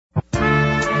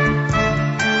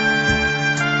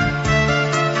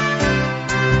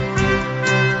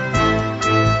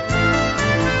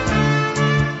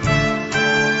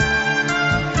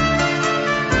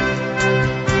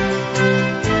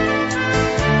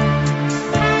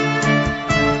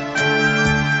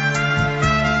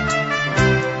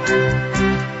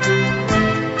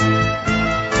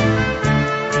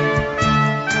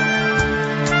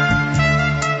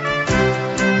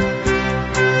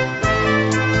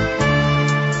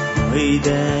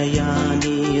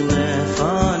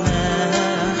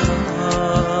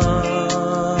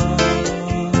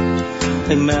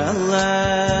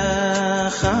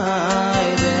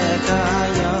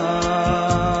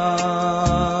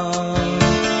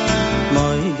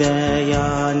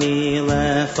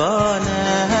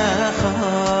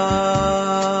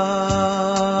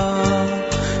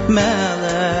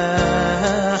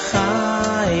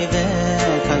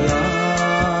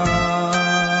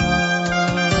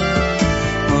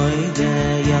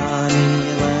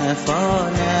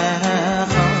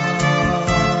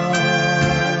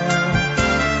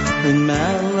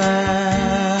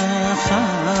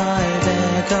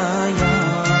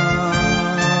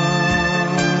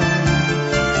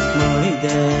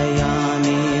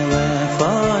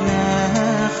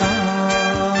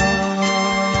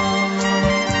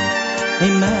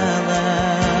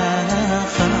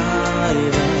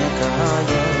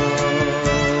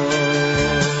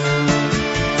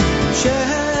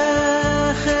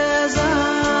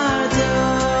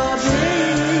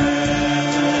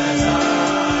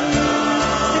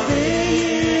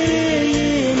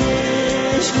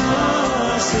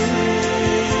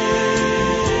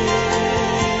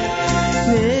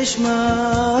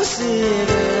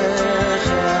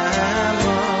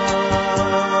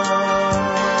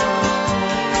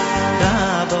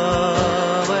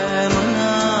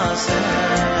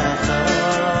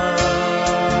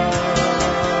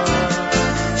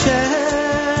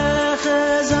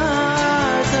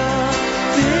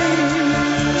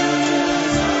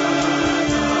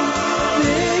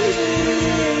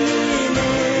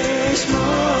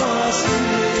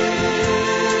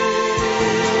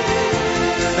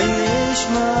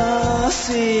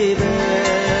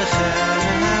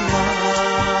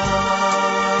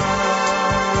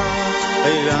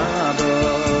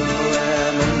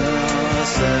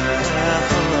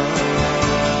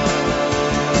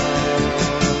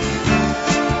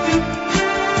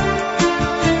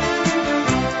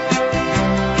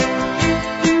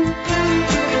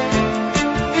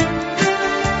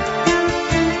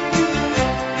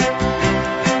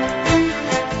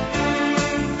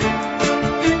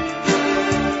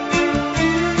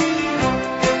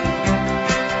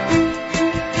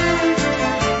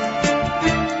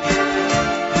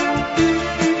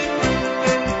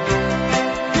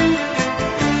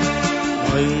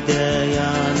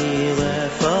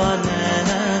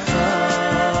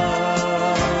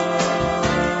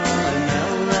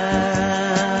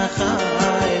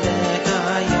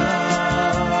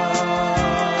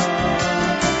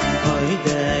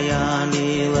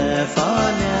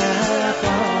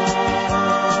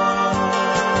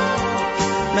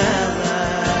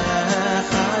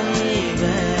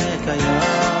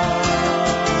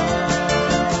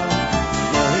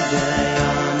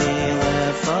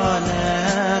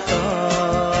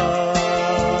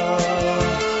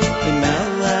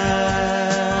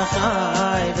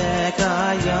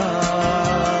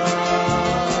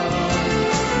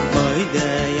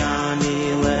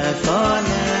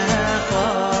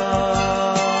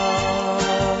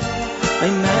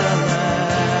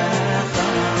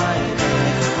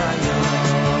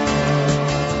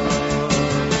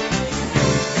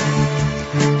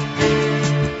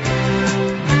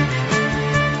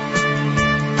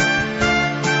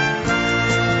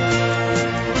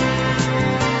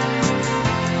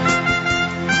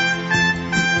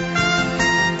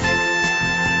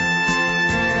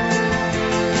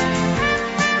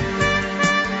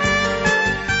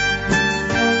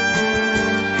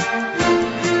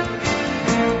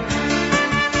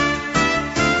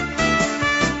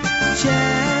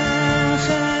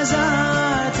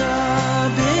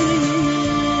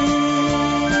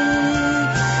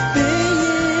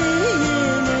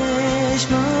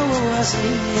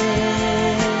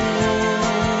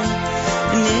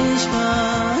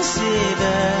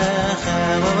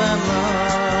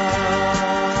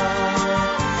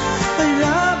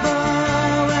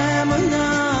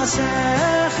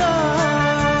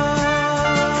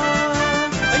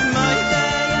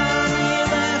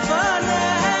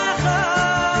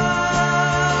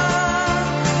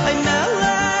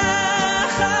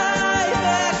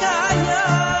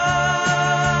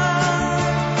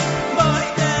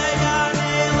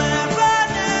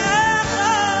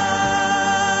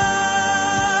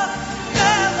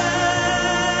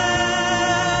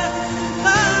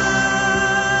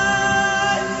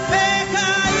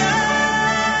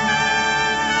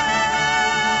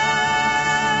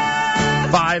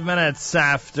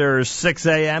After 6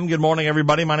 a.m. Good morning,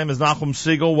 everybody. My name is Nachum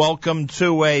Siegel. Welcome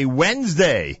to a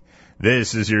Wednesday.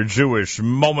 This is your Jewish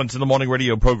Moments in the Morning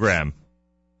radio program.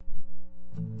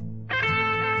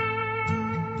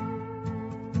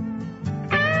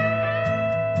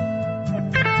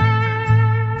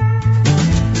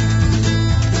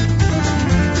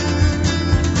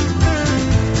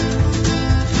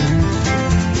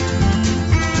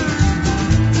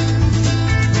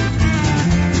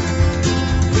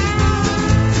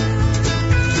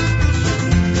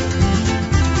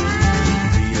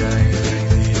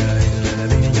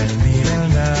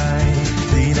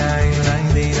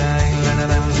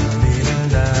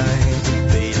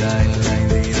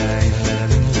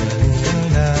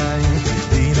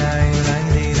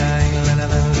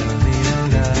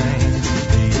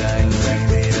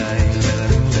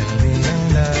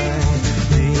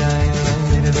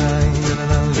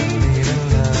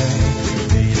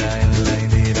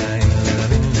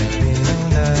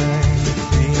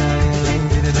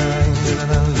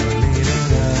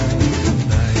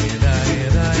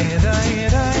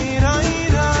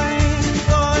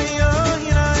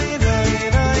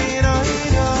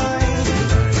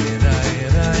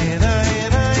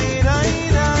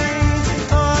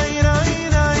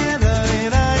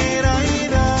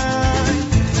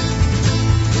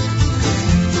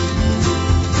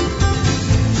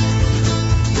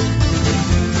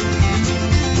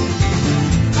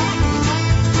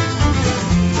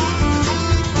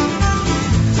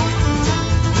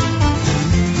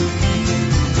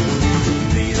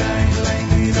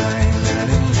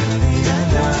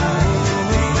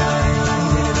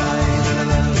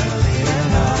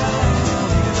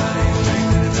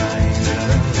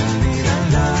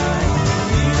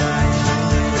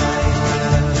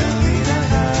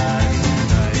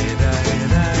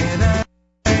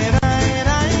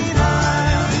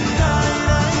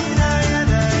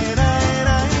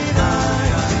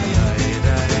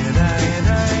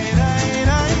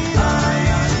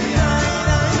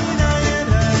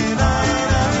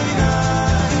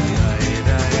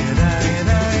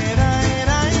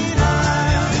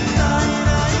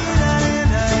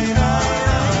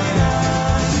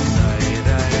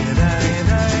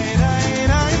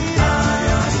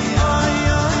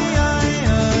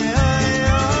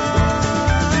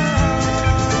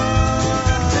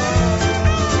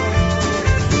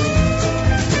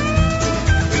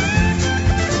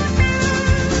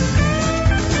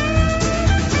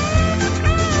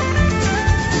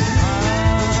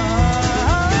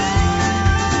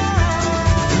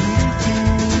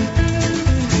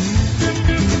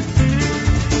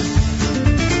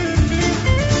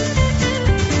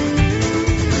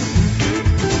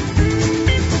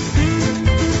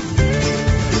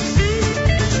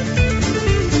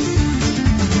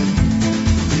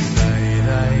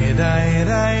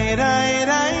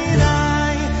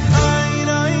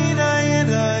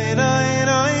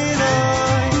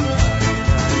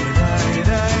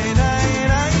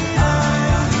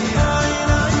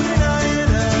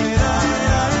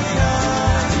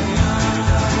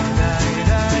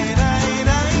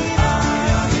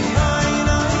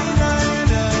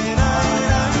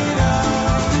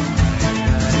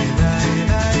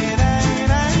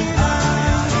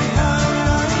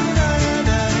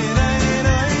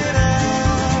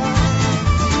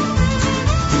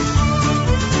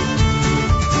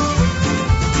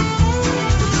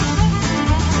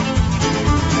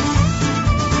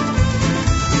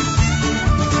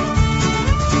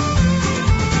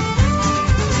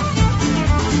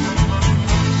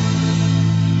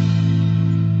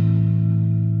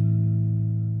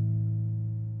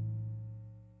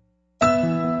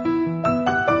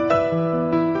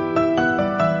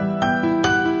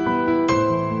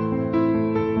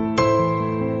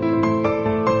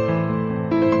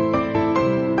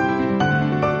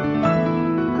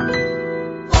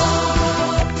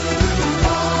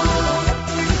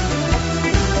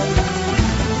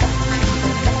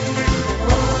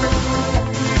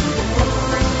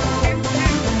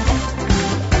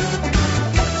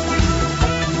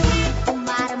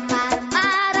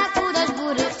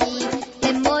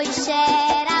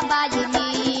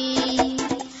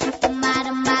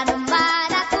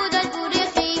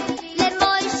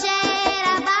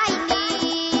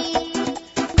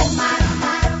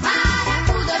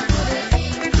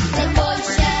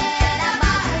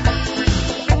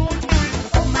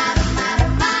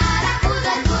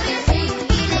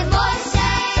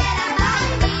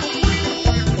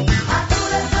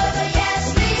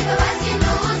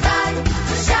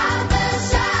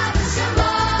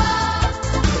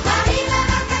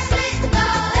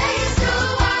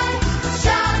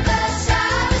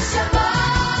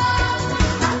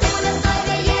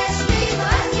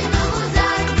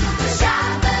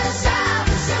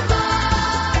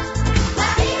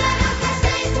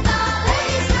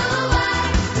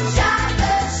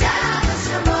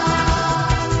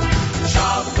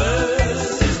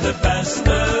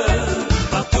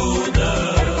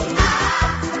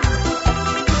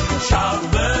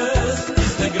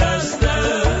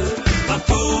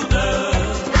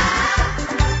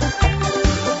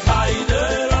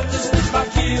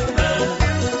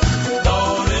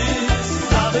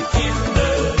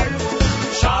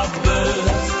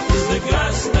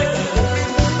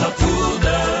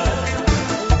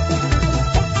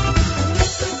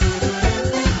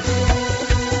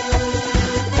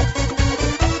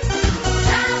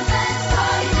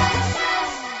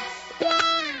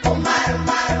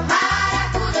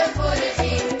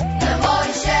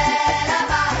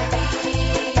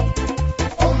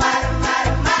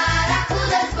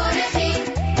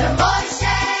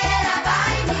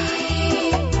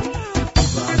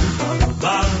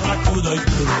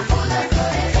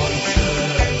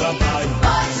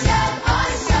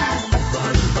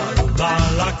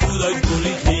 melech,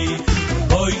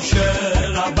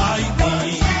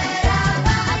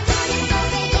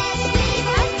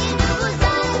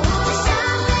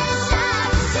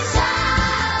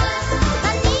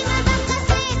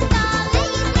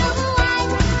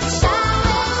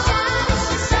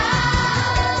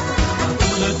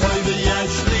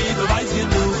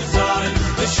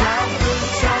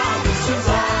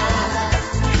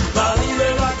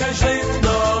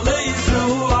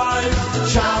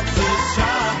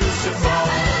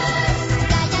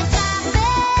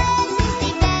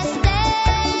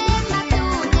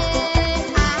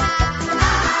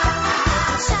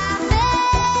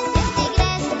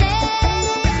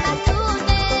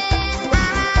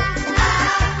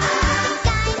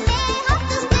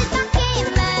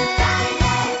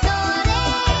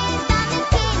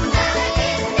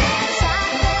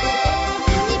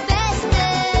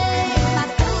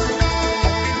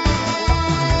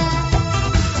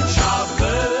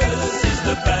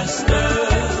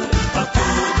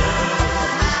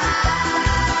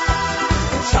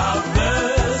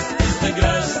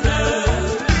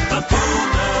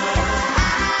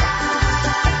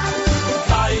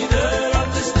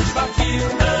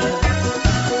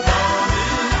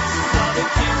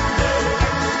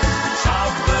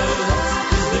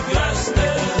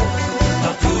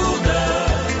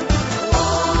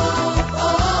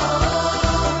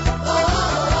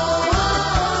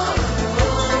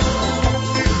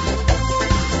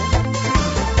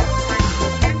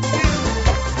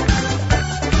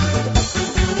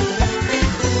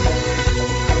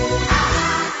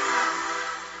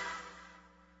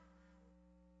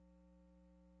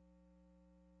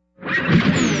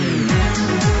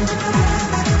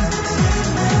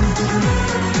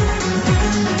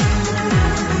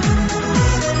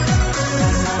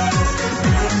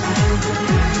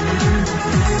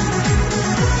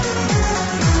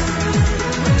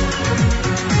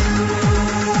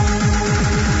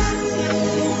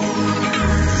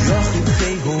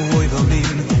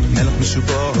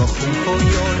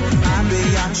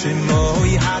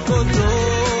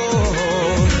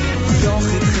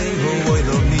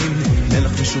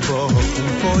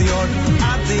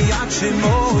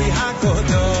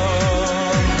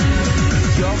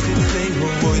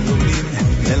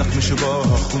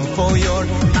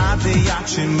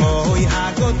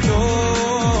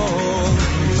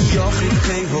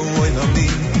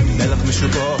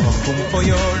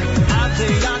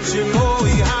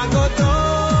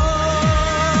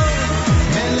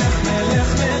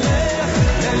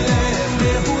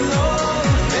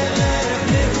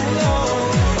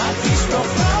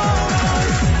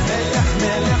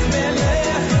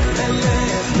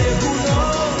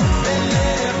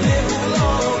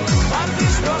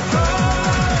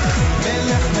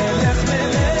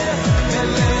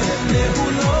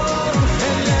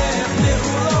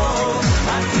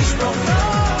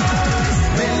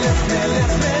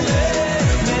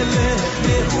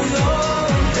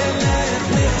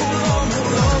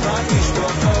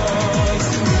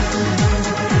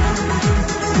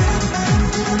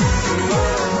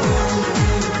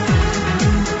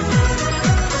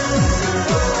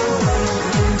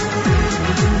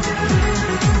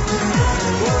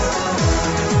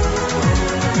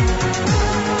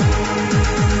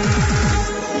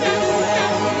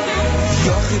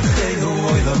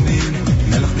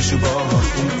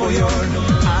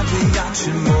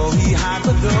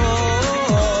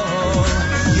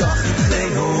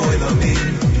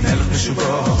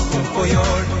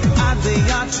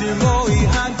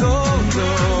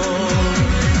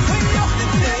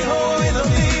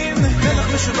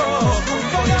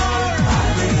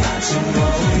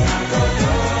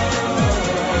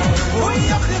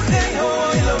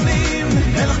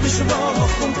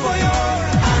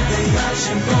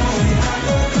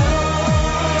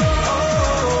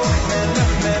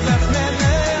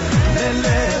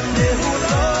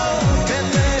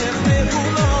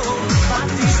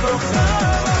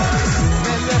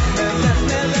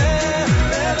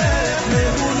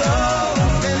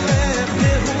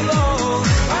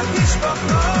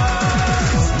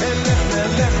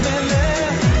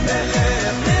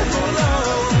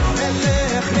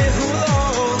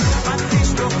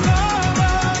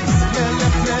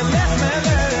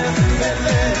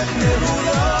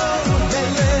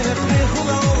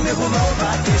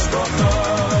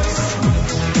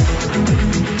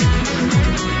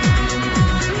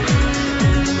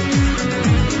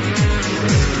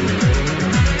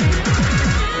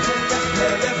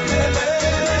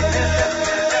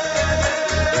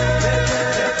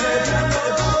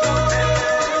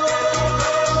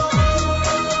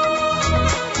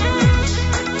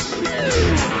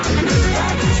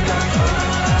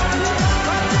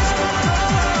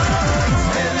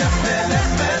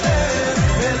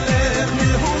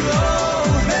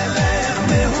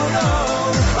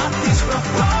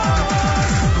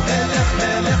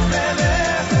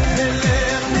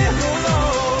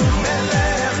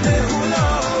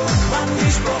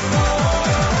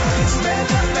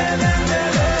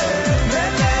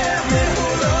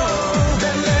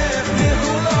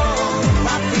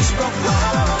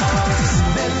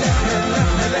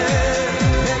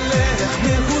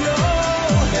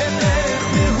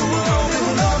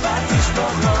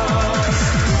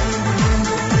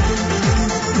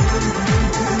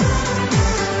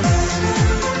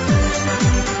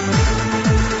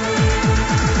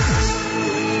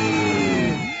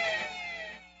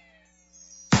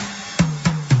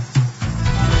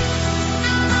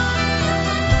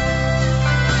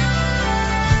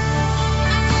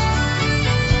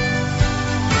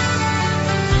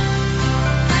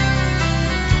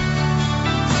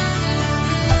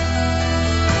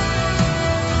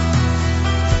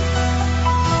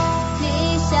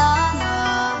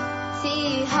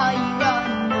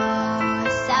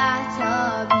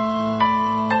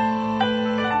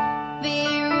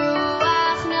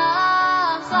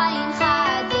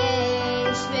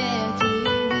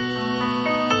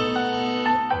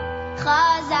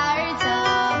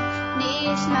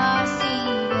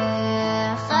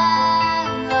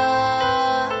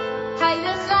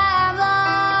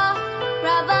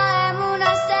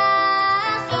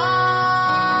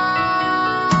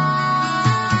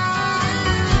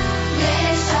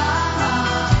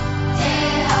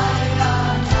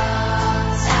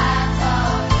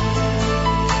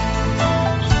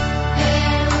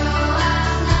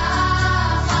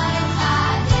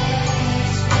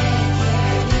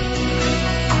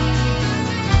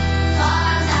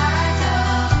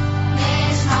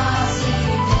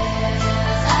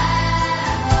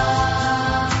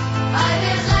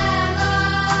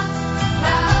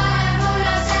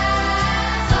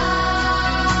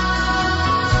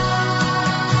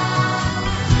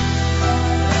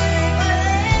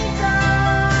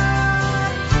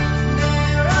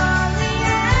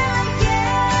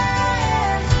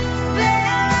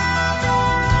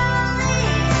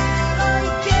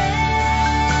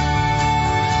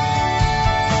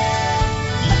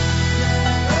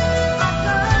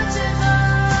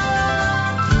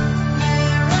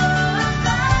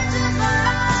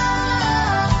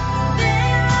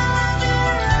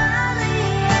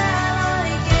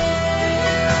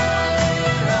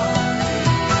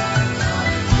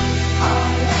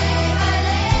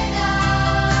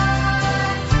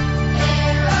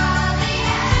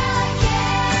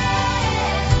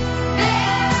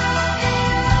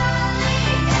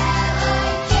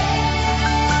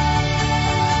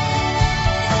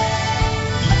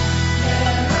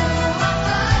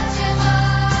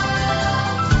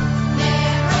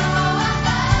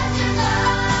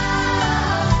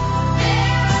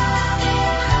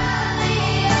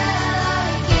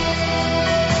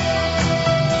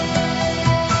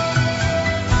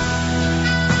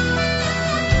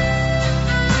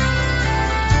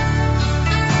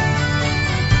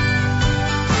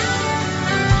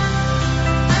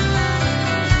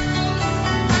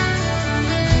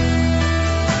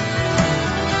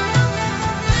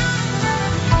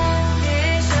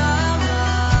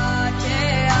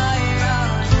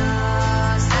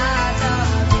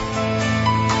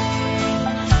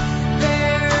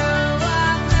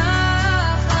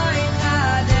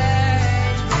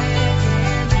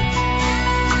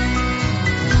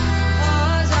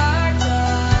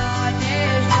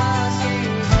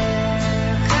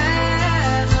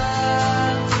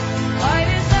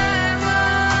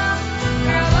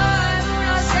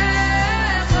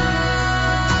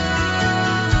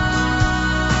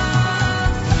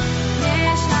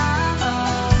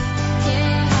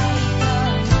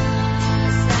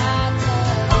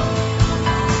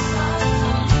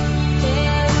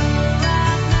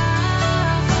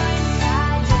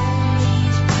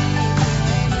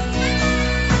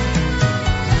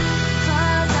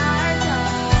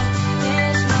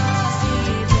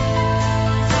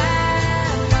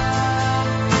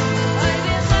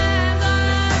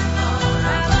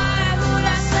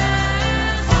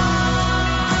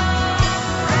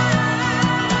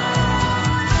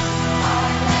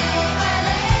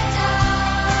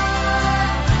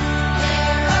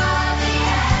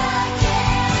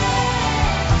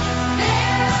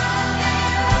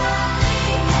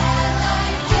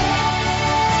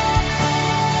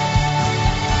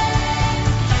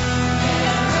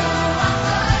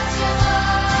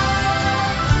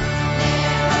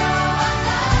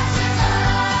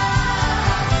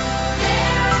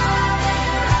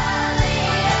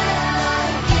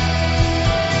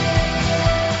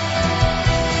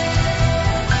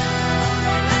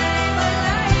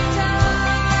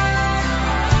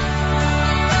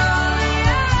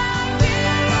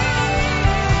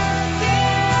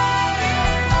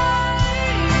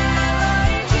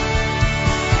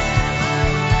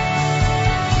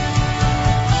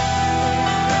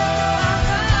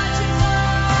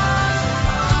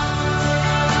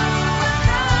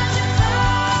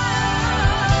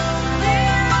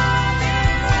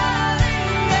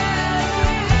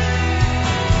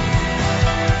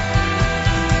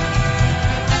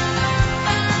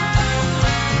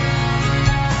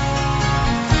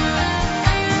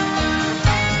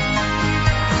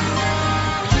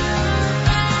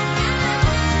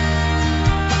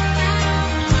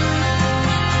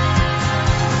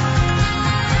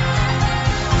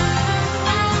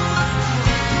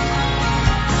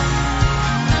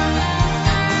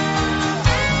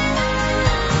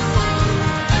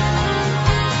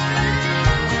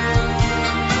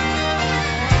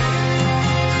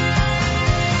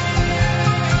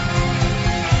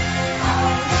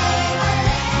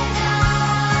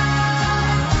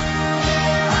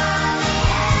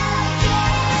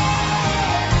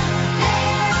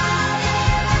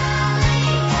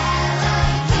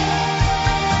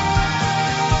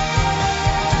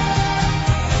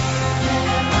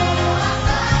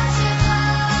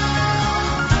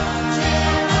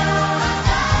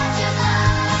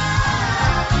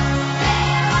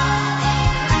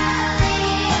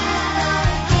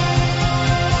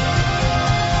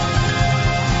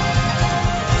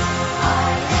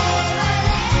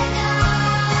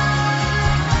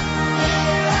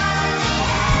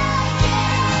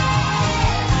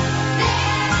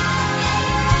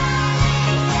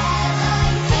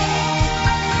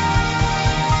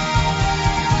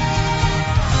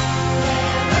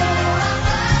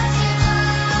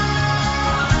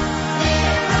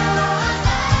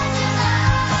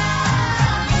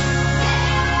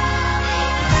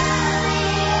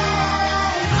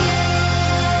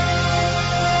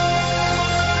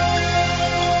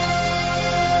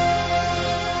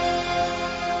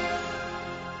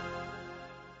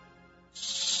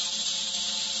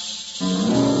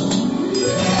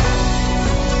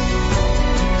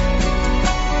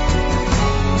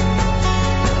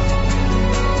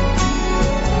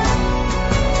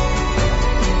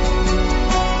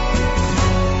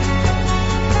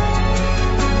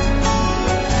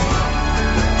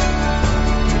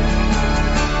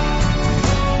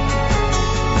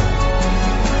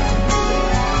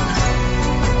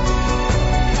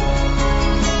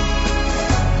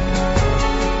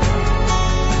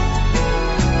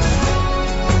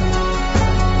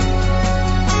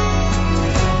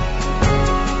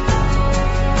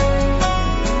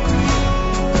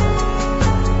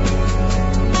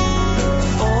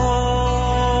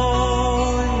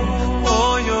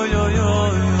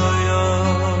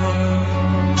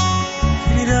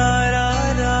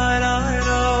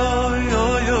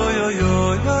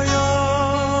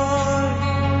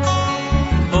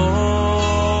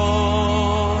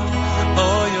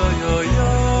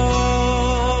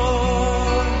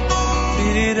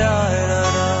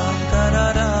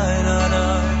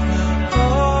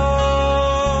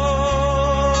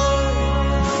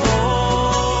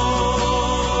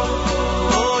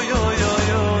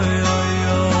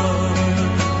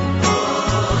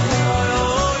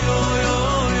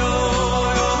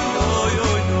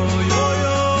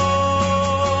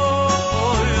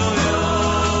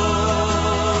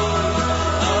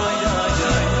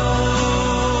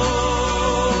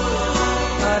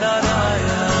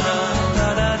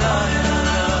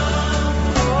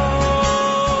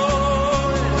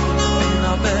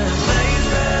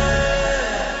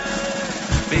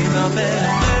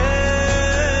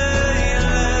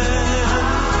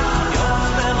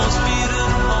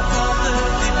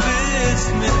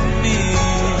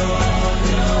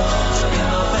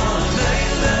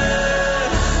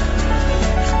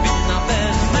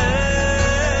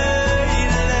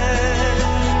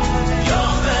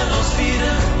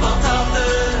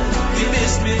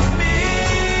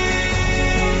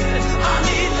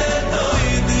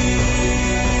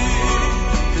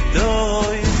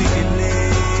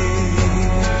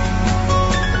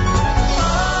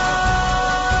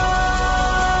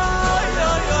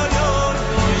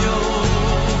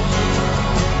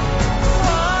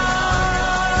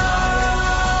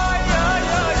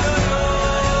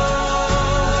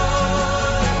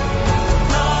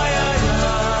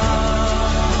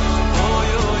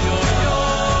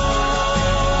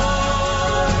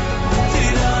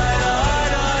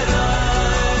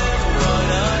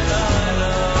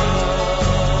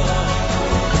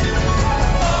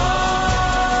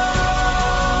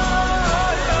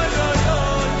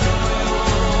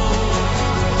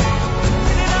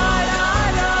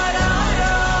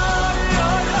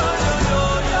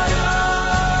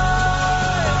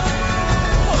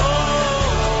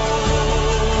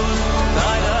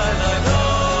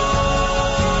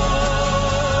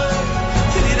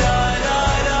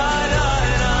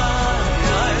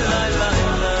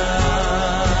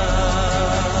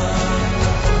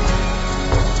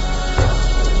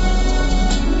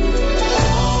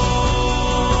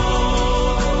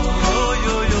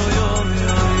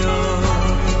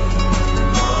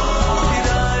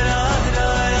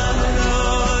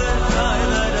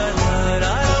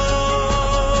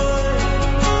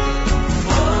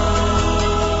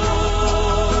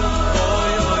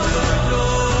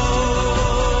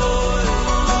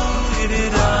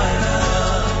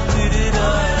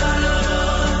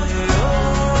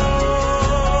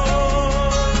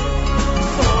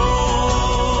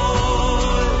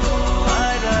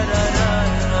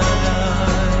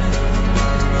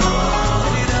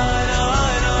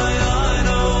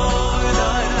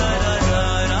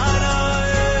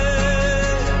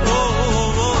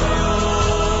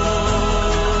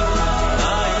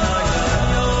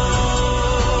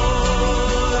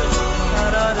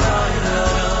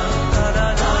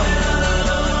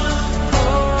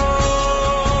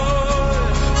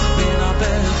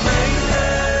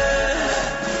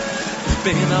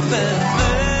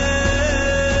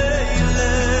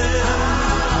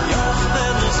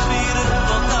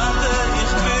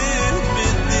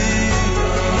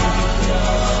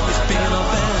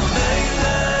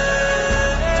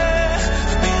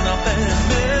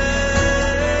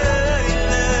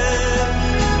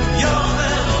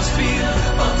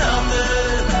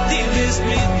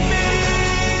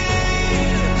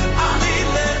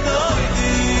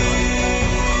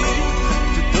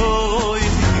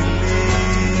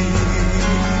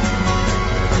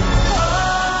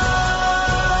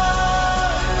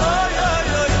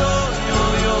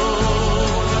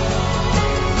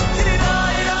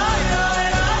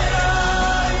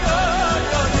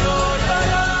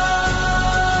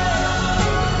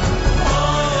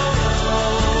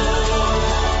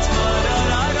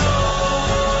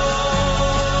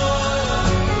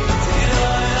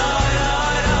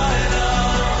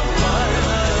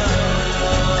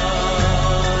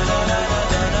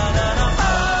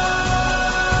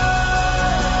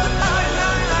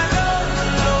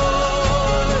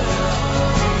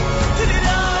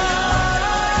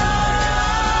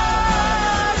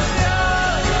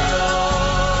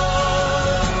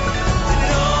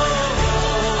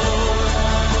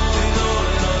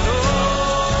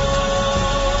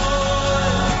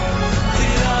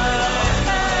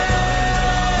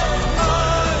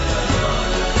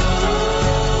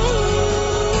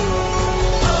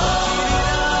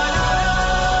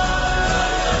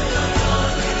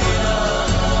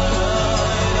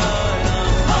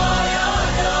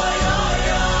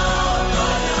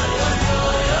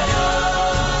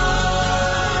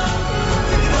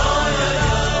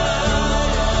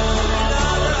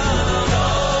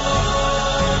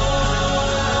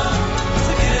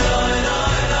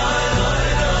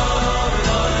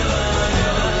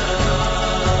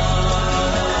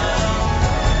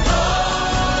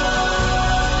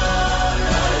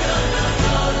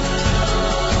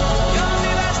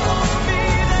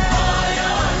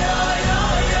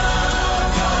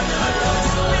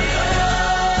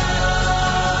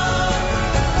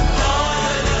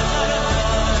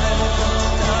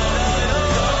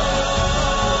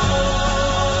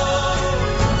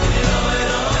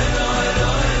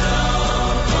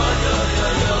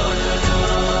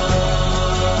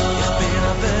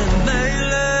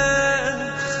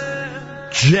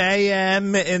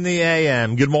 JM in the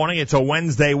AM. Good morning. It's a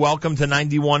Wednesday. Welcome to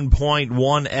 91.1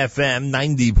 FM,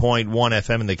 90.1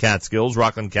 FM in the Catskills,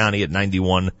 Rockland County at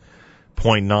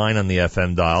 91.9 on the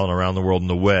FM dial, and around the world on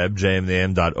the web,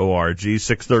 jmtheam.org.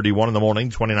 6:31 in the morning,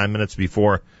 29 minutes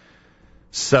before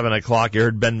 7 o'clock. You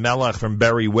heard Ben Melech from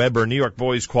Barry Weber, New York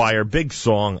Boys Choir. Big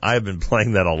song. I've been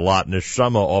playing that a lot.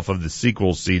 Neshama off of the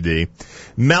sequel CD.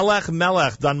 Melech,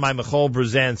 done by Michal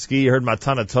Brzezinski. You heard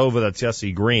Matana Tova, that's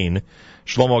Yossi Green.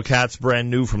 Shlomo Katz,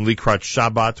 brand new from Likrat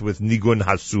Shabbat with Nigun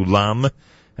Hasulam.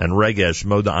 And Regesh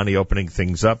Modani opening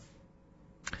things up.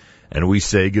 And we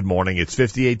say good morning. It's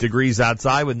 58 degrees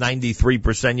outside with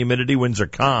 93% humidity. Winds are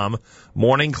calm.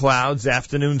 Morning clouds,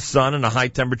 afternoon sun, and a high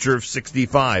temperature of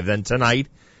 65. Then tonight,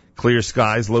 clear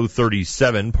skies, low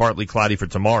 37, partly cloudy for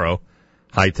tomorrow.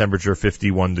 High temperature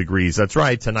 51 degrees. That's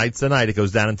right. Tonight's the night. It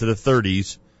goes down into the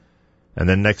 30s. And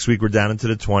then next week we're down into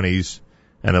the 20s.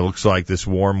 And it looks like this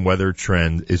warm weather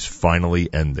trend is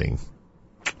finally ending.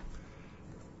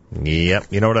 Yep.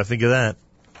 You know what I think of that?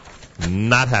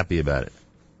 Not happy about it.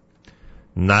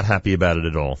 Not happy about it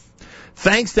at all.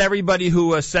 Thanks to everybody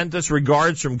who sent us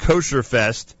regards from Kosher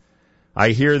Fest. I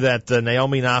hear that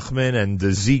Naomi Nachman and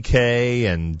ZK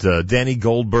and Danny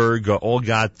Goldberg all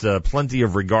got plenty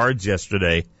of regards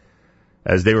yesterday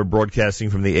as they were broadcasting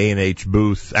from the A&H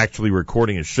booth, actually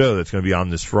recording a show that's going to be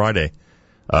on this Friday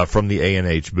from the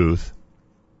A&H booth.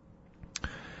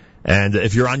 And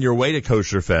if you're on your way to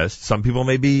Kosher Fest, some people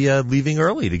may be leaving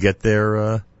early to get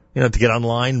there, to get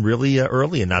online really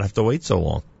early and not have to wait so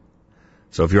long.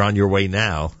 So if you're on your way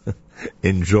now,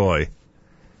 enjoy.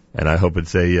 And I hope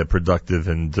it's a productive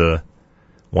and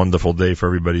wonderful day for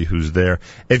everybody who's there.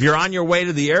 If you're on your way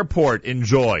to the airport,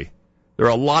 enjoy. There are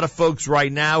a lot of folks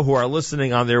right now who are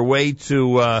listening on their way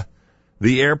to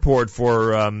the airport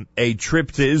for a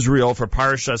trip to Israel for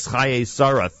Parashas Chayei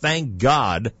Sarah. Thank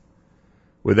God,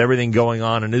 with everything going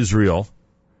on in Israel,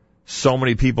 so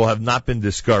many people have not been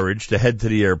discouraged to head to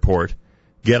the airport,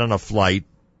 get on a flight,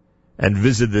 and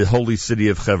visit the holy city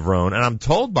of Hebron. And I'm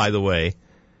told, by the way,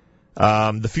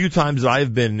 the few times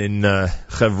I've been in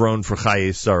Hebron for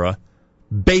Chayei Sarah,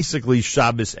 basically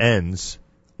Shabbos ends,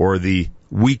 or the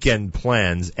weekend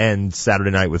plans end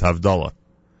Saturday night with Havdalah.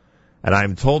 And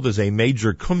I'm told there's a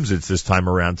major kumzitz this time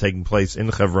around taking place in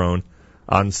Hebron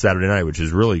on Saturday night, which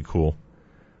is really cool.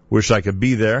 Wish I could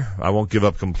be there. I won't give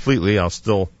up completely. I'll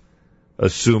still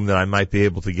assume that I might be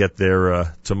able to get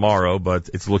there tomorrow, but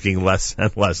it's looking less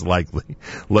and less likely.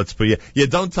 Let's put you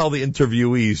don't tell the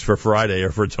interviewees for Friday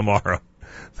or for tomorrow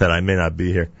that I may not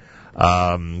be here,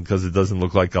 because it doesn't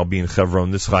look like I'll be in Hebron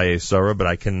this Chayei Sarah, but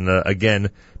I can again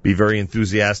be very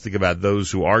enthusiastic about those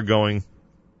who are going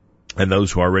and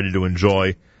those who are ready to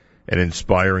enjoy an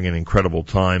inspiring and incredible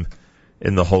time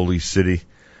in the holy city.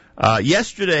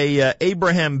 Yesterday,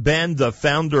 Abraham Banda,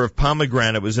 founder of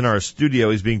Pomegranate, was in our studio.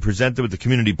 He's being presented with the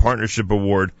Community Partnership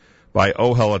Award by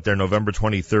OHEL at their November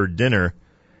 23rd dinner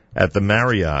at the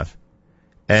Marriott.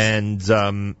 And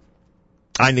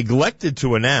I neglected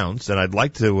to announce, and I'd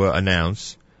like to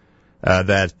announce,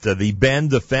 that the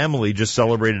Banda family just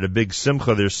celebrated a big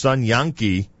simcha. Their son,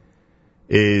 Yankee,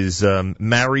 is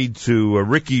married to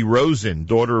Ricky Rosen,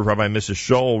 daughter of Rabbi and Mrs.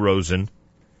 Shoal Rosen.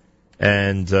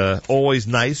 And always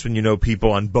nice when you know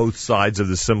people on both sides of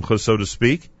the simcha, so to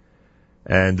speak.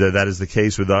 And that is the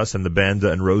case with us and the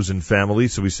Banda and Rosen family.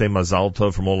 So we say Mazal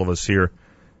Tov from all of us here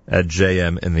at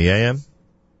JM in the AM.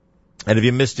 And if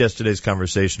you missed yesterday's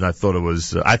conversation, I thought it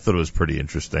was pretty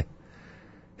interesting.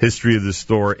 History of the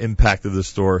store, impact of the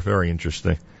store, very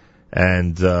interesting.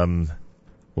 And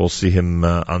we'll see him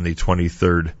on the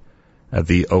 23rd. At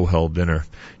the OHEL dinner.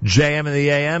 JM in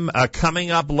the AM.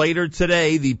 Coming up later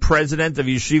today, the president of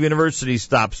Yeshiva University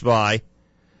stops by.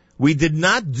 We did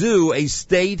not do a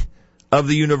State of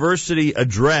the University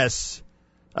address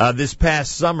this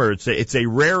past summer. It's a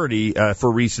rarity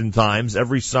for recent times.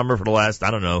 Every summer for the last,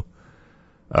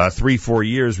 3-4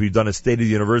 years, we've done a State of the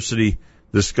University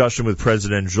discussion with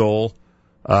President Joel.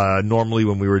 Normally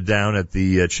when we were down at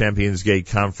the Champions Gate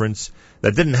Conference.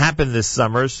 That didn't happen this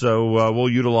summer, so we'll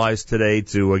utilize today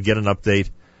to get an update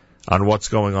on what's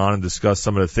going on and discuss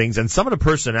some of the things and some of the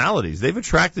personalities. They've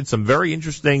attracted some very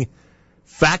interesting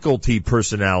faculty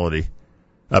personalities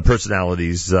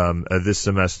this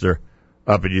semester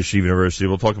up at Yeshiva University.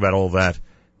 We'll talk about all that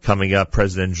coming up.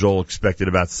 President Joel expected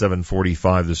about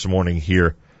 7:45 this morning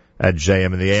here at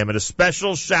JM in the AM. And a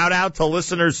special shout out to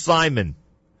listener Simon.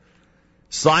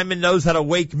 Simon knows how to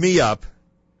wake me up.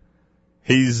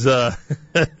 He's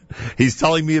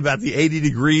telling me about the 80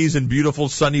 degrees and beautiful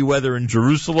sunny weather in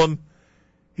Jerusalem.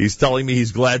 He's telling me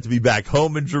he's glad to be back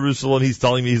home in Jerusalem. He's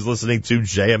telling me he's listening to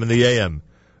JM in the AM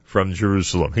from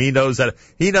Jerusalem. He knows how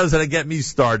to get me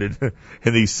started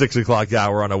in the 6 o'clock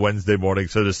hour on a Wednesday morning.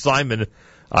 So to Simon,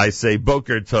 I say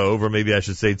Boker Tov, or maybe I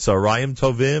should say Tzarayim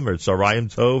Tovim, or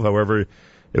Tzarayim Tov, however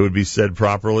it would be said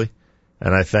properly.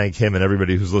 And I thank him and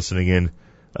everybody who's listening in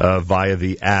via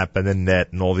the app and the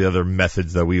net and all the other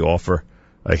methods that we offer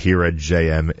here at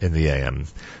JM in the AM.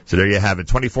 So there you have it,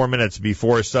 24 minutes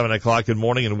before 7 o'clock. Good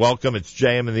morning and welcome. It's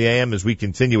JM in the AM as we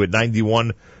continue at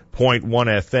 91.1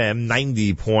 FM,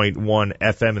 90.1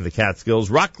 FM in the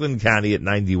Catskills, Rockland County at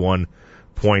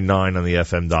 91.9 on the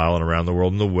FM dial, and around the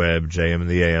world on the web,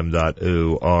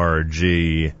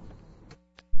 jmintheam.org.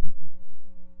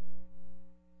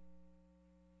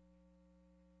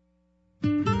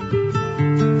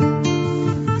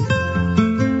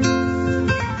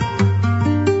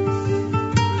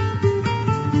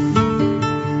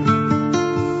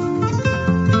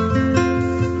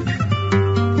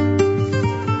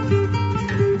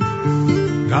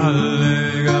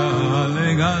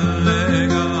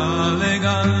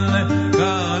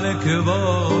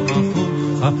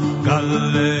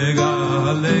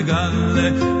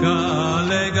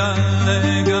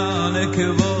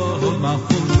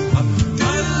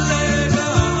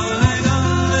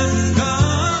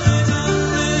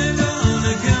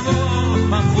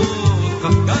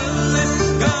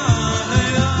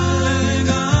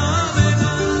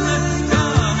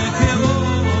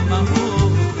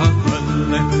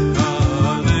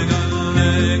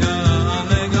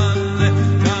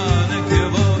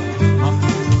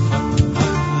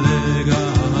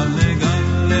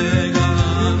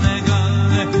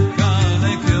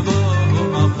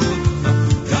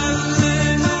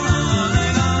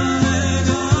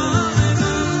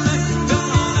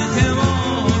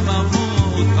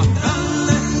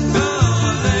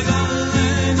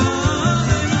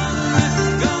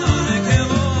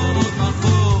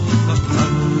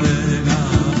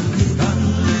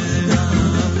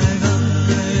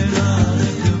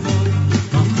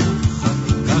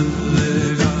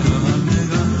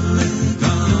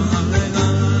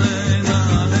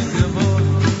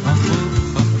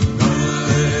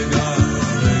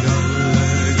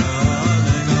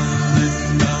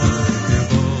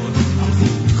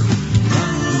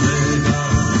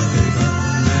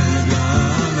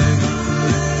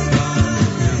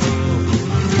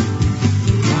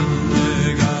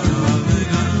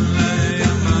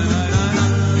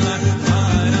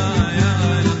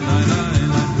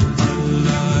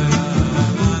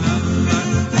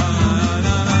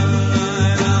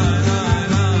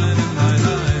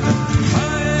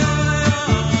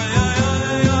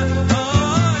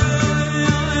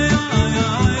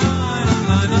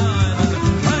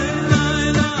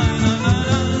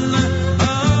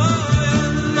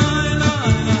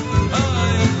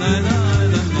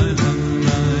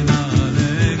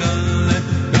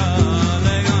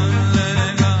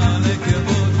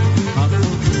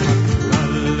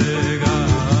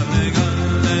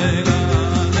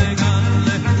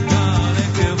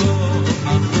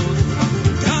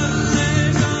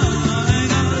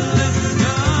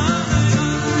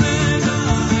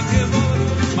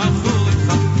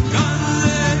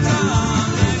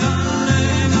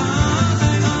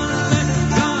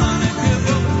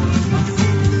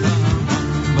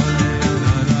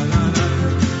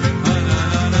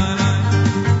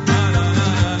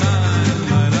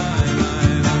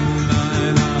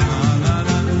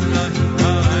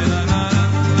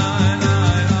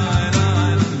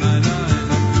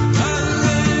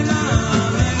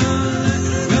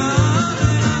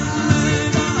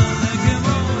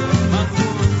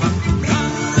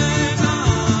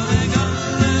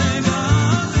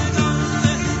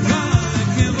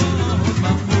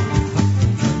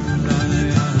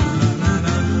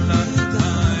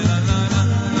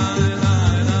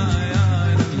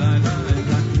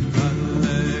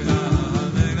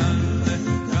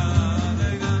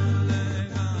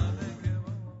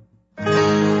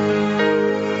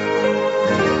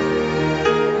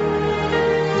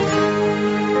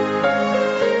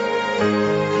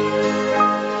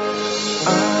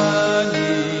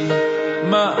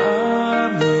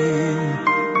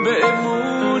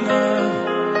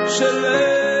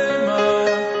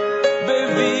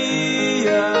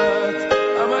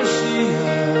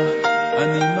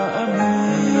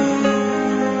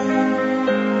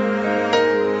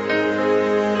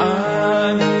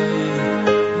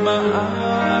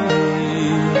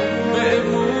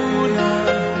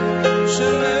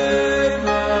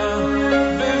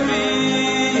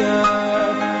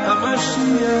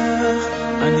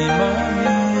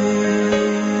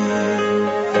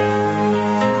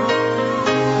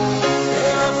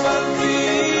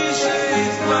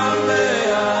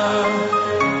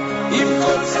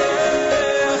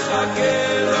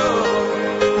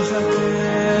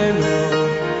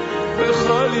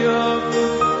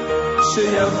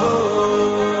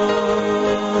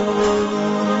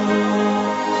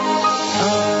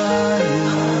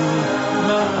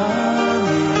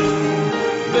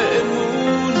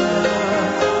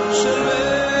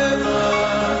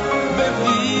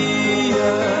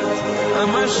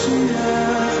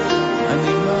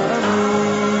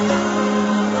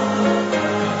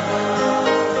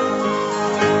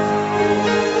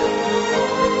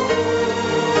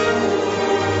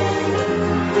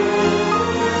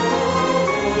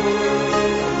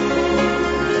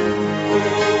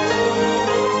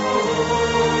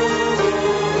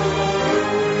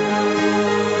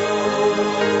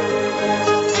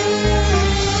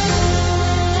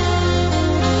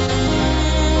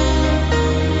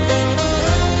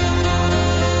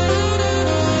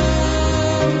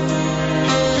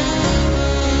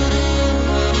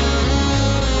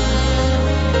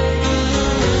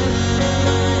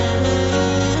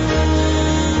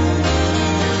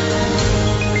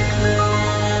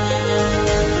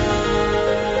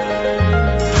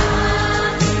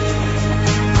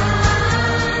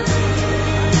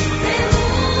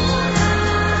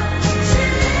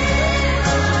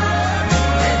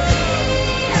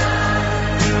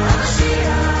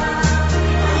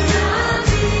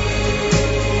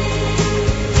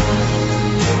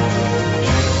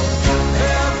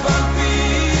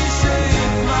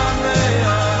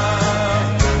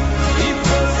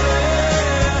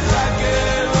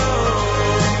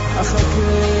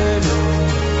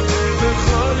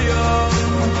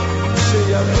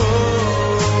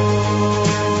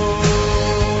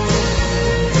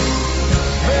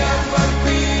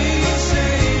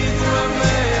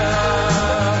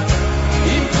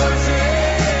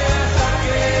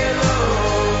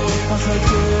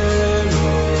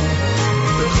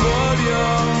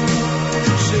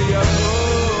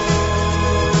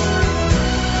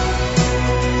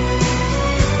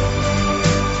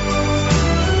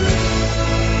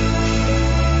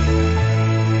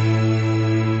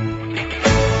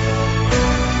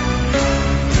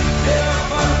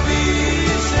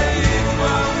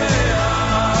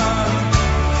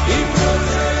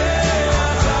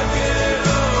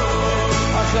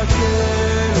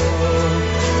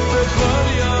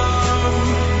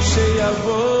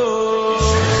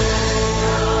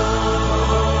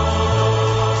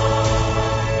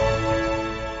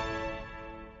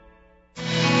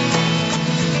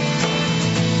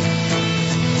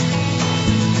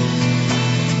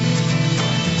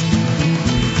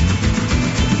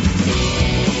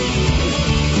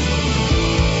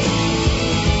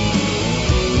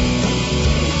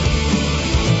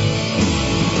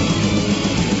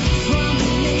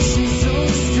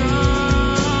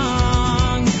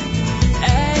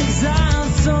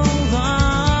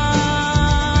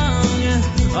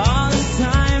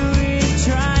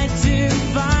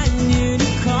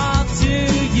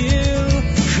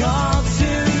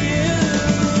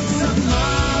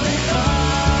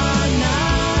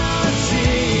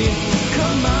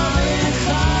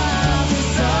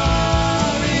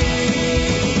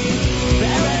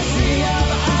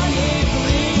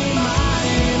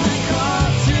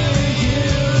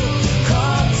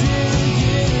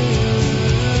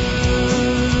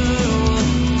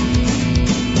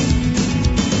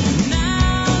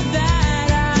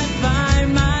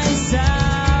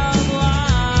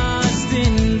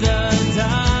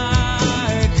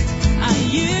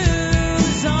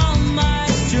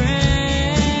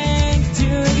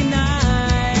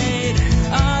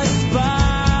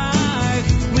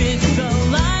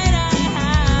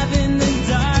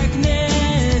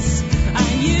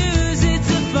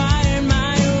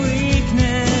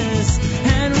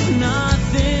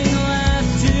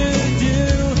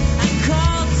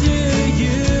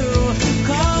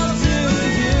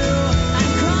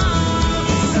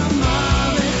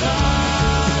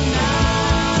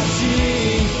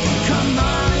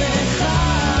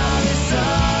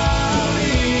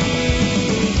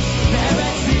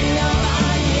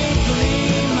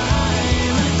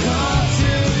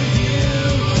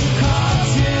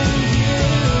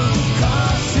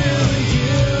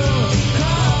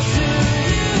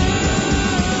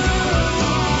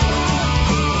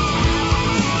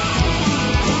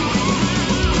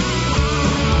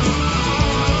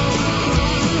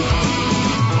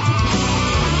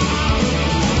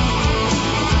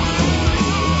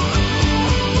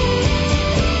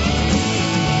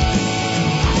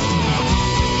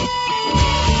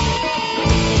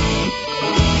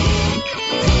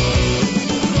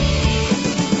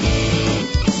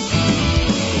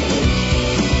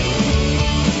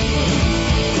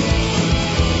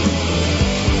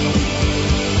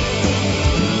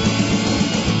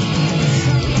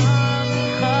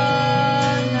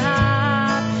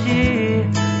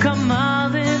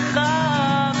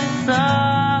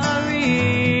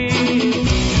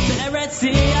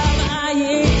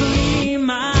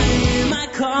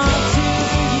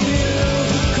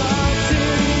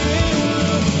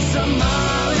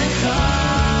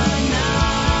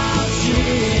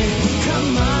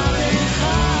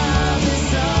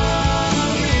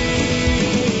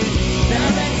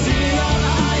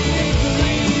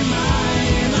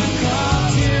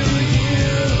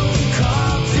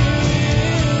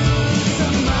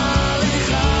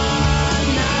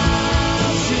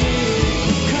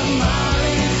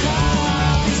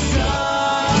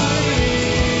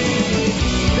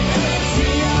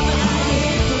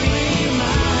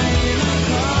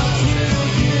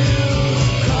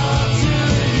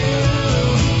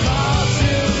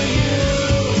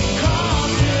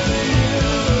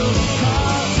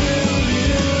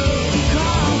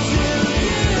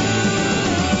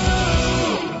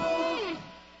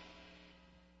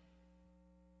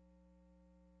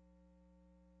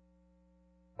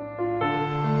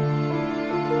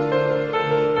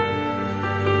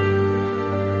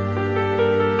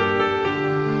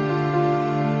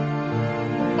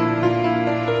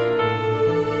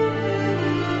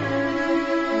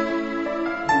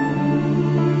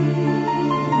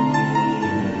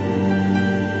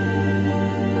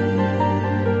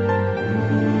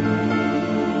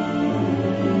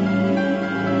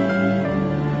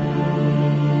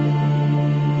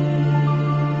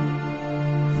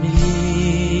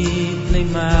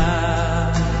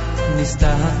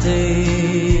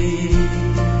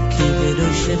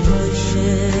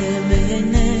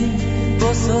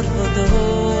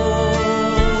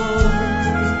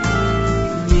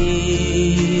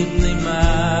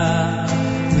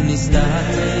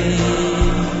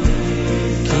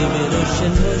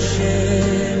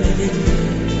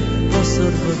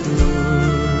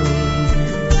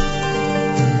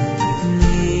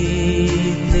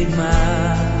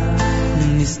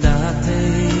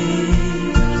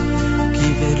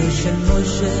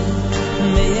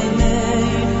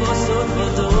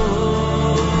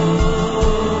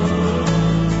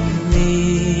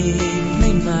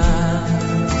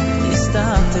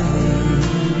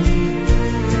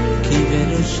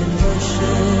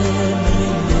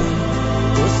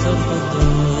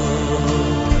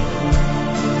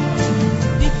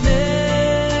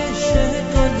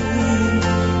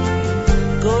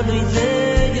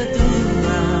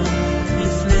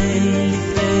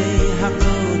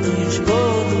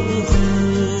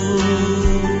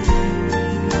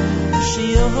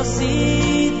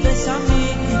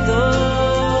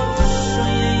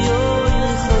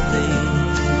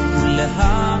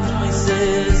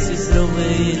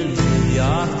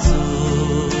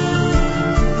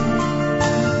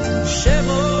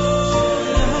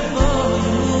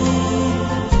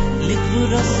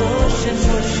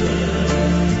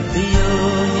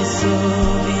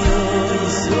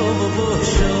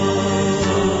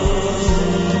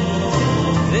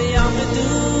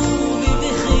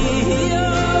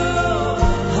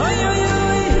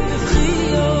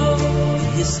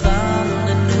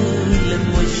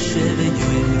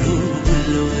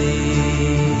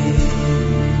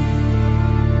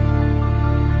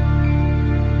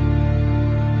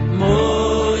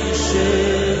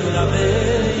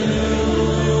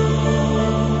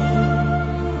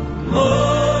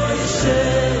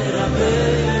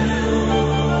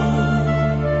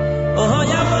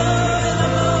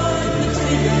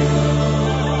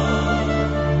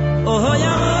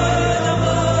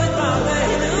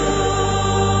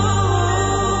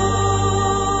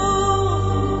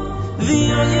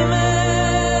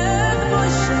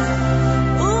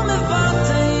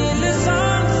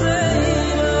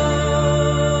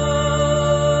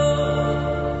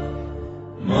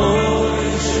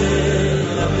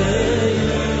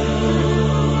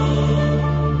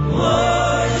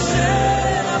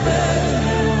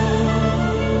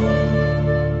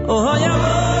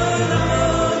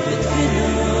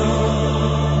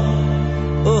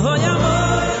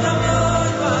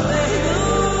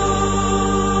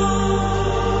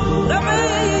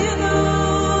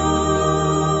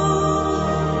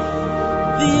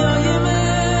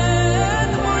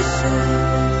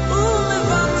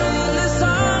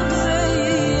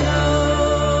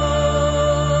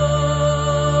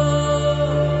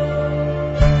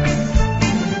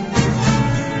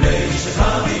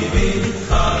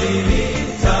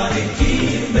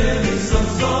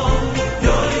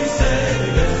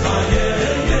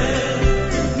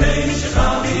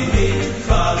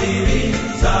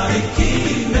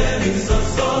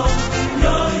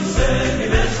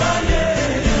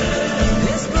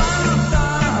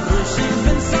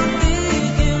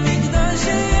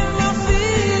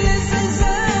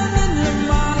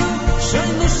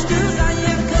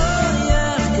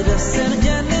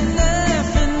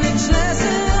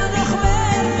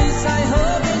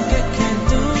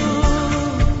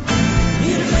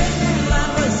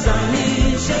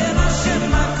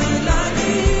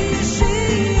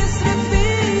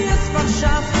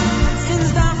 Sin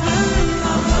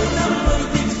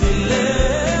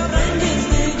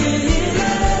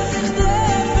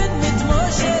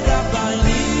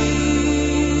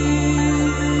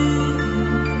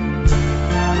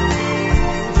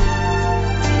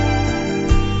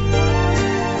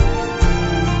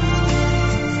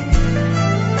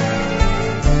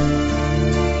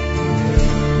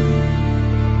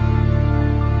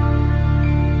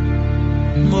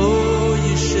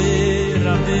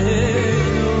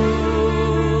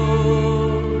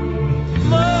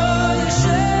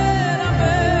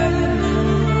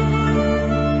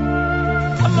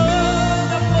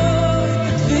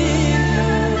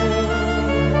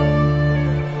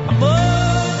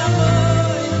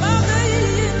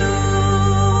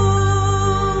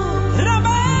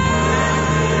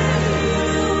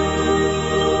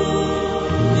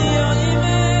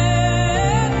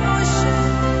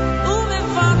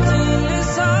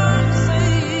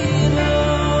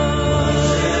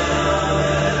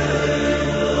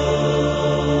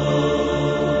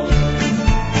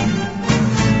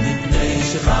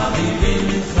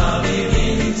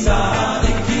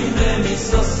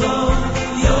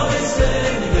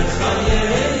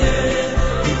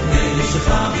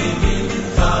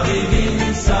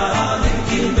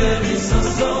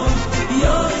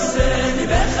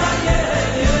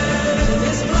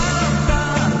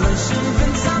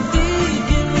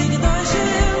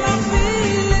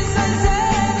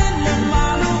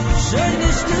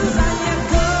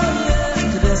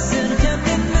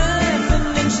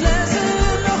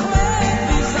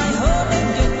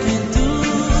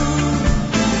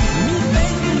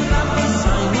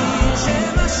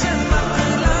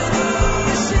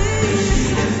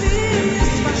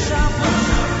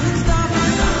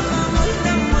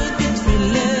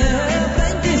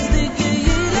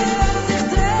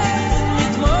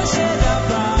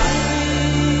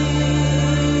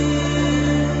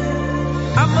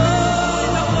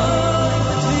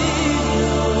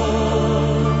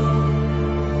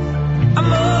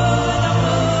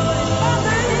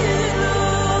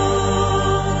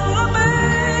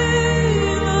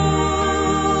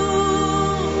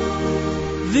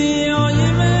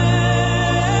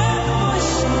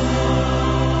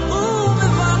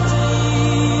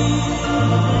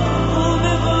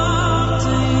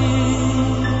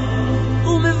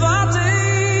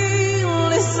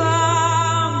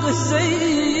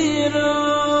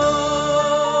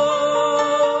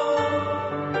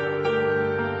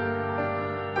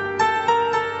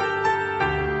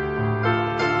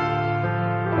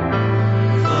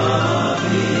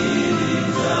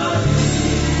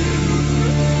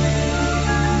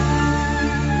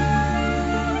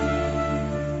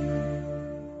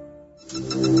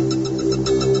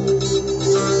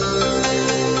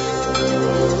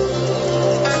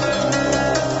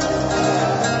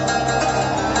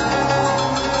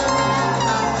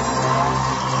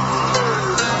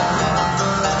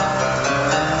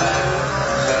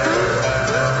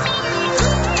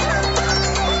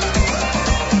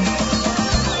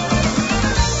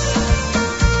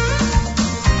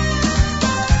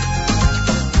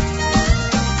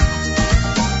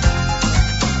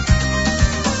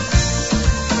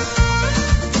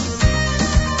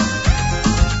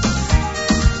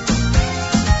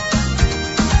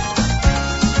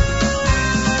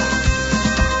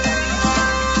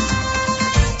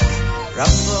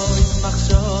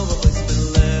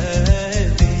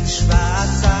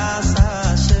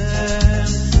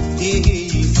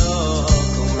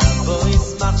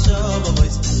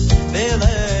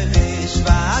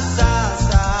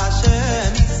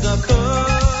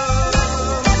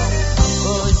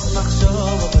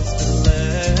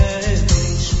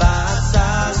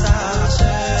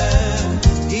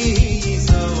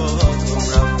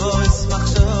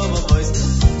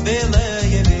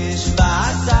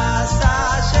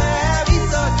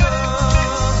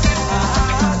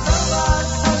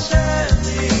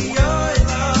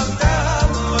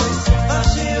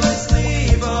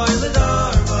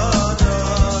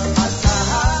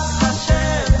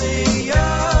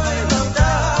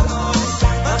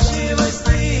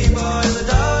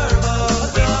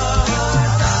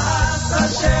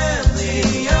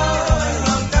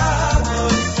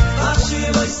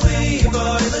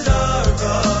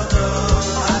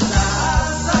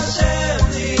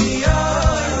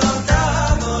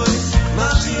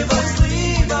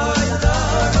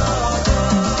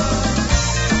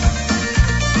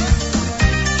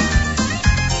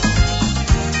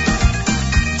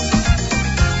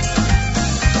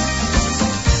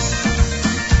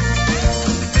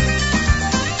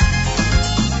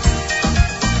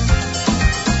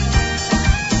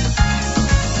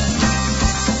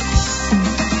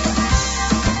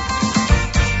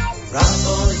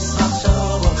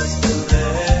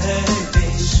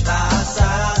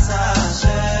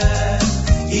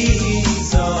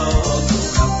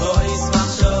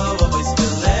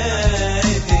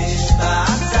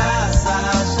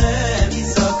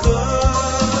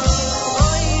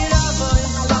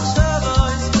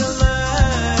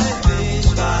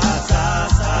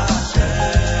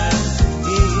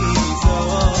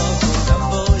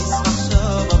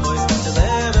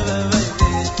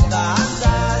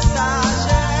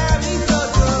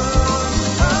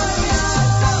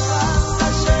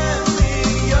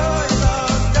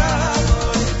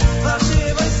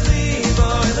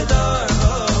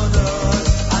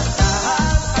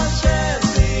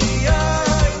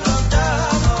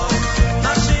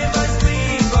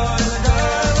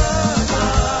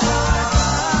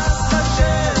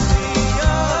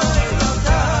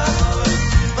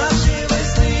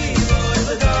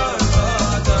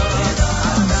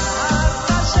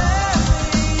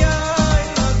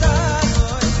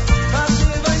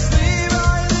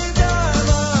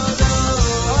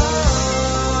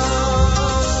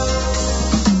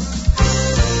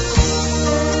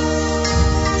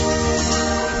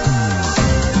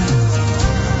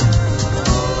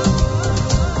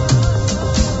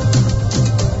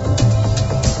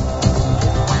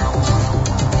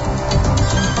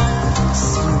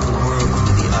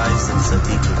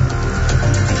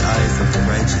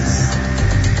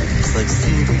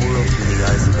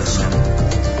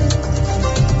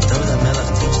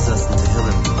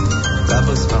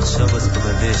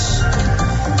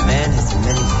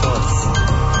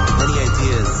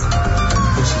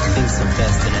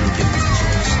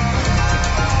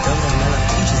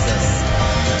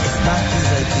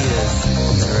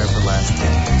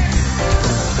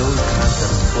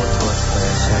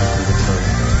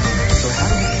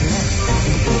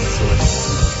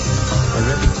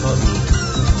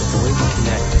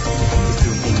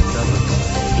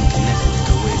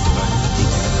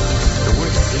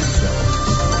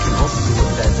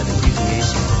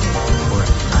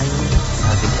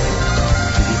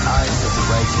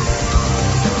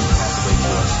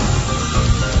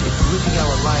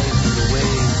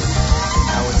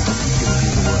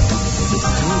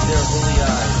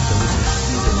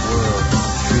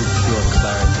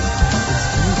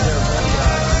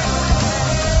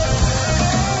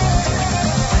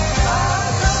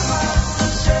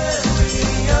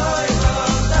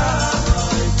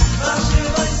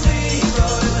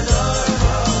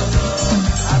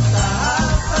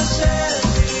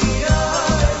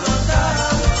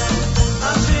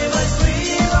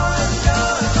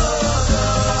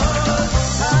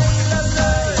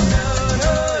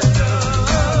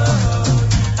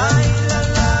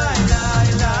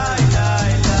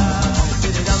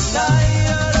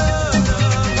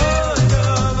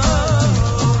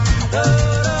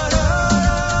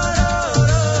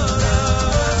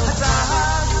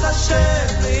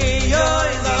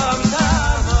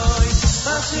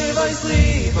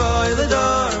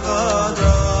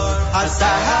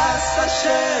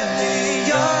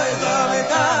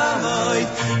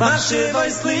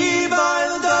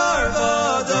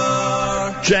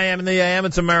JM in the AM,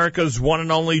 it's America's one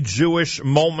and only Jewish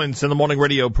Moments in the Morning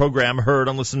radio program, heard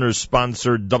on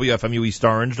listeners-sponsored WFMU East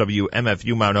Orange,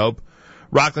 WMFU Mount Hope,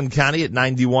 Rockland County at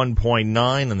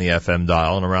 91.9 on the FM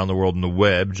dial, and around the world on the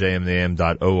web,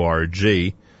 jmintheam.org.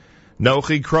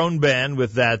 Nochi Kronband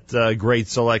with that great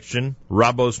selection.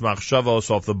 Rabos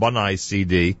Machshavos off the Banai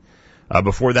CD.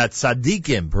 Before that,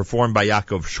 Tzadikim, performed by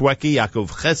Yaakov Shweki. Yaakov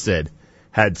Chesed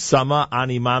had Sama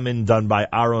Ani Mamin, done by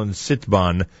Aaron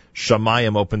Sitban.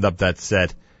 Shamayim opened up that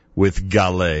set with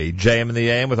Galei. JM in the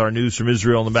AM with our news from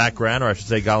Israel in the background, or I should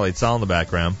say Galei Tzal in the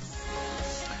background.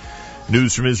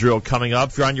 News from Israel coming up.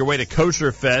 If you're on your way to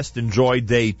Kosher Fest, enjoy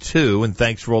day 2, and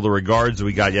thanks for all the regards that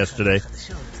we got yesterday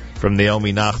from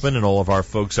Naomi Nachman and all of our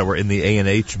folks that were in the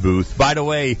A&H booth. By the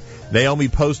way, Naomi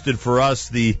posted for us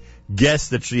the guest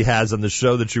that she has on the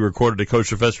show that she recorded at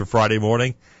Kosher Fest for Friday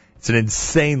morning. It's an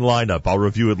insane lineup. I'll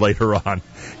review it later on.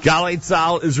 Galei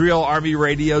Tzal, Israel Army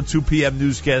Radio, 2 p.m.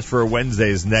 newscast for Wednesday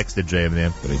is next at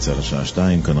JMN. גלי צה"ל השעה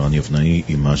 2, כאן רן יבנאי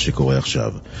עם מה שקורה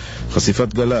עכשיו.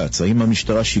 חשיפת גל"צ, האם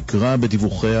המשטרה שיקרה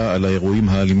בדיווחיה על האירועים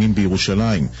האלימים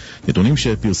בירושלים? נתונים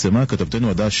שפרסמה כתבתנו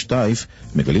עדה שטייף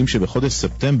מגלים שבחודש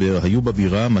ספטמבר היו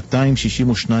בבירה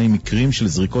 262 מקרים של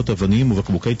זריקות אבנים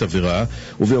ובקבוקי תבערה,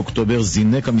 ובאוקטובר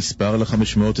זינק המספר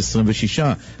ל-526,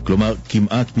 כלומר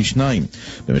כמעט פי 2.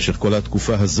 במשך כל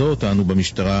התקופה הזאת טענו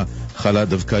במשטרה חלה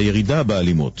דווקא ירידה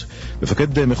באלימות.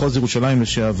 מפקד מחוז ירושלים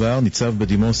לשעבר, ניצב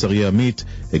בדימוס אריה עמית,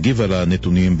 הגיב על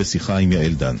הנתונים בשיחה עם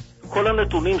יעל דן. כל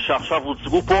הנתונים שעכשיו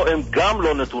הוצגו פה הם גם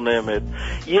לא נתוני אמת.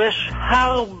 יש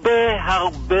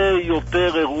הרבה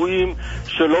יותר אירועים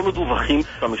שלא מדווחים.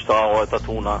 המשטרה רואה את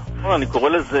התאונה. אני קורא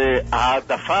לזה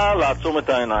העדפה לעצום את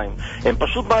העיניים. הם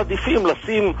פשוט מעדיפים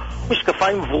לשים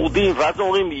משקפיים ורודים, ואז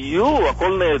אומרים,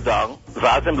 הכל נהדר,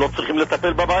 ואז הם לא צריכים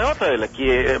לטפל בבעיות האלה, כי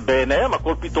בעיניהם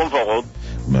הכל פתאום ורוד.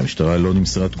 מהמשטרה לא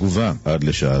נמסרה תגובה עד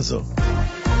לשעה זו.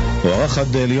 הוארך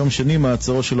עד ליום שני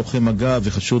מעצרו של לוחם מג"ב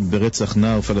וחשוד ברצח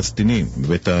נער פלסטיני.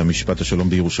 בבית המשפט השלום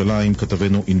בירושלים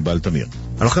כתבנו ענבל תמיר.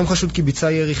 הלוחם חשוד כי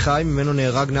ביצע ירי חי, ממנו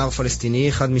נהרג נער פלסטיני,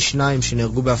 אחד משניים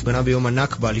שנהרגו בהפגנה ביום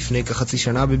הנכבה לפני כחצי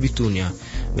שנה בביטוניה.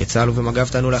 בצה"ל ובמג"ב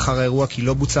טענו לאחר האירוע כי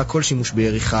לא בוצע כל שימוש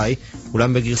בירי חי,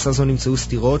 אולם בגרסה זו נמצאו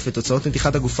סתירות, ותוצאות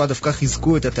נתיחת הגופה דווקא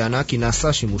חיזקו את הטענה כי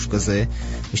נעשה שימוש כזה.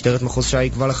 משטרת מחוז ש"י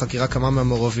עיכבה לחקירה כמה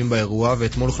מהמעורבים באירוע,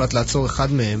 ואתמול הוחלט לעצור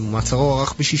אחד מהם, ומעצרו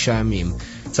הוארך ב6 ימים.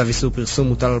 צו איסור פרסום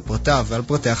מוטל על פרטיו ועל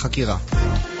פרטי החקירה.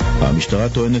 המשטרה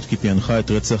טוענת כי פענחה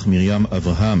את רצח מרים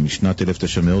אברהם משנת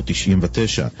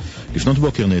 1999. לפנות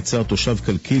בוקר נעצר תושב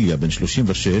קלקיליה בן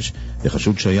 36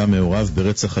 לחשוד שהיה מעורב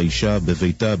ברצח האישה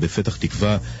בביתה בפתח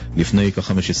תקווה לפני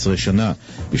כ-15 שנה.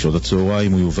 בשעות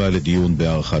הצהריים הוא יובא לדיון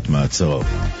בהארכת מעצרו.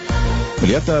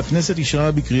 מליאת הכנסת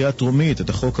אישרה בקריאה טרומית את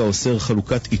החוק האוסר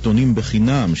חלוקת עיתונים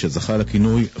בחינם שזכה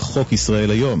לכינוי חוק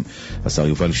ישראל היום. השר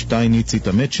יובל שטייניץ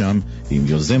התעמת שם עם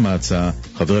יוזם ההצעה,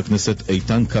 חבר הכנסת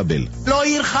איתן קבל. לא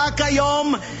ירחק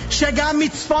היום שגם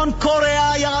מצפון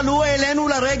קוריאה יעלו אלינו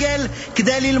לרגל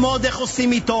כדי ללמוד איך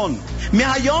עושים עיתון.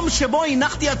 מהיום שבו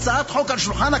הנחתי הצעת חוק על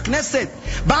שולחן הכנסת,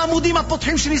 בעמודים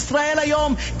הפותחים של ישראל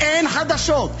היום אין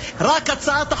חדשות, רק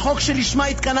הצעת החוק שלשמה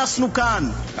התכנסנו כאן.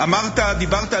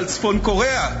 דיברת על צפון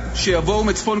קוריאה, שיבואו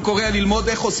מצפון קוריאה ללמוד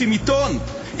איך עושים עיתון.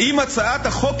 אם הצעת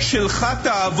החוק שלך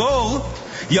תעבור,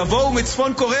 יבואו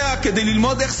מצפון קוריאה כדי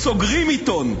ללמוד איך סוגרים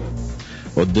עיתון.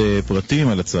 עוד פרטים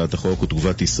על הצעת החוק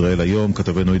ותגובת ישראל היום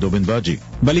כתבנו עידו בן בג'י.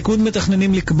 בליכוד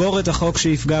מתכננים לקבור את החוק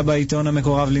שיפגע בעיתון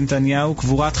המקורב לנתניהו,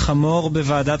 קבורת חמור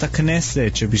בוועדת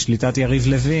הכנסת שבשליטת יריב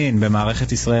לוין.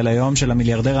 במערכת ישראל היום של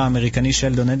המיליארדר האמריקני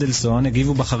שלדון אדלסון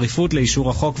הגיבו בחריפות לאישור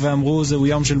החוק ואמרו זהו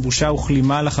יום של בושה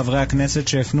וכלימה לחברי הכנסת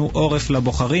שהפנו עורף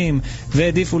לבוחרים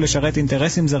והעדיפו לשרת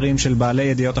אינטרסים זרים של בעלי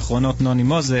ידיעות אחרונות נוני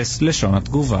מוזס, לשון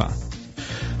התגובה.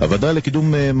 הוועדה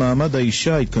לקידום מעמד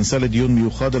האישה התכנסה לדיון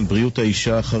מיוחד על בריאות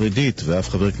האישה החרדית, ואף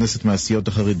חבר כנסת מהסיעות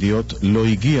החרדיות לא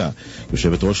הגיע.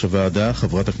 יושבת ראש הוועדה,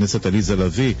 חברת הכנסת עליזה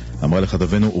לוי, אמרה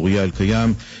לכתבנו אוריה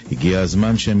אלקיים, הגיע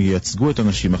הזמן שהם ייצגו את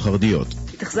הנשים החרדיות.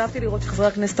 התאכזבתי לראות שחברי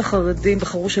הכנסת החרדים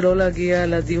בחרו שלא להגיע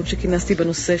לדיון שכינסתי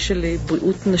בנושא של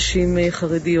בריאות נשים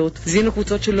חרדיות. זיהינו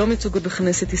קבוצות שלא מצוגות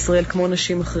בכנסת ישראל כמו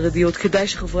נשים החרדיות. כדאי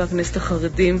שחברי הכנסת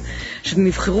החרדים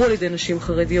שנבחרו על ידי נשים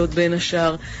חרדיות בין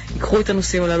השאר ייקחו את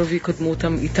הנושאים הללו ויקדמו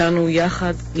אותם איתנו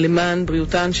יחד למען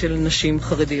בריאותן של נשים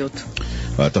חרדיות.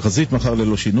 התחזית מחר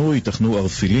ללא שינוי, ייתכנו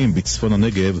ערפילים בצפון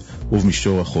הנגב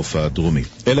ובמישור החוף הדרומי.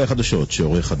 אלה החדשות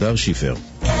שעורך הדר שיפר.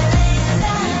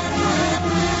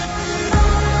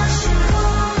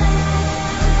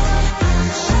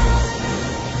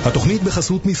 התוכנית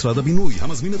בחסות משרד הבינוי,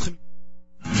 המזמין אתכם.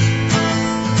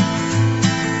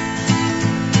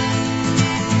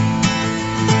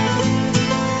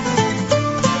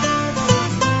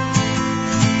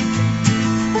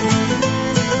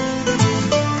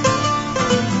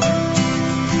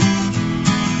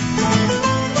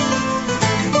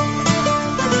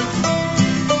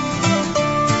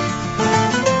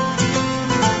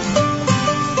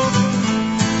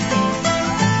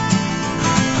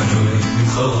 I know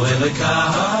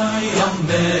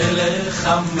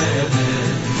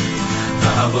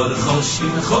ועבור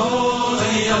חושים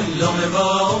חולי לא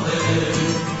מבואר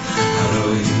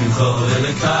הרואים ממך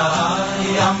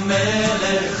אלוקי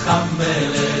המלך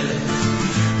המלך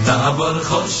ועבור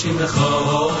חושים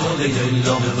חולי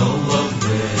לא מבואר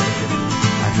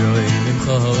הרואים ממך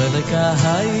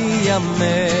אלוקי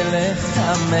המלך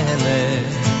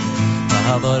המלך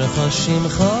ועבור חושים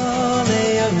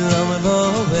חולי לא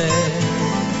מבואר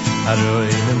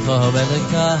הרואים ממך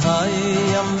אלוקי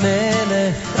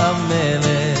המלך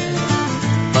המלך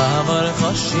בעבור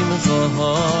חושים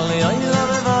חולי לא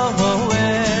מבואר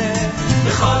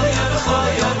בכל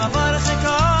יום אברכך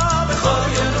בכל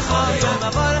יום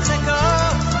אברכך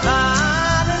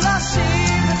עד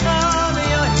לשמך לא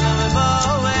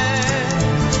מבואר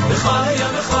בכל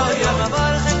יום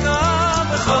אברכך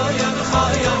בכל יום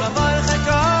אברכך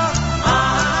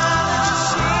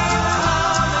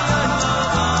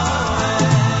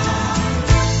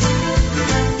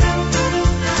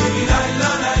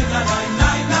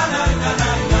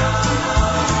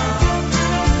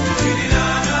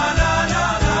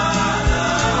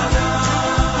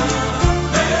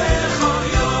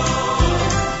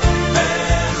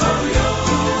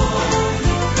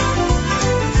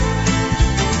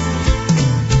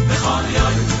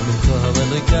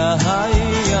Hai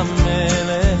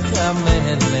amelech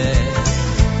amelech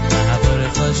Ma'avar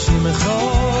chashim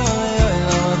choy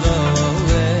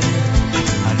Odoe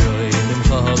Adoim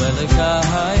imchovelech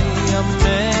Hai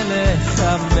amelech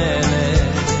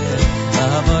amelech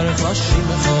Ma'avar chashim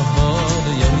choy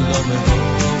Yom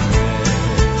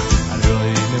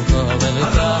Adoim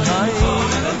imchovelech Hai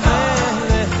amelech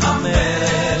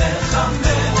amelech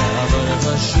Ma'avar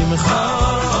chashim choy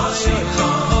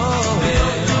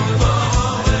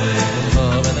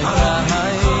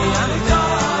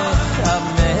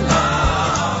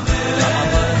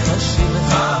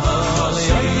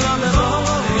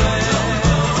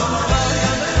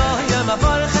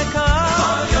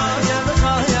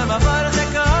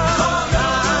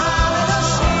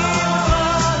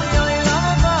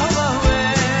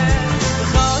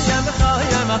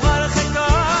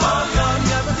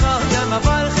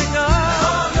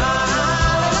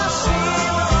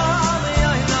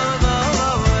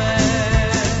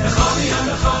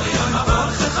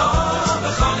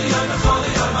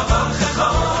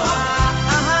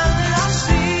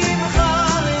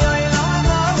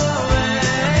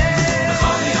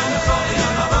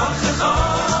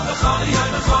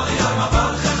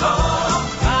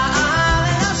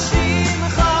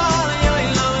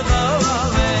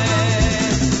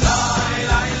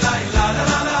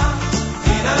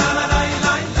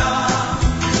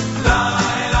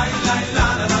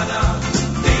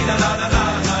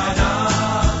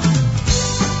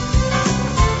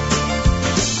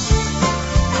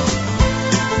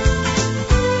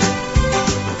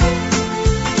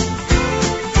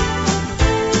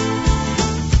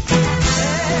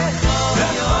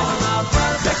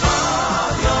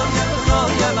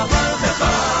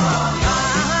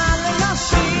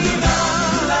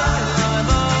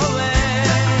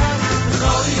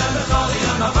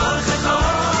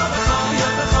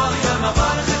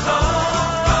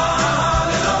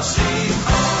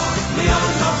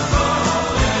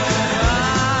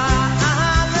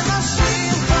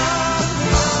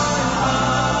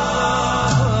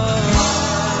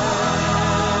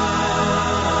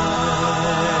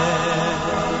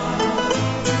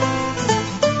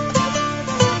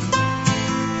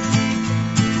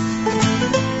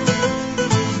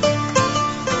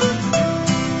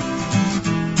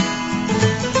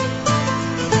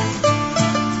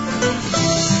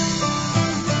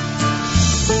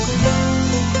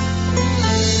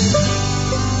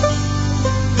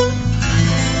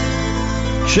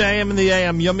JM in the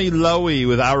AM, Yummy Lowy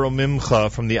with Aro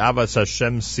Mimcha from the Abbas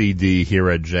Hashem CD here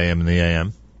at JM in the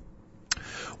AM.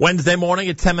 Wednesday morning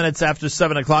at 10 minutes after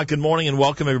 7 o'clock. Good morning and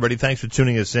welcome everybody. Thanks for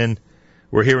tuning us in.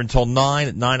 We're here until 9.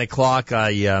 At 9 o'clock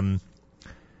I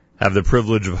have the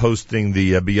privilege of hosting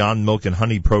the Beyond Milk and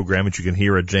Honey program, which you can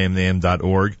hear at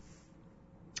jmintheam.org.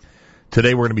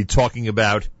 Today we're going to be talking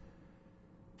about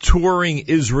touring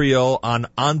Israel on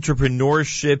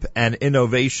entrepreneurship and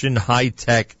innovation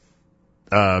high-tech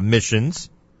missions,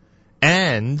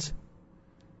 and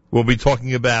we'll be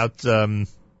talking about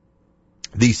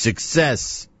the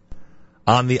success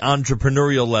on the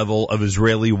entrepreneurial level of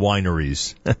Israeli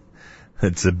wineries.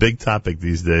 It's a big topic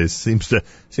these days. Seems to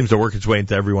work its way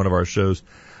into every one of our shows.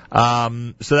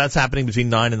 So that's happening between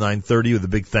 9 and 9:30 with a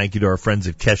big thank you to our friends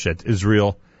at Keshet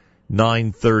Israel.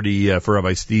 9:30 for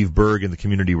Rabbi Steve Berg and the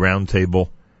Community Roundtable.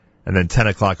 And then 10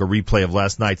 o'clock, a replay of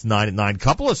last night's 9 at 9.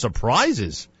 Couple of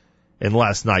surprises in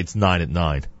last night's 9 at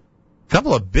 9.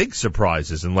 couple of big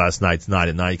surprises in last night's 9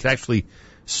 at 9. You can actually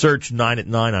search 9 at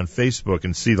 9 on Facebook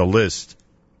and see the list.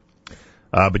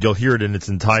 But you'll hear it in its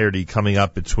entirety coming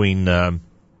up between 10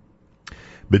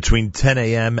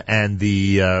 a.m. and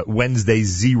the Wednesday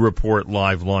Z Report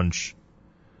live lunch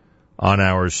on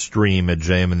our stream at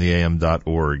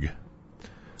jmandtheam.org.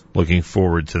 Looking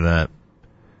forward to that.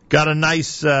 Got a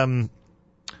nice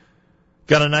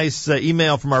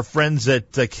email from our friends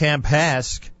at Camp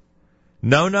Hask.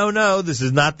 No, this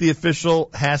is not the official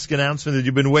Hask announcement that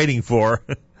you've been waiting for.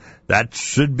 That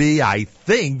should be, I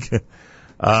think,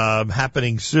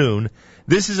 happening soon.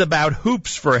 This is about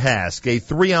Hoops for Hask, a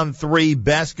 3-on-3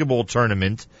 basketball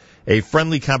tournament, a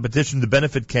friendly competition to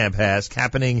benefit Camp Hask,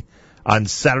 happening on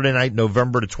Saturday night,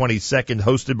 November the 22nd,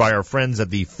 hosted by our friends at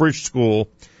the Frisch School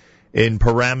in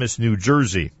Paramus, New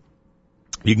Jersey.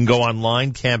 You can go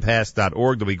online,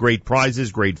 camphask.org. There'll be great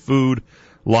prizes, great food,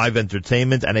 live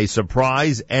entertainment, and a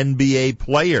surprise NBA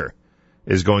player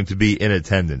is going to be in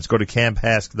attendance. Go to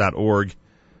camphask.org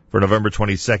for November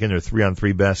 22nd, their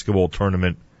 3-on-3 basketball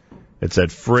tournament. It's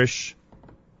at Frisch,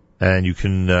 and you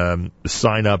can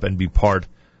sign up and be part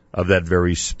of that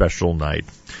very special night.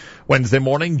 Wednesday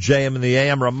morning, JM and the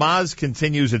AM. Ramaz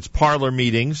continues its parlor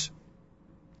meetings.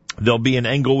 They'll be in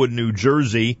Englewood, New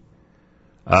Jersey,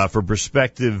 for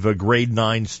prospective grade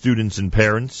 9 students and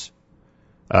parents.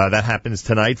 That happens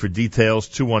tonight. For details,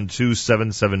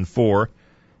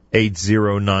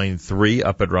 212-774-8093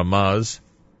 up at Ramaz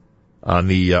on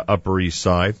the Upper East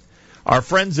Side. Our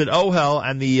friends at OHEL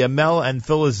and the Mel and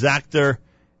Phyllis Zachter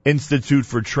Institute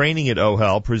for Training at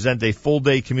OHEL present a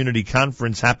full-day community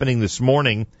conference happening this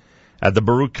morning at the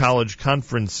Baruch College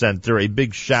Conference Center. A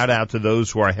big shout-out to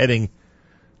those who are heading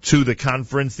to the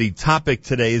conference. The topic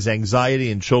today is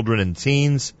anxiety in children and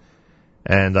teens,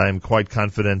 and I am quite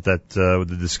confident that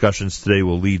the discussions today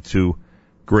will lead to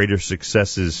greater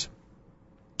successes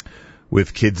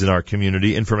with kids in our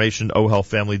community. Information,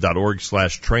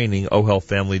 ohelfamily.org/training,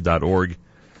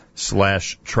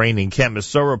 ohelfamily.org/training. Camp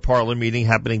Mesorah parlor meeting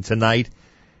happening tonight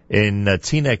in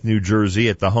Teaneck, New Jersey,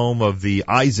 at the home of the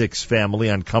Isaacs family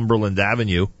on Cumberland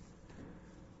Avenue.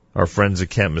 Our friends at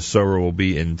Camp Mesorah will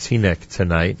be in Teaneck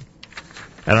tonight.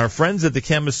 And our friends at the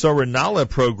Camp Mesorah Nala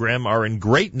program are in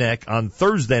Great Neck on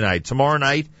Thursday night. Tomorrow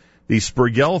night, the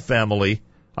Spurgell family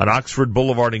on Oxford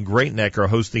Boulevard in Great Neck are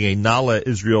hosting a Nala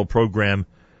Israel program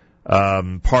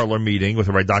parlor meeting with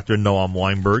Rabbi Dr. Noam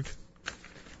Weinberg.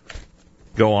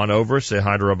 Go on over, say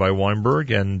hi to Rabbi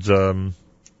Weinberg, and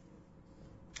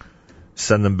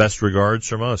send them best regards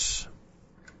from us.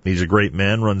 He's a great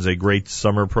man, runs a great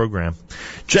summer program.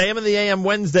 JM and the AM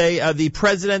Wednesday, the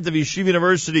president of Yeshiva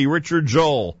University, Richard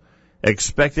Joel,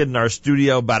 expected in our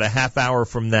studio about a half hour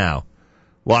from now.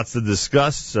 Lots to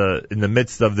discuss in the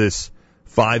midst of this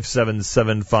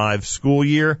 5775 school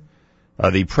year.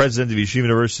 The president of Yeshiva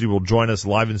University will join us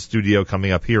live in studio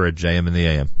coming up here at JM and the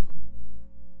AM.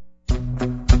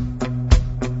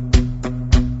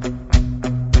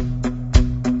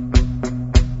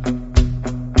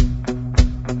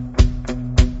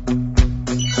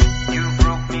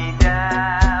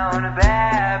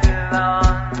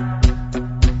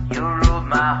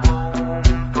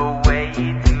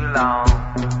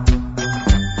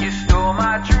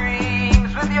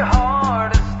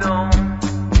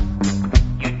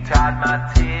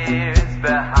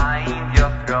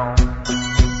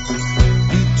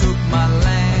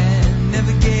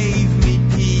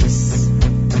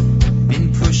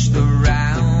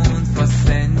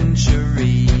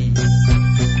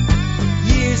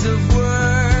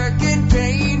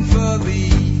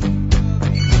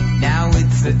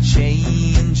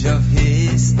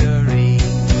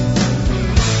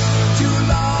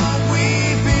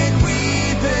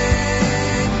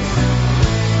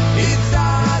 It's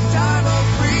our time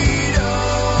of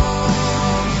freedom.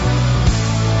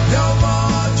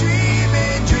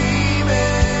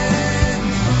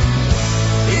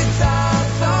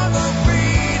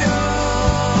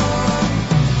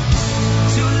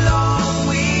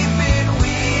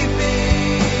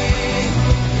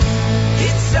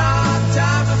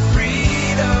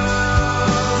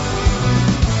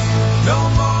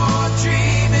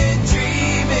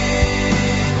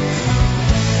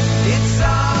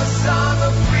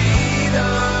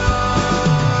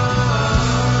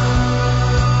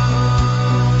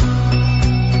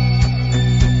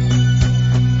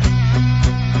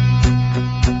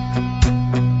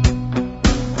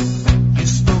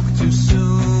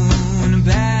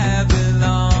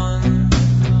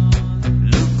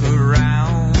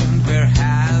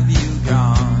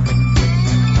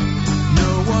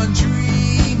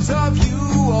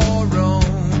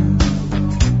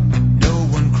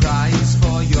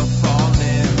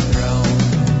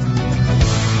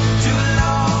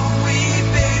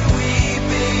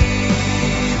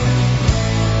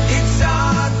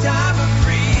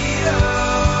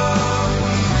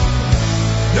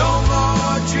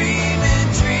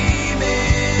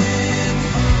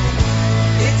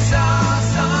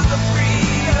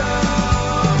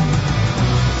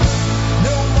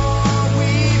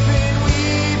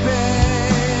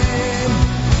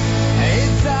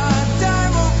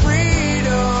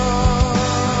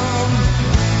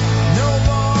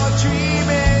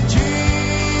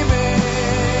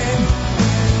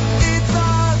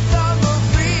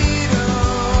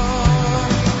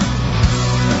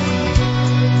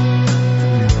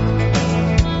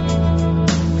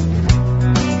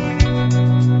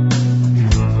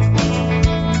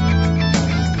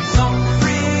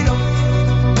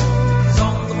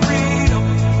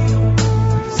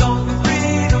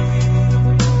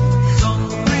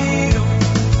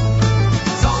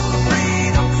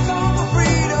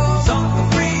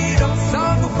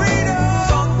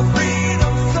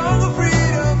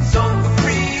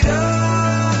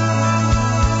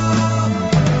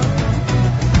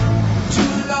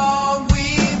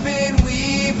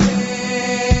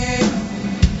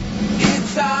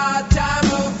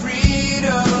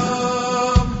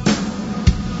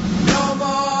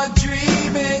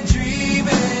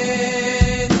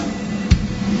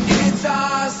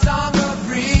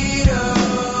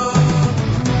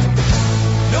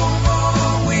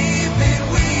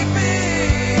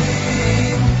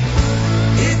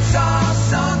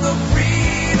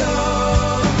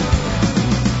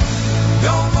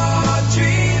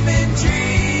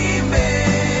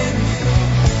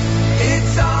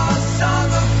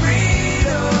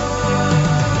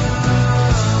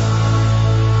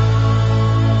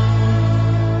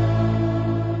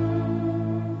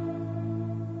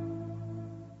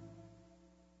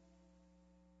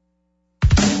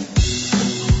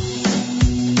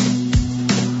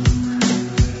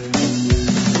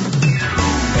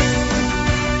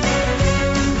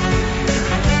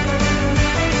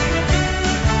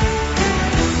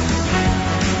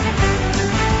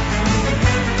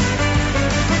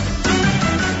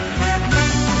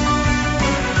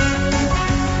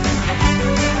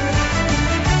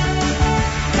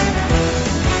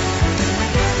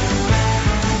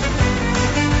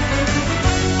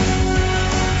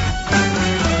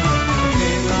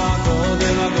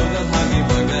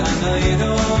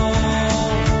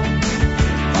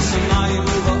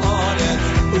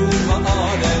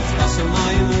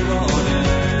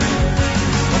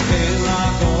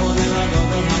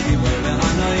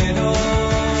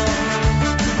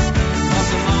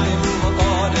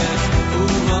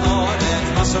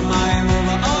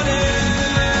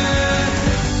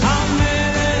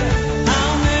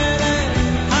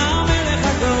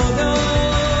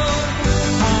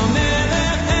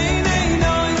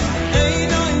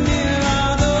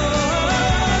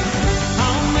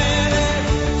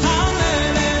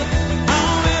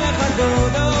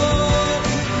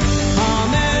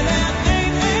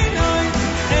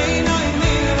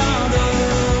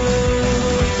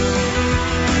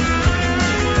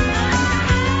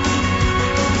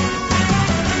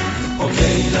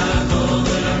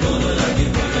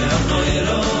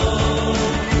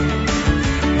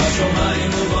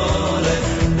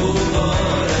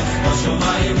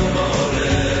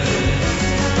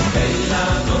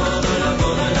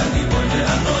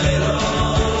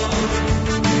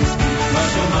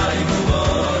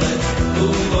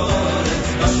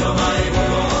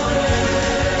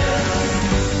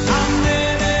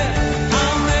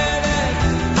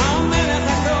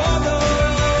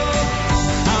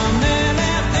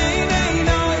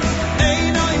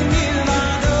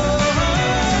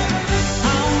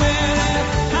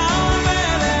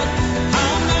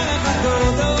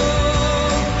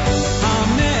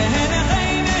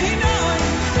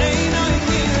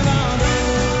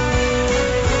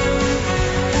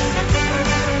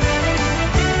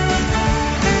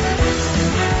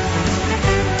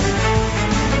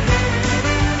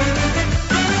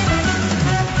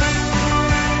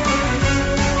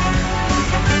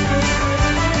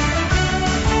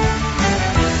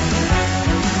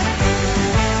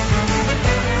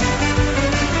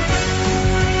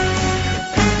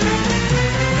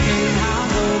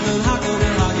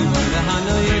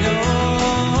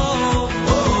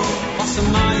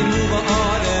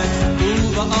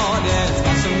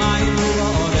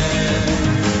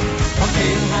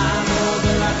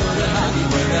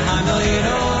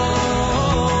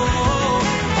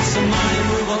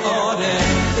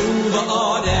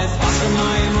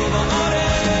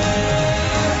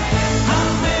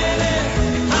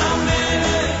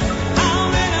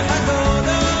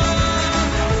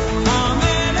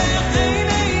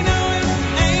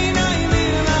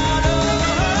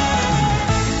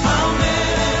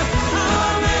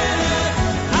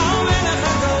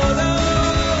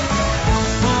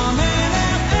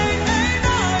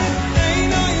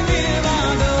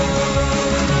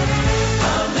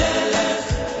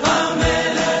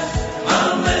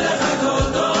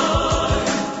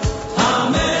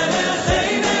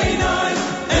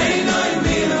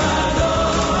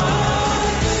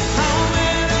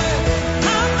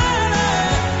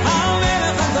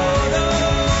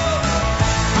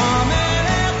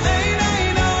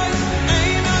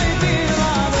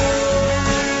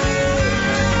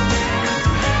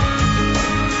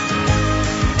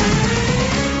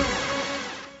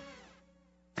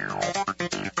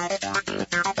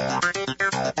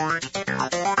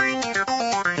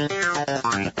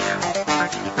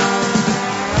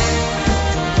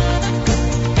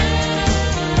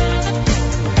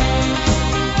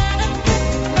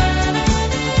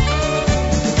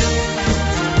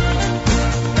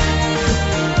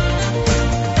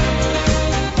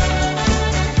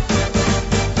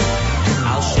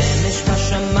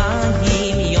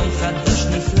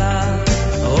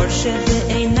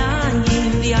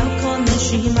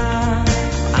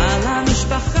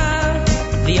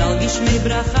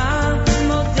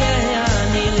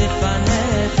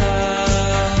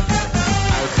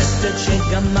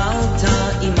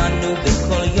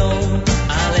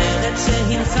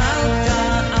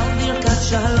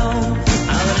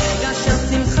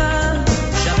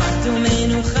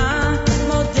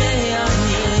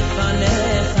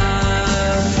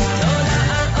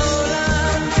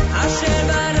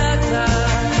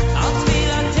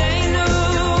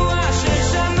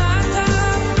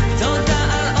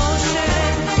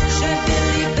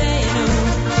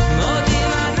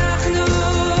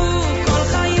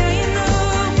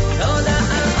 תודה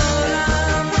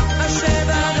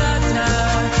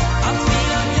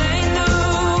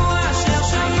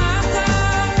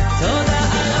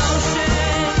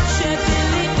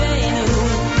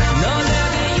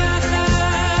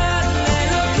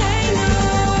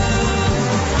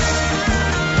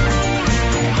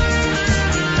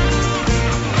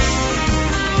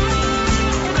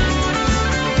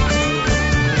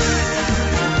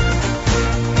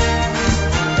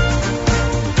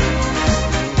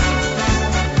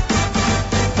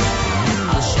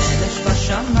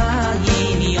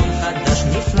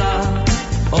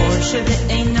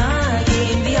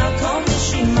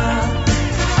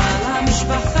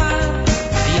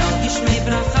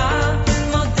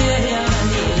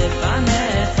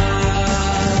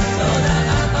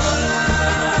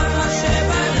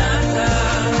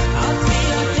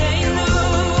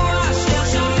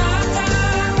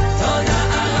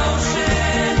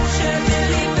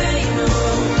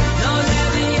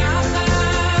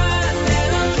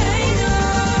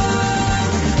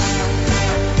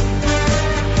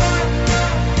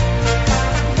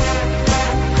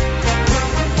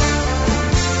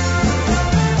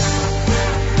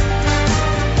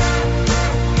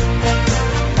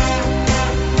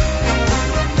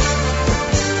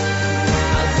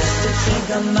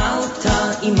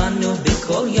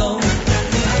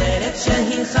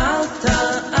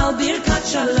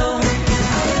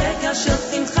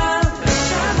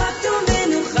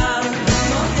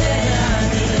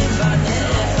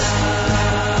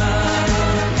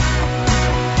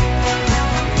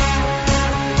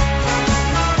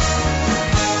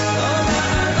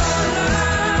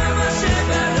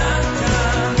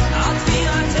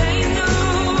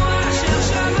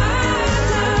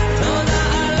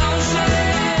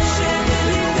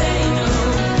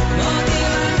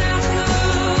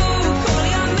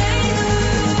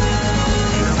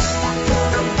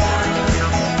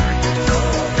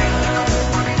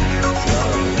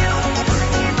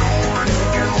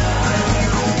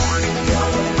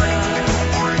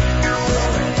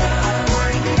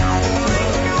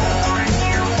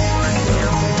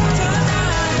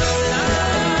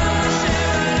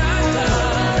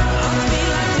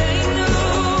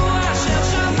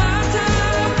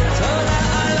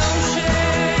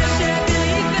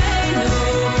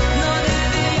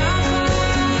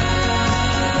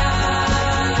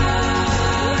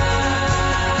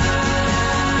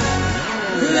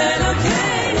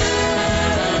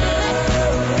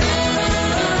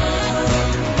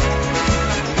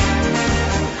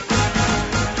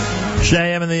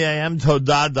a.m.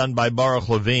 Todah done by Baruch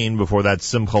Levine. Before that,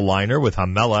 Simcha Liner with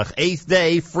Hamelech. 8th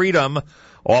Day Freedom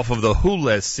off of the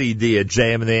Hules CD at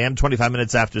JM in the AM, 25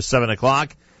 minutes after 7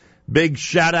 o'clock. Big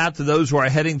shout out to those who are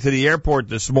heading to the airport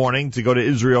this morning to go to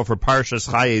Israel for Parshas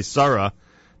Chayei Sarah.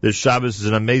 This Shabbos is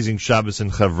an amazing Shabbos in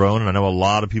Hebron, and I know a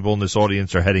lot of people in this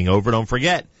audience are heading over. Don't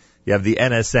forget, you have the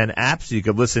NSN app, so you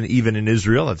can listen even in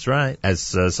Israel. That's right,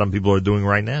 as some people are doing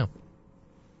right now.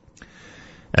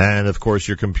 And, of course,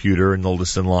 your computer and the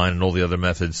listen line and all the other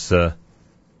methods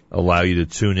allow you to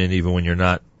tune in even when you're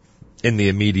not in the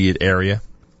immediate area.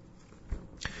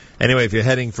 Anyway, if you're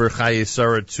heading for Chayei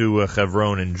Sarah to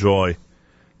Hebron, enjoy.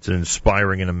 It's an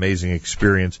inspiring and amazing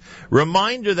experience.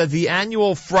 Reminder that the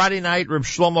annual Friday night Reb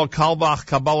Shlomo Kalbach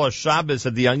Kabbalah Shabbos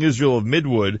at the Young Israel of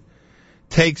Midwood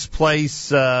takes place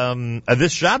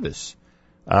this Shabbos,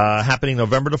 happening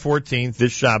November the 14th,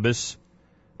 this Shabbos,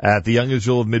 at the Young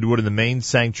Israel of Midwood in the main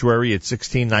sanctuary at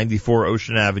 1694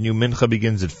 Ocean Avenue. Mincha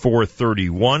begins at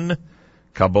 4:31.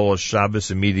 Kabbalah Shabbos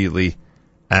immediately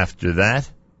after that.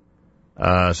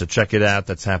 So check it out.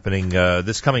 That's happening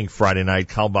this coming Friday night,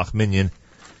 Kalbach Minyan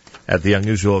at the Young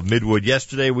Israel of Midwood.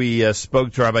 Yesterday we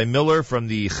spoke to Rabbi Miller from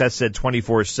the Chesed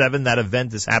 24/7. That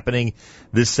event is happening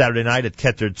this Saturday night at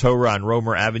Keter Torah on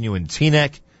Romer Avenue in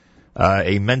Teaneck.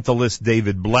 A mentalist,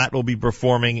 David Blatt, will be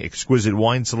performing. Exquisite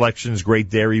wine selections, great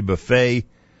dairy buffet.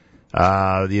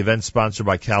 The event sponsored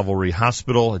by Calvary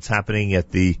Hospital. It's happening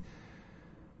at the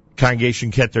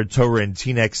Congregation Keter Torah in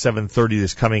Teaneck, 7:30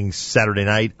 this coming Saturday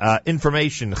night.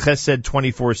 Information,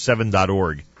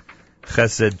 chesed247.org.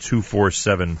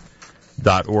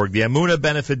 Chesed247.org. The Amunah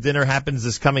Benefit Dinner happens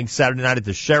this coming Saturday night at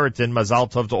the Sheraton.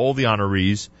 Mazal Tov to all the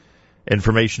honorees.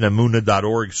 Information,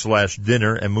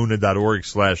 amunah.org/dinner,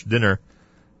 amunah.org/dinner.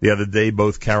 The other day,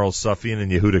 both Carol Suffian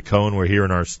and Yehuda Cohen were here in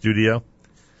our studio.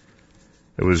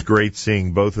 It was great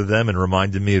seeing both of them and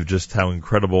reminded me of just how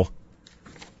incredible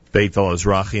Beit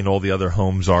al-Azrachi and all the other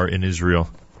homes are in Israel.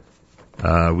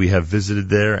 We have visited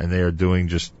there, and they are doing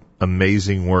just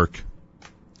amazing work.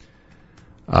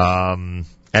 And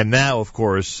now, of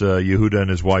course, Yehuda and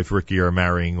his wife Ricky are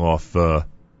marrying off,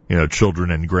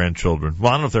 children and grandchildren.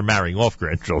 Well, I don't know if they're marrying off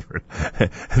grandchildren.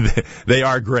 They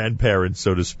are grandparents,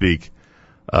 so to speak,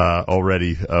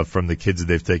 already from the kids that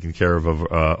they've taken care of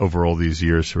over all these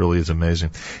years. It really is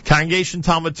amazing. Congregation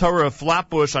Talmud Torah of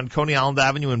Flatbush on Coney Island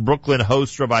Avenue in Brooklyn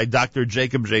hosts Rabbi Dr.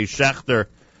 Jacob J. Schechter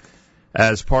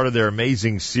as part of their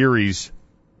amazing series,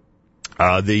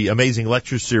 the amazing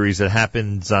lecture series that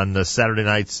happens on Saturday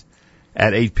nights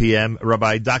at 8 p.m.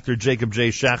 Rabbi Dr. Jacob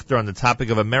J. Schechter on the topic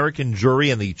of American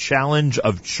Jewry and the challenge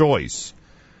of choice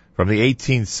from the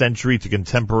 18th century to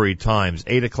contemporary times.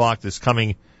 8 o'clock this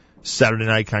coming Saturday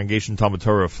night, Congregation Talmud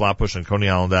Torah of Flatbush on Coney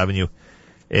Island Avenue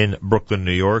in Brooklyn,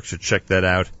 New York. So check that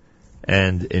out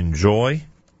and enjoy.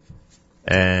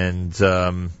 And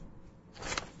the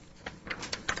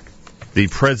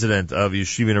president of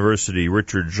Yeshiva University,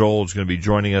 Richard Joel, is going to be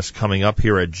joining us coming up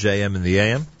here at JM in the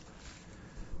AM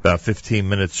about 15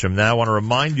 minutes from now. I want to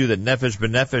remind you that Nefesh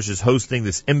B'Nefesh is hosting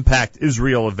this Impact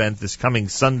Israel event this coming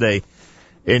Sunday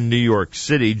in New York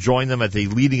City. Join them at the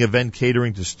leading event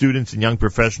catering to students and young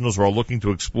professionals who are looking to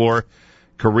explore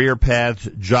career paths,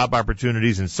 job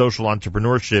opportunities, and social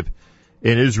entrepreneurship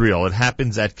in Israel. It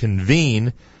happens at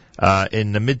Convene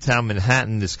in the Midtown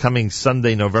Manhattan this coming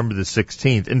Sunday, November the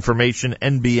 16th. Information,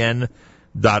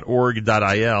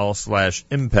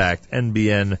 nbn.org.il/impact,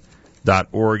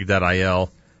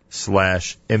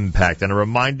 nbn.org.il/impact. And a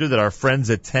reminder that our friends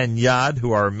at 10 Yad,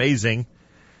 who are amazing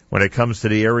when it comes to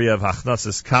the area of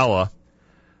Hachnasas Kala,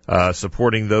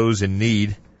 supporting those in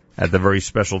need at the very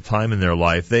special time in their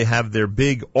life, they have their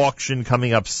big auction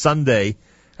coming up Sunday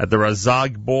at the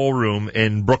Razag Ballroom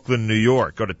in Brooklyn, New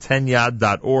York. Go to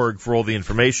 10yad.org for all the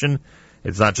information.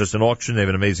 It's not just an auction. They have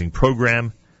an amazing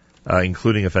program,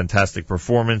 including a fantastic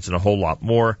performance and a whole lot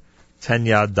more.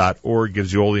 10yad.org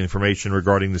gives you all the information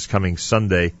regarding this coming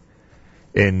Sunday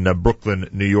in Brooklyn,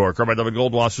 New York. Rabbi Dovid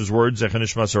Goldwasser's words,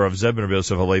 Zechanishmas Rav Zeb ben Rabbi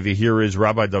Yosef Halevi. Here is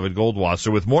Rabbi Dovid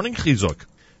Goldwasser with Morning Chizuk.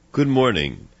 Good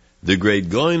morning. The great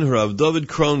Goin Rav David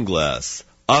Kronglass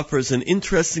offers an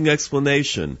interesting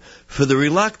explanation for the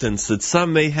reluctance that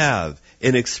some may have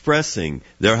in expressing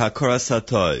their Hakaras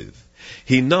HaTov.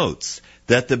 He notes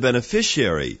that the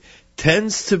beneficiary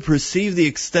tends to perceive the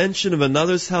extension of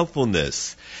another's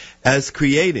helpfulness as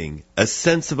creating a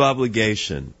sense of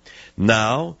obligation.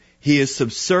 Now, he is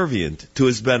subservient to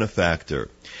his benefactor.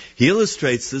 He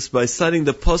illustrates this by citing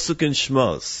the Pasuk in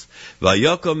Shmos,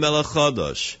 Vayokom Melech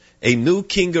Chodosh, a new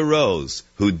king arose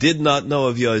who did not know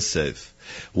of Yosef.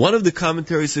 One of the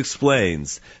commentaries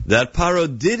explains that Paro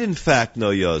did in fact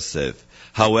know Yosef.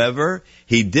 However,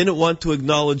 he didn't want to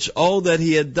acknowledge all that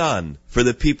he had done for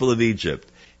the people of Egypt.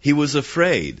 He was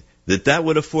afraid that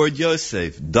would afford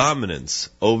Yosef dominance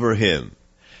over him.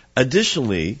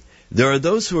 Additionally, there are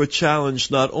those who are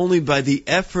challenged not only by the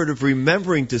effort of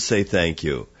remembering to say thank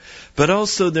you, but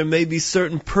also there may be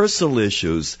certain personal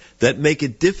issues that make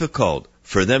it difficult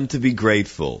for them to be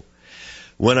grateful.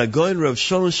 When Agoin Rav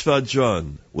Shalom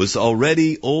Shvadron was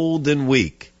already old and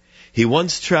weak, he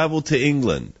once traveled to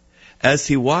England. As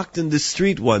he walked in the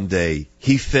street one day,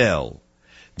 he fell.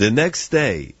 The next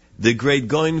day, the great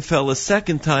Goin fell a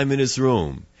second time in his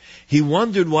room. He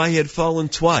wondered why he had fallen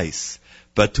twice,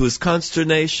 but to his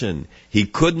consternation, he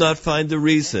could not find the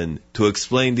reason to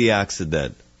explain the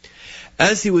accident.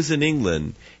 As he was in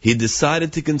England, he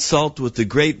decided to consult with the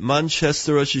great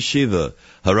Manchester Rosh Yeshiva,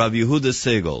 Harav Yehuda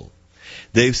Segel.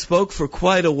 They spoke for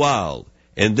quite a while,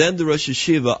 and then the Rosh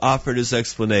Yeshiva offered his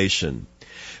explanation.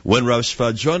 When Rav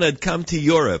Shvadron had come to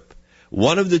Europe,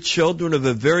 one of the children of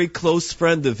a very close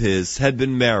friend of his had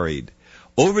been married.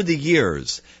 Over the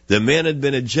years, the man had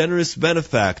been a generous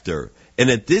benefactor, and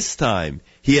at this time,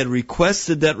 he had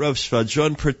requested that Rav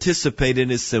Shvadron participate in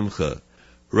his simcha.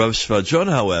 Rav Shvadron,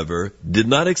 however, did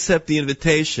not accept the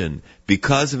invitation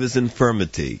because of his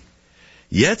infirmity.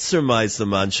 Yet, surmised the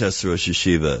Manchester Rosh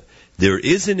Yeshiva, there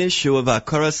is an issue of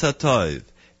Hakaras HaTov,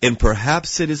 and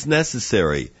perhaps it is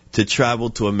necessary to travel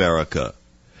to America.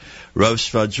 Rav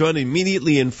Shvadron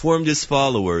immediately informed his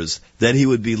followers that he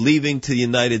would be leaving to the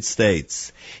United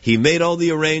States. He made all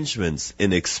the arrangements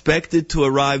and expected to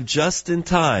arrive just in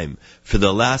time for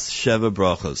the last Sheva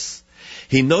Brachos.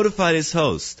 He notified his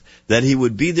host that he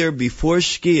would be there before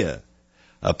Shkia.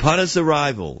 Upon his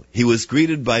arrival, he was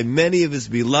greeted by many of his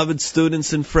beloved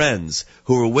students and friends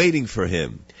who were waiting for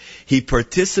him. He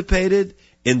participated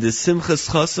in the Simchas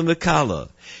Chosam V'Kala.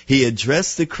 He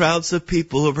addressed the crowds of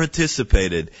people who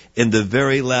participated in the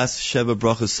very last Sheva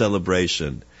Brachos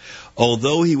celebration.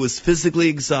 Although he was physically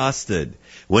exhausted,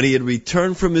 when he had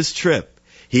returned from his trip,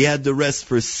 he had to rest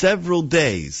for several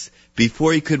days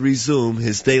before he could resume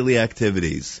his daily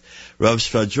activities. Rav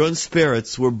Shvadron's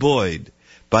spirits were buoyed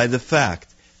by the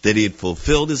fact that he had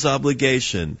fulfilled his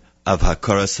obligation of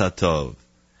Hakaras HaTov.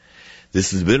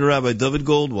 This has been Rabbi Dovid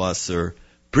Goldwasser,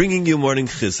 bringing you Morning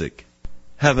Chizuk.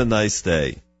 Have a nice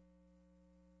day.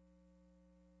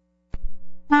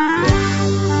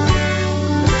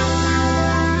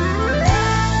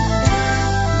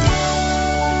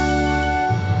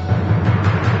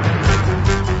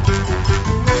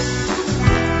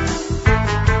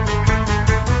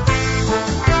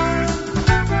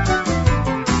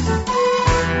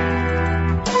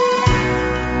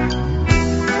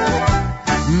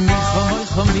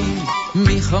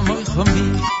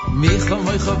 Mi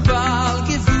chamoy chaval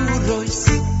gevurois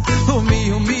o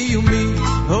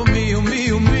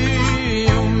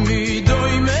mi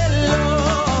doi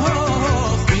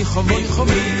meloch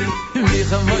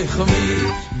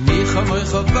mi chamoy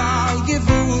chaval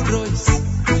gevurois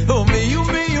o mi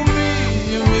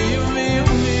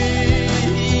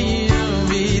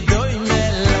doi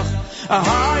meloch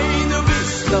ahay du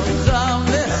bist doch am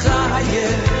lechaye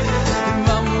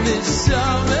mam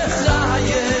nisham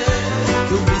lechaye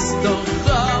du bist doch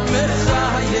am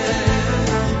lechaye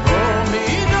o mi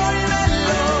doi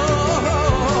meloch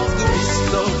du bist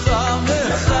doch am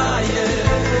lechaye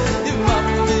mam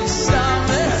nisham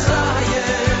lechaye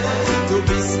du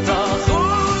bist doch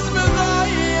gut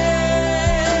mechaye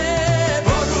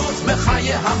borut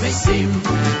mechaye hamesim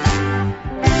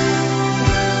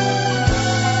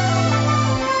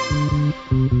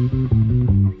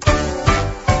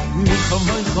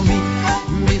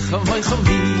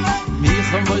mi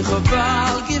chamoy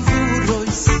chaval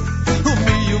gevurois o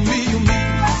mi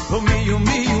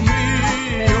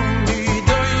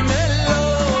doi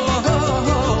meloch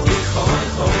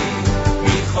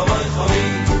mi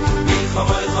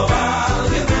chamoy chaval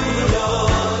gevurois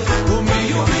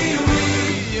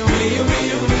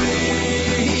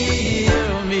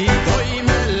o mi doi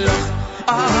meloch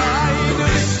ay du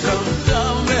bist doch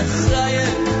am lechaye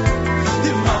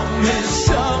di mam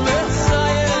nesham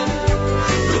lechaye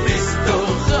du bist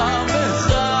doch am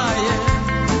lechaye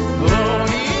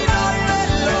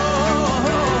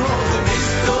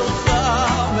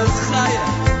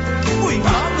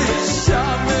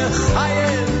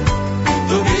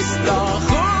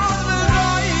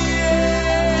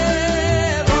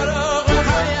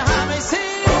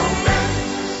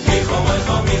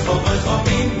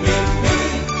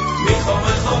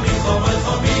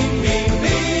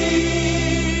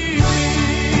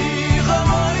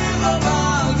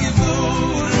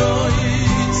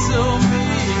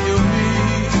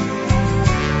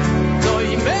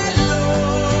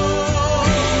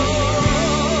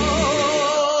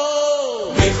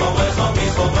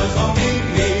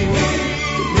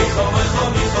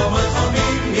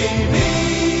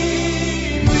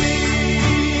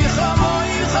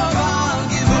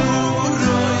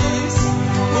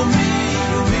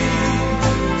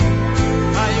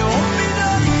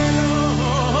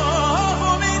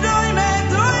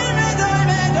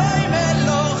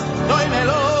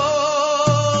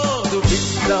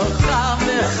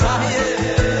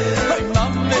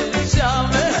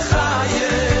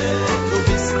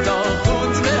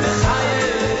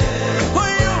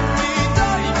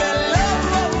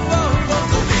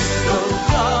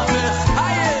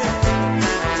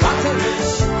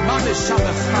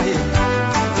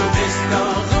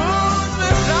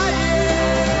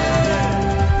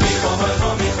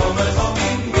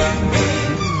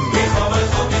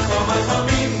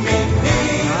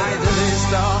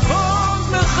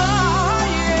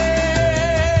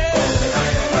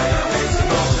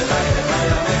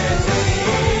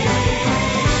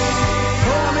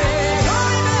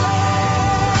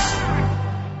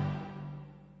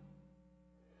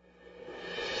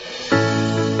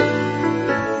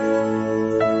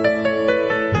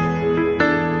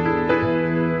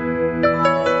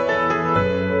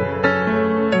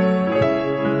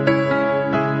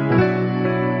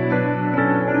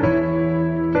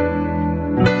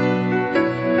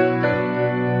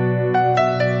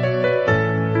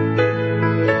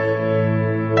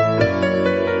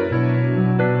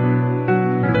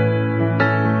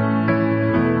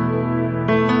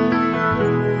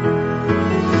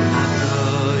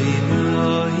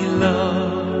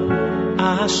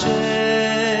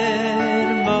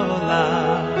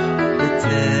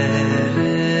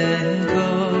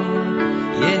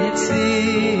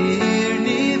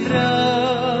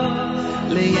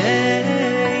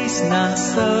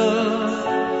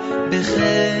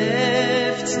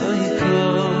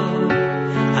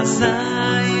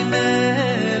Azai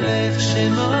melech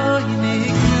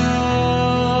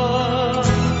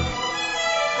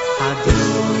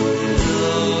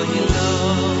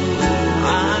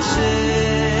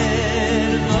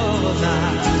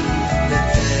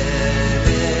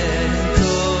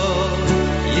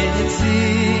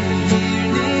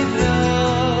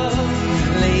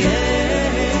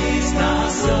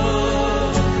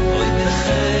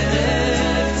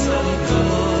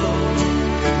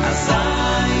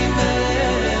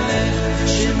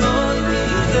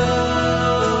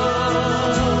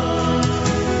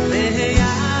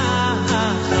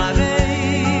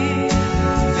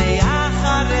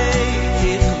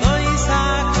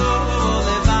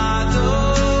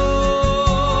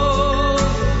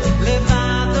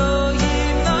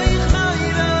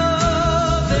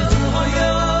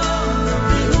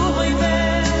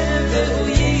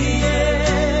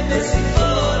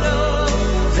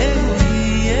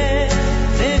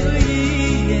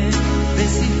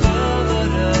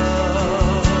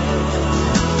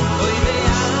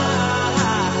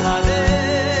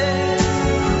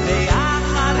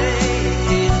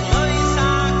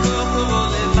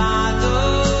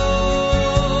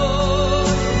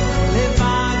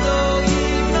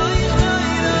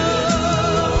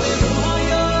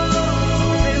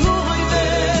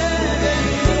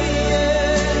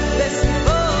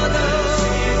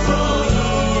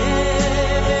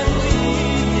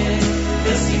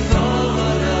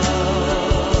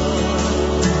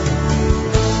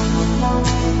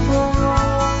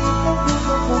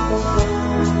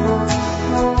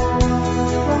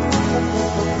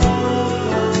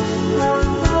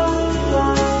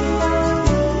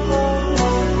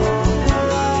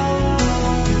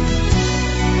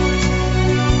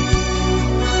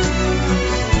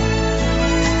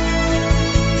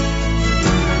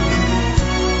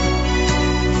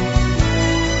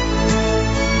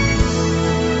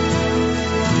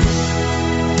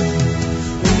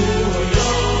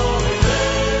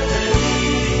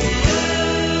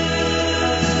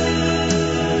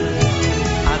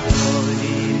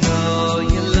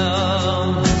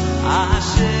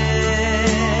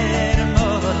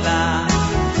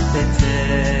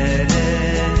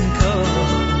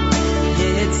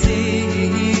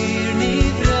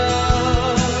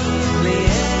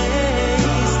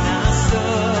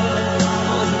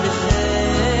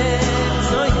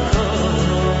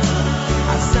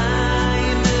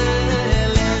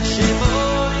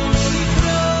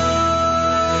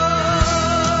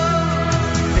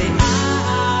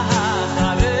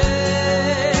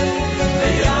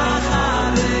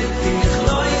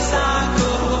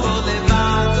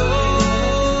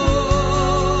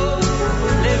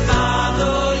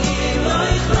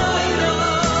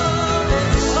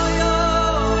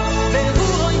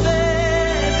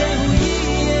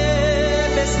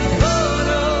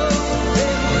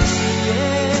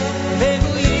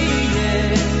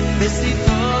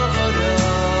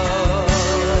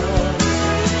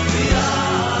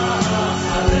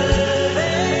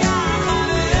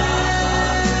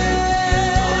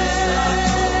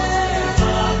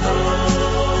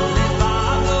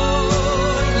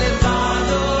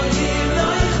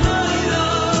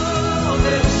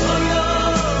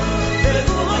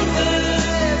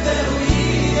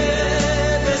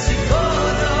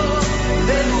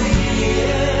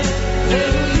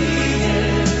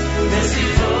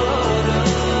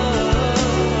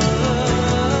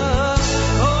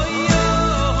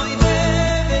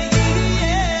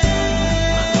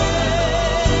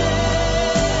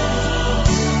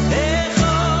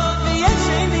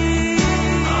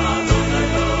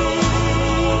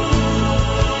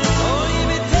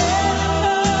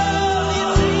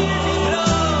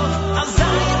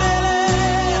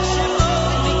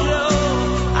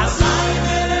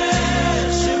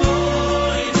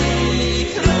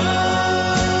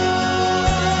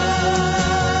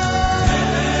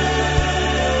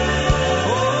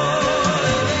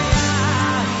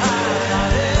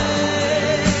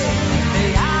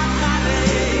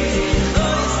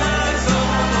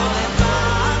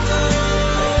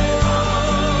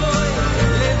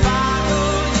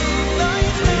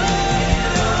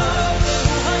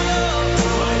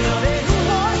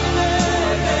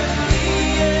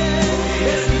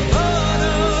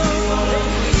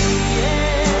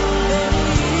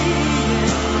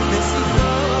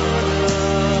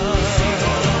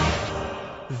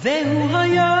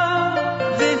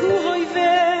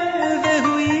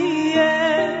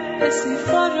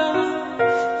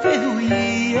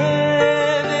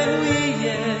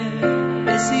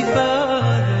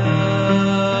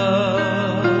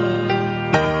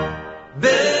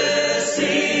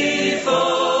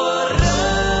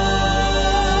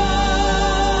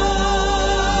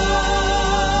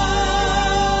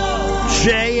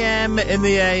In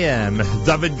the AM,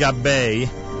 David Gabay,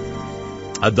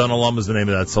 Adon Olam is the name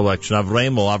of that selection.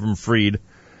 Avram Fried,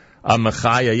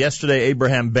 Machaya. Yesterday,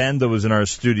 Abraham Banda was in our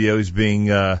studio. He's being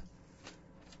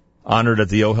honored at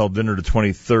the Ohel dinner the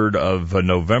 23rd of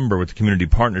November with the Community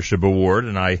Partnership Award,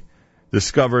 and I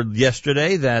discovered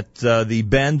yesterday that the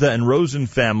Banda and Rosen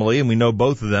family, and we know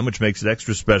both of them, which makes it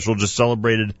extra special, just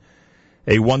celebrated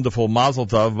a wonderful Mazel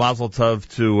Tov. Mazel Tov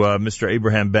to Mr.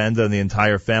 Abraham Banda and the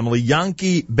entire family.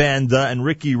 Yankee Banda and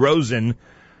Ricky Rosen,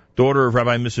 daughter of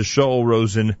Rabbi and Mrs. Shoel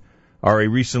Rosen, are a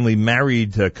recently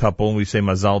married couple, and we say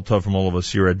Mazel Tov from all of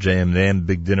us here at JMN.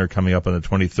 Big dinner coming up on the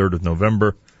 23rd of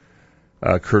November,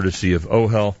 courtesy of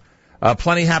Ohel.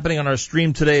 Plenty happening on our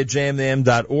stream today at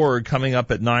jmnam.org. Coming up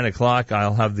at 9 o'clock,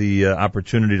 I'll have the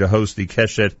opportunity to host the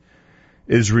Keshet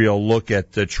Israel look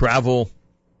at travel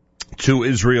to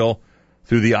Israel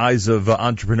through the eyes of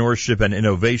entrepreneurship and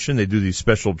innovation. They do these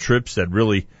special trips that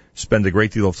really spend a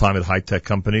great deal of time at high-tech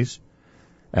companies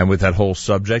and with that whole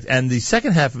subject. And the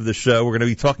second half of the show, we're going to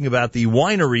be talking about the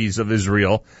wineries of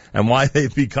Israel and why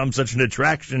they've become such an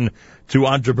attraction to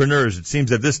entrepreneurs. It seems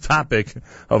that this topic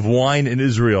of wine in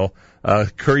Israel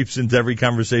creeps into every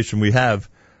conversation we have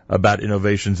about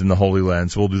innovations in the Holy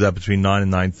Land. So we'll do that between 9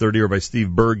 and 9:30, or by Steve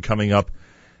Berg coming up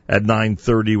at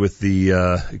 9:30 with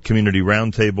the Community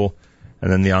Roundtable.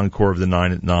 And then the encore of the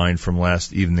 9 at 9 from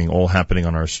last evening, all happening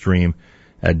on our stream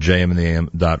at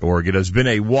jmnam.org. It has been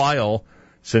a while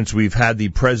since we've had the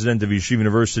president of Yeshiva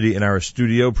University in our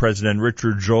studio. President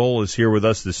Richard Joel is here with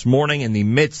us this morning in the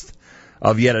midst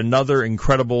of yet another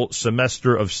incredible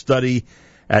semester of study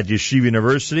at Yeshiva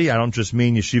University. I don't just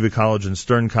mean Yeshiva College and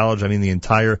Stern College. I mean the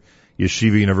entire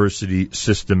Yeshiva University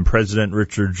system. President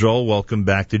Richard Joel, welcome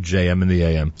back to JM in the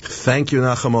AM. Thank you,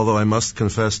 Nachum, although I must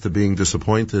confess to being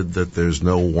disappointed that there's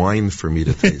no wine for me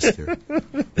to taste here.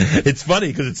 It's funny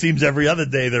because it seems every other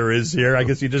day there is here. I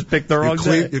guess you just picked the wrong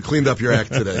day. You cleaned up your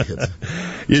act today.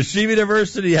 Yeshiva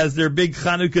University has their big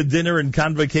Chanukah dinner and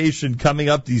convocation coming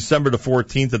up December the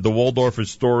 14th at the Waldorf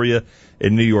Astoria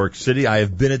in New York City. I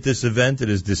have been at this event. It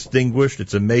is distinguished.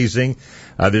 It's amazing.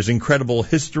 There's incredible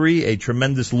history, a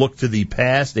tremendous look to the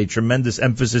past, a tremendous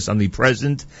emphasis on the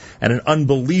present, and an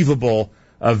unbelievable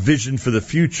vision for the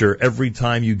future every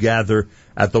time you gather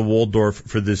at the Waldorf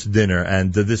for this dinner.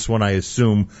 And this one, I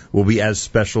assume, will be as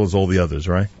special as all the others,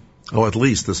 right? Oh, at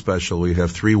least as special. We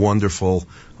have three wonderful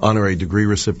honorary degree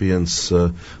recipients,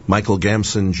 Michael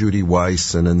Gamson, Judy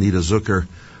Weiss, and Anita Zucker,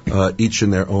 each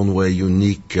in their own way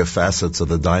unique facets of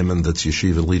the diamond that's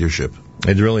yeshiva leadership.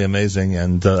 It's really amazing,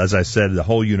 and as I said, the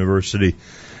whole university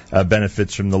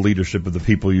benefits from the leadership of the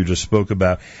people you just spoke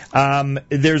about.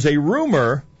 There's a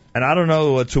rumor, and I don't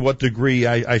know to what degree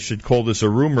I should call this a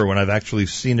rumor when I've actually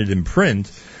seen it in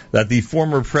print, that the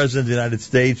former President of the United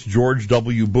States, George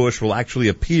W. Bush, will actually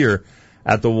appear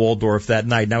at the Waldorf that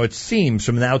night. Now, it seems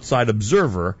from an outside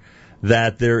observer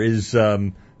that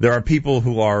there are people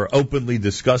who are openly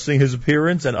discussing his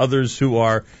appearance and others who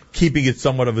are keeping it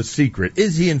somewhat of a secret.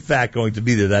 Is he, in fact, going to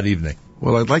be there that evening?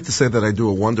 Well, I'd like to say that I do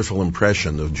a wonderful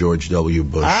impression of George W.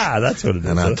 Bush. That's what it is.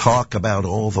 And I talk about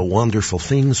all the wonderful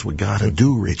things we got to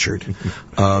do, Richard.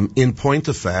 In point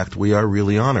of fact, we are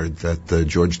really honored that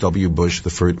George W. Bush, the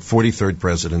 43rd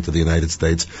President of the United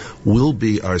States, will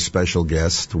be our special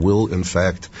guest, will, in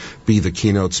fact, be the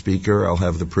keynote speaker. I'll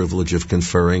have the privilege of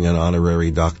conferring an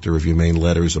honorary Doctor of Humane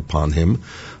Letters upon him.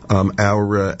 When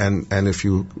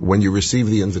you receive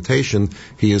the invitation,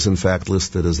 he is in fact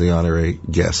listed as the honorary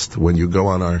guest. When you go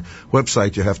on our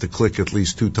website, you have to click at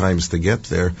least 2 times to get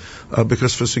there,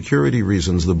 because for security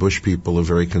reasons, the Bush people are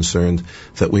very concerned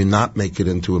that we not make it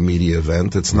into a media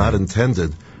event. It's not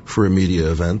intended for a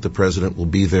media event. The president will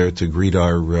be there to greet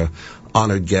our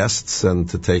honored guests and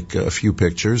to take a few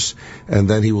pictures, and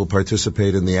then he will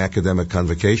participate in the academic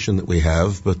convocation that we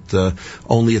have, but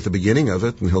only at the beginning of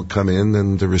it, and he'll come in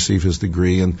and receive his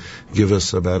degree and give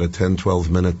us about a 10-12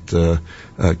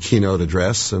 minute keynote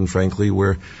address. And frankly,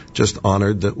 we're just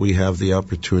honored that we have the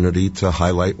opportunity to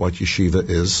highlight what Yeshiva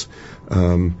is.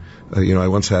 I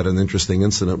once had an interesting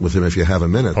incident with him, if you have a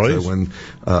minute, when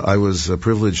I was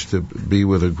privileged to be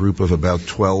with a group of about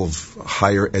 12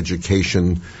 higher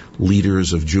education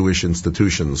leaders of Jewish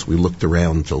institutions. We looked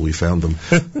around until we found them.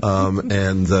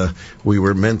 And we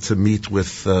were meant to meet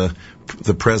with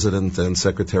the President and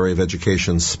Secretary of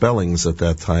Education Spellings at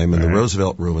that time in the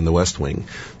Roosevelt Room in the West Wing.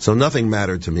 So nothing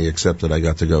mattered to me except that I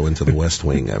got to go into the West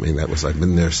Wing. I mean, I've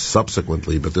been there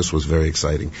subsequently, but this was very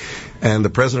exciting. And the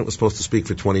President was supposed to speak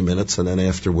for 20 minutes, and then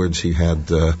afterwards he said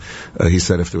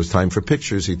if there was time for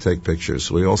pictures, he'd take pictures.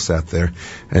 So we all sat there,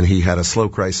 and he had a slow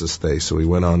crisis day, so we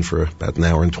went on for about an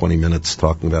hour and 20 minutes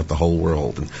talking about the whole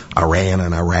world, and Iran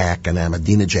and Iraq and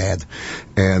Ahmadinejad.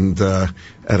 And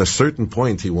at a certain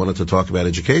point, he wanted to talk about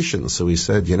education. So he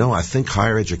said, I think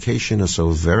higher education is so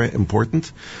very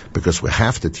important because we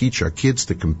have to teach our kids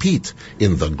to compete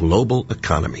in the global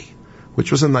economy,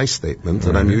 which was a nice statement,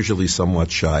 and I'm usually somewhat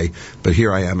shy, but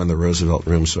here I am in the Roosevelt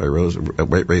Room, so I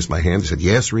raised my hand. He said,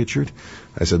 yes, Richard.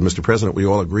 I said, Mr. President, we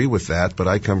all agree with that, but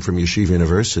I come from Yeshiva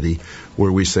University,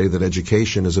 where we say that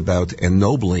education is about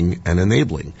ennobling and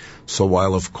enabling. So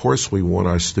while, of course, we want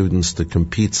our students to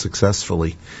compete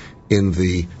successfully in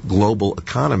the global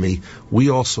economy, we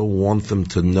also want them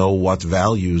to know what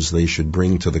values they should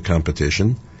bring to the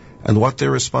competition and what their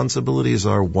responsibilities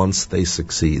are once they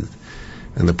succeed.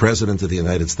 And the President of the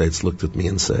United States looked at me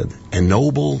and said,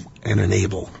 ennoble and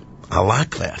enable. I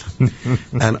like that.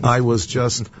 And I was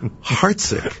just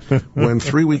heartsick when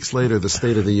 3 weeks later the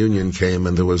State of the Union came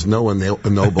and there was no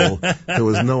ennoble, there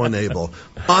was no enable.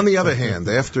 On the other hand,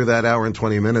 after that hour and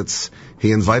 20 minutes,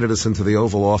 he invited us into the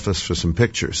Oval Office for some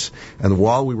pictures. And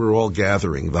while we were all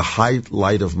gathering, the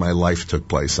highlight of my life took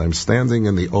place. I'm standing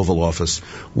in the Oval Office.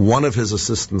 One of his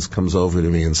assistants comes over to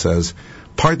me and says,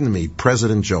 pardon me,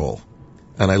 President Joel.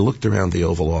 And I looked around the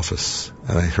Oval Office,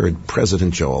 and I heard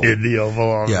President Joel. In the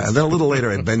Oval Office. Yeah, and then a little later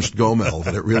I benched Gomel,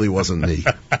 that it really wasn't me.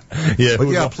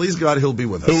 Please God, he'll be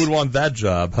with us. Who would want that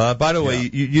job, huh? By the way,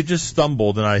 you just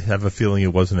stumbled, and I have a feeling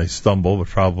it wasn't a stumble, but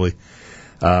probably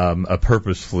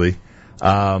purposefully,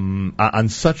 on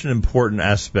such an important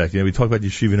aspect. We talk about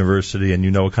Yeshiva University, and you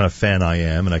know what kind of fan I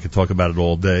am, and I could talk about it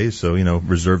all day, so,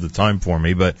 reserve the time for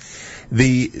me, but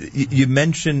you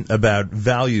mentioned about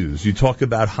values. You talk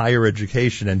about higher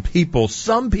education, and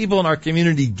some people in our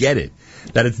community get it.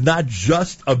 That it's not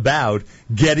just about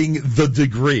getting the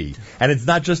degree, and it's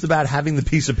not just about having the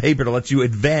piece of paper to let you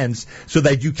advance so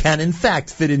that you can, in fact,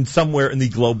 fit in somewhere in the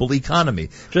global economy.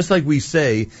 Just like we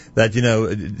say that,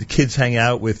 kids hang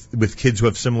out with kids who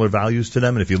have similar values to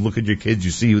them, and if you look at your kids,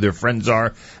 you see who their friends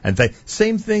are, and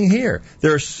same thing here.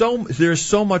 There's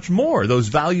so much more. Those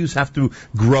values have to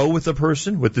grow with the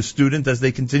person, with the student as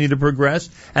they continue to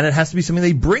progress, and it has to be something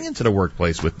they bring into the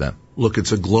workplace with them. Look,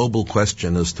 it's a global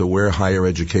question as to where higher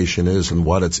education is and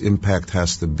what its impact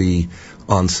has to be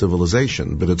on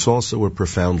civilization, but it's also a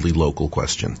profoundly local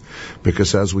question,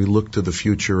 because as we look to the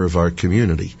future of our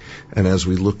community and as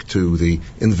we look to the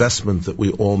investment that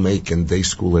we all make in day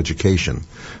school education,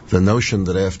 the notion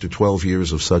that after 12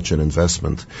 years of such an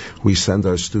investment, we send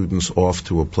our students off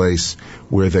to a place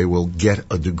where they will get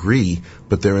a degree,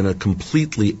 but they're in a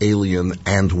completely alien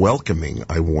and welcoming,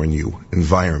 I warn you,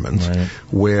 environment,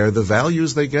 where the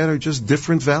values they get are just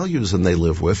different values than they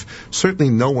live with.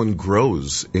 Certainly no one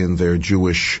grows in their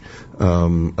Jewish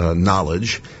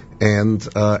knowledge,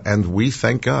 and we,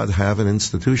 thank God, have an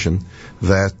institution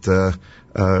that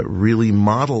really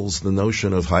models the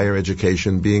notion of higher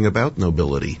education being about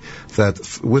nobility.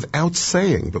 That without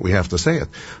saying, but we have to say it,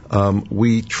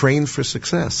 we train for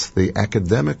success. The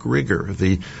academic rigor,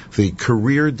 the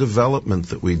career development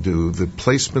that we do, the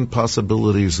placement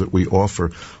possibilities that we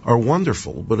offer are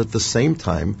wonderful, but at the same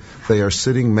time, they are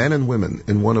sitting men and women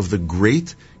in one of the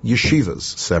great yeshivas,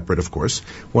 separate of course,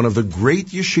 one of the great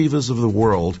yeshivas of the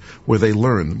world where they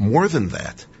learn more than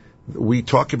that. We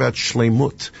talk about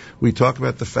shleimut. We talk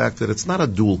about the fact that it's not a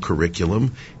dual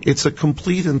curriculum. It's a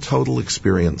complete and total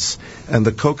experience. And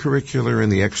the co-curricular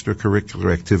and the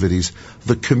extracurricular activities,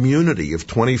 the community of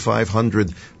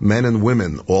 2,500 men and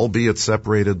women, albeit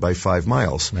separated by 5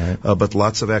 miles, but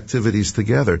lots of activities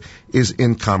together, is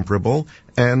incomparable.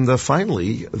 And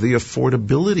finally, the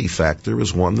affordability factor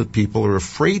is one that people are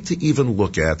afraid to even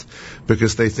look at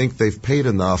because they think they've paid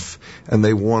enough and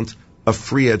they want a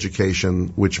free education,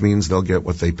 which means they'll get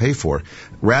what they pay for,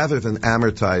 rather than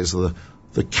amortize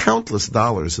the countless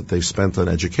dollars that they've spent on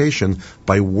education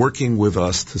by working with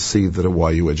us to see that a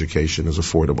YU education is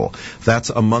affordable.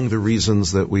 That's among the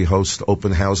reasons that we host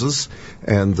open houses,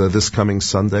 and this coming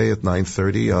Sunday at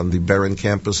 9:30 on the Barron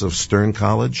campus of Stern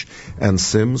College and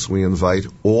Sims, we invite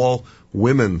all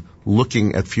women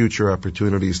looking at future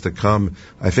opportunities to come.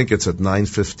 I think it's at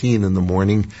 9:15 in the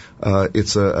morning.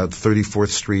 It's at 34th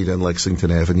Street and Lexington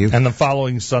Avenue. And the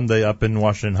following Sunday up in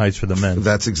Washington Heights for the men.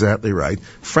 That's exactly right.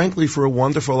 Frankly, for a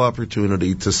wonderful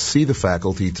opportunity to see the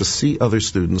faculty, to see other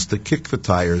students, to kick the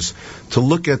tires, to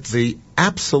look at the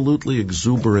absolutely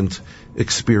exuberant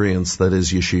experience that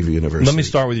is Yeshiva University. Let me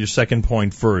start with your second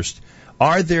point first.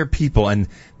 Are there people, and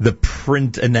the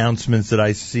print announcements that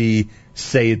I see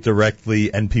say it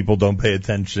directly and people don't pay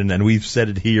attention, and we've said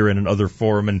it here in another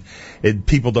forum and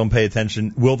people don't pay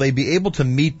attention, will they be able to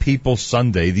meet people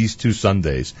Sunday, these 2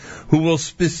 Sundays, who will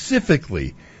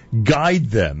specifically guide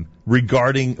them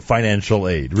regarding financial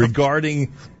aid,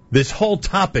 regarding this whole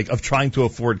topic of trying to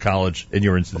afford college in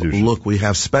your institution? Look, we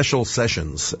have special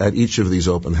sessions at each of these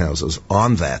open houses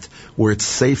on that, where it's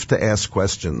safe to ask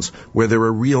questions, where there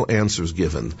are real answers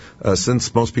given.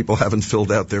 Since most people haven't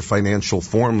filled out their financial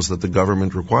forms that the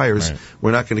government requires,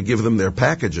 we're not going to give them their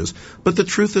packages. But the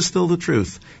truth is still the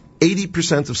truth.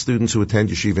 80% of students who attend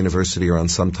Yeshiva University are on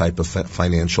some type of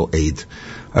financial aid.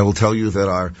 I will tell you that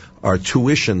our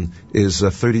tuition is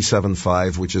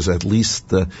 $37,500, which is at least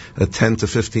 $10,000 to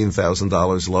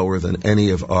 $15,000 lower than any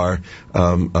of our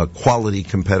quality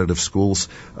competitive schools.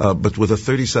 But with a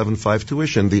 $37,500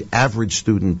 tuition, the average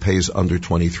student pays under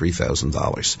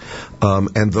 $23,000.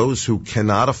 And those who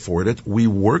cannot afford it, we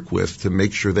work with to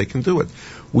make sure they can do it.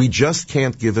 We just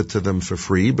can't give it to them for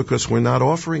free because we're not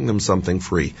offering them something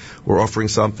free. We're offering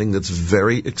something that's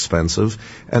very expensive,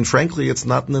 and frankly, it's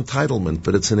not an entitlement,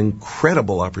 but it's an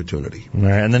incredible opportunity.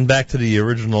 Right, and then back to the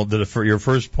original, for your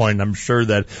first point, I'm sure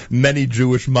that many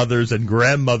Jewish mothers and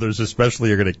grandmothers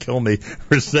especially are going to kill me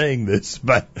for saying this,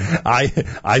 but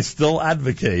I still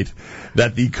advocate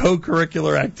that the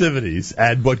co-curricular activities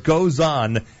and what goes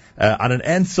on an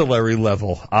ancillary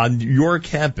level on your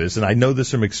campus, and I know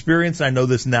this from experience, and I know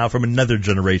this now from another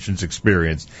generation's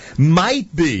experience,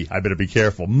 might be, I better be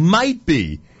careful, might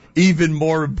be even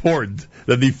more important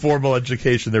than the formal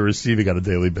education they're receiving on a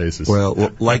daily basis.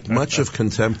 Well, like much of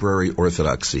contemporary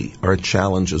orthodoxy, our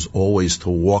challenge is always to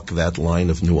walk that line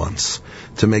of nuance,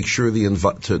 to make sure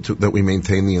that we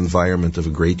maintain the environment of a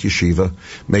great yeshiva,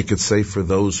 make it safe for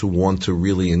those who want to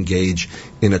really engage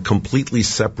in a completely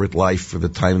separate life for the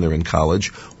time they're in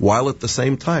college, while at the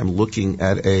same time looking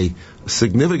at a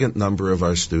significant number of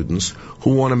our students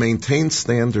who want to maintain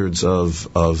standards of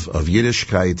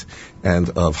Yiddishkeit and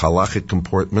of halachic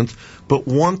comportment, but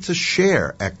want to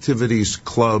share activities,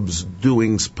 clubs,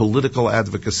 doings, political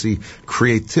advocacy,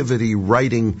 creativity,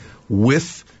 writing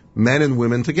with men and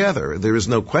women together. There is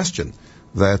no question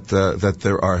that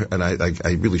there are, and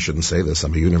I really shouldn't say this,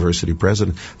 I'm a university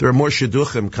president, there are more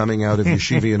shidduchim coming out of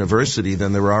Yeshiva University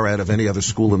than there are out of any other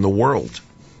school in the world.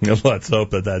 Let's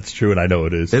hope that that's true, and I know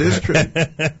it is. It is true.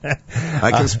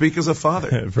 I can speak as a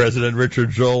father. President Richard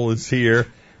Joel is here.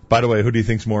 By the way, who do you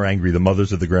think's more angry, the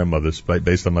mothers or the grandmothers,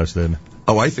 based on my statement?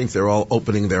 Oh, I think they're all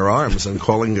opening their arms and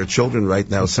calling their children right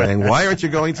now saying, why aren't you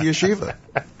going to yeshiva?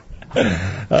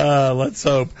 Let's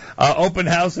hope. Open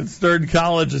house at Stern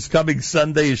College is coming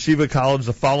Sunday. Yeshiva College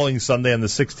the following Sunday on the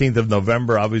 16th of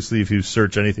November. Obviously, if you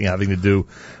search anything having to do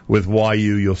with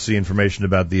YU, you'll see information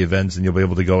about the events, and you'll be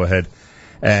able to go ahead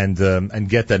and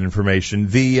get that information.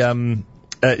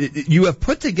 You have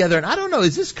put together, and I don't know,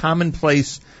 is this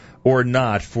commonplace or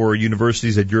not for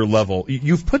universities at your level?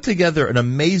 You've put together an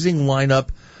amazing lineup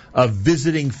of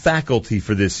visiting faculty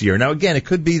for this year. Now, again, it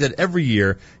could be that every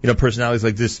year, personalities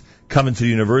like this come into the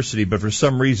university, but for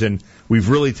some reason, we've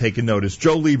really taken notice.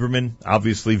 Joe Lieberman,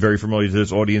 obviously very familiar to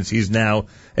this audience, he's now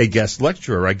a guest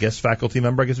lecturer, I guess faculty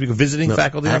member, visiting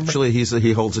faculty member? Actually,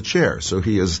 he holds a chair, so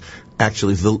he is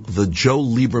actually the Joe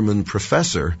Lieberman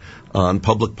professor on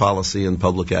public policy and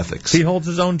public ethics. He holds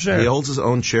his own chair. He holds his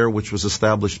own chair, which was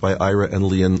established by Ira and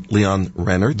Leon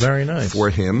Rennert. Very nice. For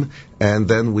him. And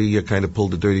then we kind of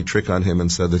pulled a dirty trick on him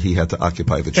and said that he had to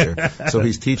occupy the chair. So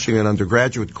he's teaching an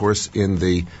undergraduate course in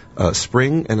the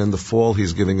spring, and in the fall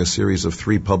he's giving a series of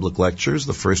 3 public lectures.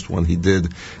 The first one he did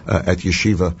at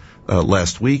Yeshiva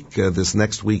last week. This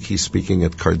next week he's speaking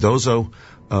at Cardozo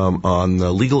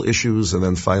on legal issues, and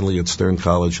then finally at Stern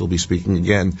College he'll be speaking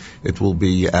again. It will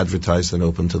be advertised and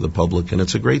open to the public, and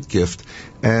it's a great gift,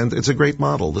 and it's a great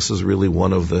model. This is really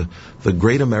one of the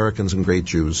great Americans and great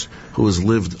Jews who has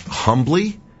lived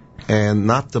humbly and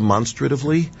not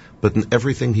demonstratively, but in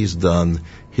everything he's done,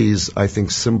 he's, I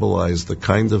think, symbolized the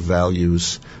kind of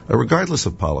values, regardless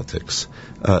of politics,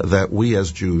 that we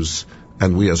as Jews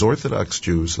and we as Orthodox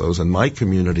Jews, those in my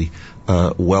community,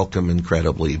 welcome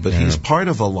incredibly. But he's part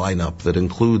of a lineup that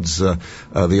includes the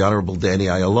Honorable Danny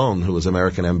Ayalon,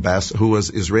 who was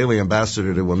Israeli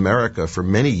ambassador to America for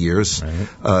many years,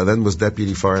 then was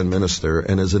deputy foreign minister,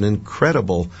 and is an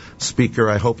incredible speaker.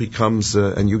 I hope he comes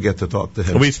and you get to talk to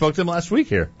him. We spoke to him last week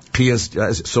here. He is,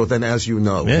 so then as you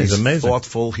know, he's amazing.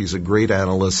 Thoughtful, he's a great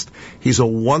analyst, he's a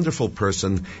wonderful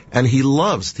person, and he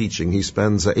loves teaching. He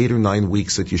spends 8 or 9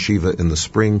 weeks at Yeshiva in the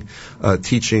spring,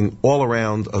 teaching all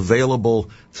around, available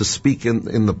to speak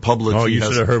in the public. Oh, you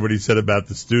should have heard what he said about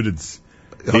the students.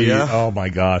 Oh, my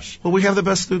gosh. Well, we have the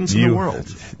best students in the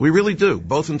world. We really do,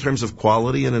 both in terms of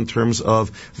quality and in terms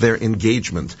of their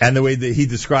engagement. And the way that he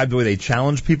described the way they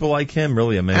challenge people like him,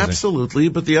 really amazing. Absolutely,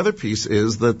 but the other piece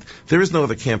is that there is no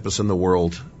other campus in the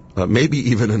world, maybe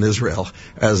even in Israel,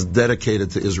 as dedicated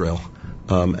to Israel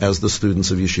as the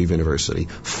students of Yeshiva University.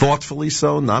 Thoughtfully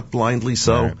so, not blindly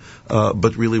so,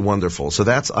 but really wonderful. So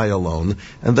that's Ayalon.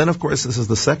 And then, of course, this is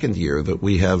the second year that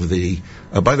we have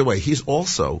by the way, he's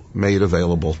also made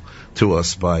available to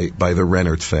us by the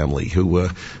Rennert family, who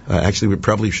actually we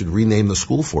probably should rename the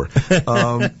school for.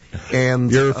 And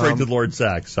you're referring to Lord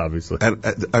Sachs, obviously.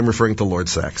 I'm referring to Lord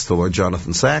Sachs, to Lord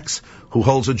Jonathan Sachs, who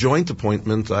holds a joint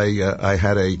appointment. I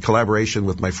had a collaboration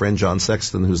with my friend John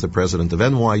Sexton, who's the president of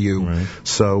NYU. Right.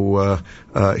 So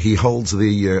he holds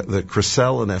the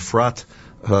Krissel and Efrat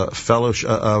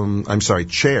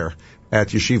chair at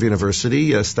Yeshiva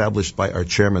University, established by our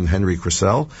chairman Henry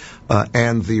Krissel,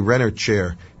 and the Rennert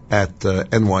chair at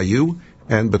NYU.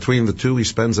 And between the two, he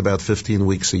spends about 15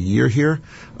 weeks a year here,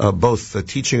 both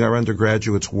teaching our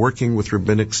undergraduates, working with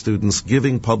rabbinic students,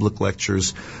 giving public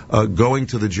lectures, going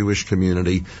to the Jewish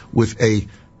community with I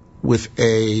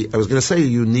was going to say a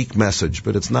unique message,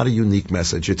 but it's not a unique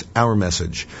message. It's our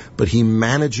message. But he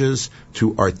manages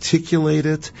to articulate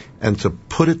it and to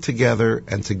put it together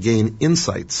and to gain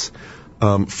insights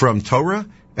from Torah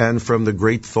and from the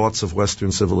great thoughts of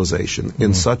Western civilization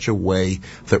in such a way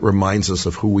that reminds us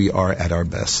of who we are at our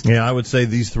best. Yeah, I would say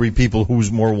these 3 people,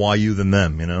 who's more YU than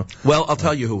them, Well, I'll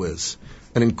tell you who is.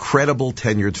 An incredible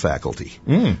tenured faculty.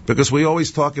 Because we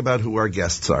always talk about who our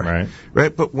guests are.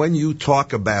 Right? But when you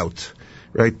talk about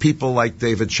people like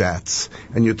David Schatz,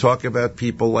 and you talk about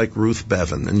people like Ruth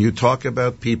Bevan, and you talk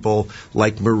about people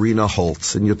like Marina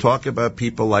Holtz, and you talk about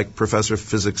people like Professor of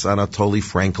Physics Anatoly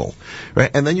Frankel,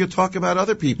 right? And then you talk about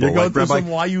other people like Rabbi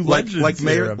Meir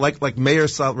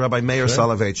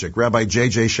Soloveitchik, Rabbi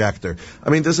J.J. Schachter. I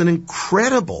mean, there's an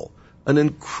incredible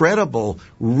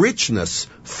richness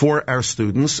for our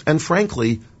students and,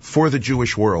 frankly, for the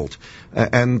Jewish world.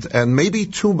 And maybe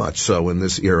too much so in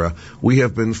this era. We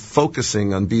have been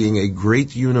focusing on being a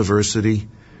great university,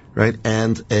 right,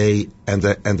 and a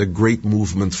great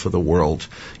movement for the world.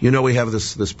 We have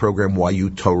this program,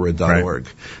 YUTorah.org,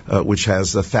 which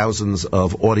has thousands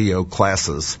of audio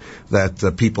classes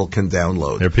that people can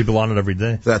download. There are people on it every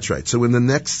day. That's right. So in the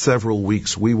next several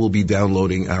weeks, we will be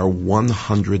downloading our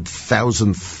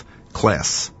 100,000th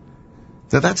class.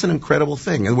 Now, that's an incredible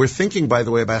thing. And we're thinking, by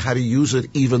the way, about how to use it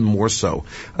even more so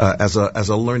as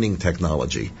a learning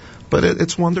technology. But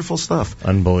it's wonderful stuff.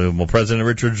 Unbelievable. President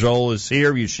Richard Joel is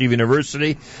here, Yeshiva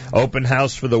University. Open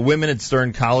house for the women at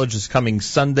Stern College is coming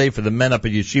Sunday, for the men up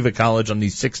at Yeshiva College on the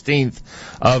 16th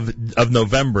of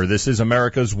November. This is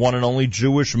America's one and only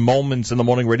Jewish Moments in the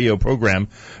Morning radio program.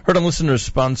 Heard on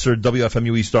listeners-sponsored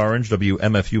WFMU East Orange,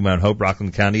 WMFU Mount Hope,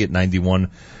 Rockland County at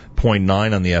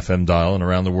 91.9 on the FM dial, and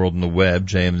around the world on the web,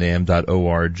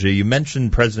 jmnam.org. You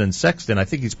mentioned President Sexton. I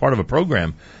think he's part of a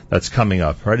program that's coming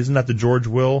up, right? Isn't that the George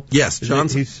Will? Yes,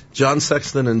 John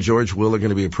Sexton and George Will are going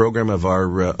to be a program of our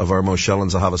Moshel and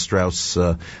Zahava Strauss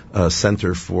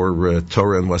Center for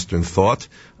Torah and Western Thought,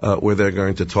 where they're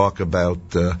going to talk about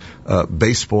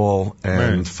baseball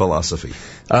and philosophy.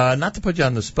 Not to put you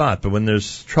on the spot, but when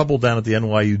there's trouble down at the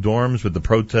NYU dorms with the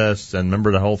protests and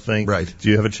remember the whole thing, right? Do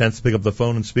you have a chance to pick up the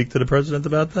phone and speak to the president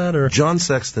about that? Or John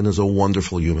Sexton is a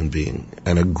wonderful human being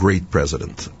and a great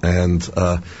president, and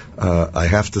I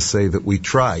have to say that we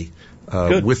try.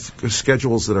 With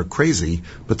schedules that are crazy,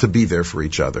 but to be there for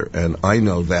each other. And I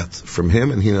know that from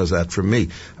him, and he knows that from me.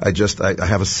 I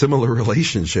have a similar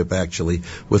relationship, actually,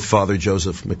 with Father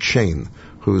Joseph McShane,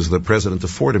 who's the president of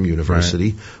Fordham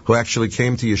University, who actually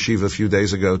came to Yeshiva a few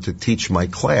days ago to teach my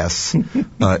class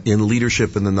in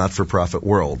leadership in the not-for-profit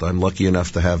world. I'm lucky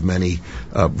enough to have many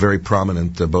very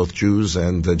prominent, both Jews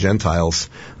and Gentiles,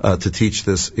 to teach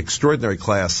this extraordinary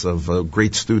class of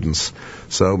great students.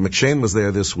 So McShane was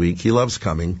there this week. He loves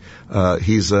coming.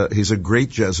 He's a great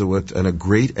Jesuit and a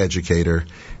great educator.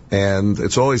 And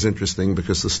it's always interesting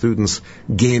because the students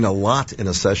gain a lot in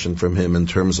a session from him in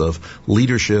terms of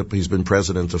leadership. He's been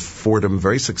president of Fordham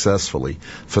very successfully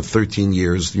for 13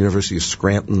 years, the University of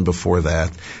Scranton before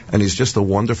that, and he's just a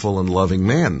wonderful and loving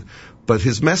man. But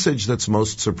his message that's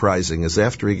most surprising is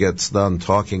after he gets done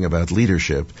talking about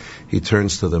leadership, he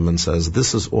turns to them and says,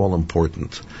 "This is all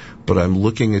important, but I'm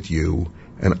looking at you,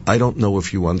 and I don't know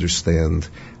if you understand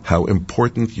how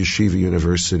important Yeshiva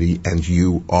University and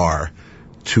you are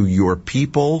to your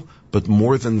people, but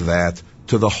more than that,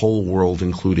 to the whole world,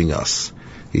 including us."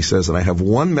 He says, and I have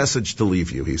one message to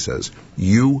leave you. He says,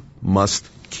 you must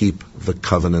keep the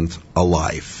covenant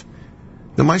alive.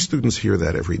 Now, my students hear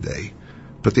that every day,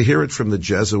 but to hear it from the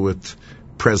Jesuit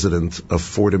president of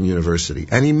Fordham University,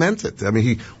 and he meant it. I mean,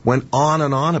 he went on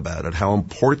and on about it, how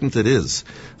important it is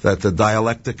that the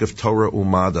dialectic of Torah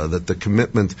Umada, that the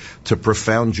commitment to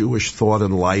profound Jewish thought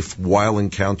and life while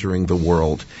encountering the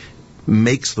world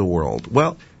makes the world.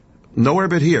 Well, nowhere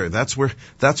but here. That's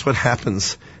what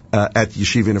happens at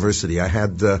Yeshiva University. I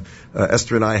had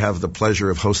Esther and I have the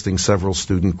pleasure of hosting several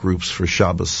student groups for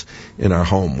Shabbos in our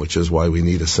home, which is why we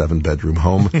need a 7-bedroom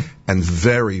home, and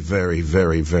very, very,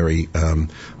 very, very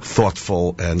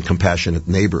thoughtful and compassionate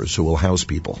neighbors who will house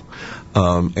people.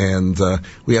 And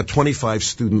we had 25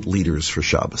 student leaders for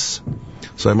Shabbos.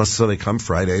 So I must say they come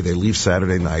Friday, they leave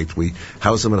Saturday night, we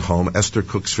house them at home. Esther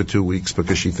cooks for 2 weeks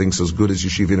because she thinks as good as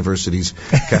Yeshiva University's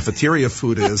cafeteria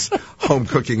food is, home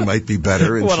cooking might be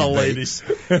better. And what a lady.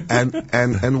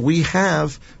 And we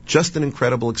have just an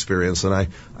incredible experience, and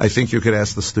I think you could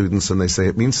ask the students and they say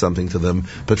it means something to them,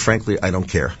 but frankly I don't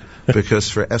care. Because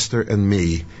for Esther and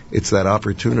me, it's that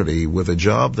opportunity with a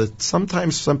job that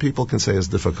sometimes some people can say is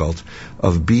difficult,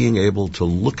 of being able to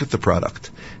look at the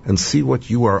product and see what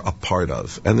you are a part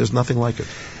of. And there's nothing like it.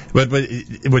 But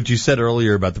what you said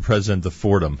earlier about the president of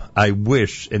Fordham, I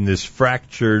wish in this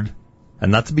fractured,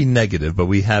 and not to be negative,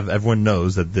 but everyone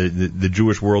knows that the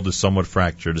Jewish world is somewhat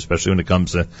fractured, especially when it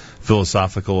comes to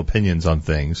philosophical opinions on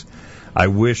things. I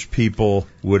wish people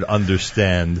would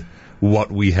understand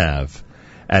what we have.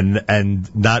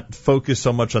 And not focus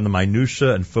so much on the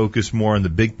minutia and focus more on the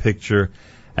big picture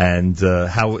and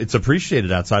how it's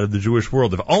appreciated outside of the Jewish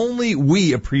world. If only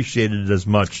we appreciated it as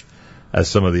much as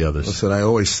some of the others. Listen, I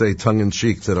always say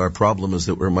tongue-in-cheek that our problem is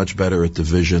that we're much better at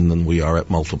division than we are at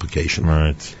multiplication.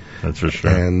 Right. That's for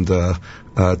sure. And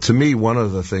to me, one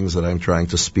of the things that I'm trying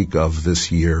to speak of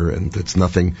this year, and it's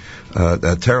nothing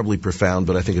terribly profound,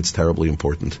 but I think it's terribly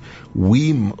important.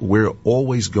 We're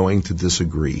always going to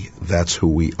disagree. That's who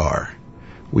we are.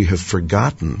 We have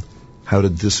forgotten how to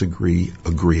disagree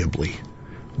agreeably.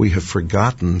 We have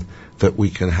forgotten that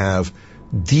we can have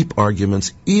deep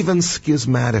arguments, even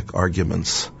schismatic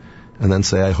arguments, and then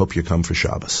say, I hope you come for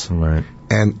Shabbos. Right.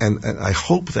 And I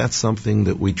hope that's something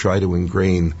that we try to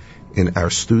ingrain in our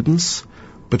students.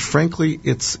 But frankly,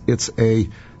 it's a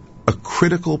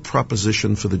critical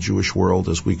proposition for the Jewish world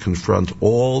as we confront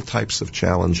all types of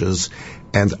challenges,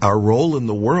 and our role in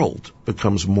the world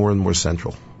becomes more and more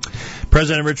central.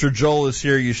 President Richard Joel is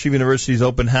here. Yeshiva University's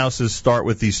open houses start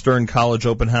with the Stern College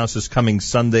open houses coming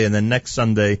Sunday, and then next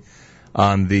Sunday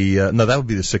on the, that would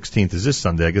be the 16th is this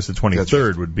Sunday. I guess the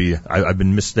 23rd would be, I've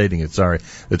been misstating it, sorry.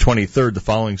 The 23rd, the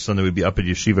following Sunday, would be up at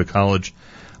Yeshiva College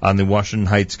on the Washington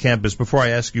Heights campus. Before I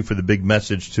ask you for the big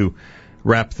message to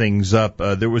wrap things up.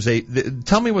 There was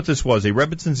tell me what this was, a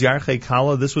Rebbitzins Yarchei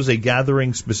Kala. This was a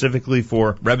gathering specifically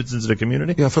for Rebbitzins in the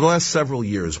community? Yeah, for the last several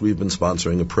years, we've been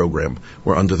sponsoring a program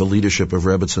where, under the leadership of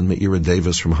Rebbitzin Meira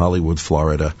Davis from Hollywood,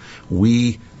 Florida,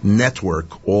 we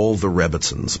network all the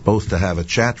Rebbitzins, both to have a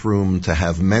chat room, to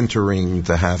have mentoring,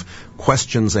 to have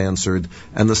questions answered.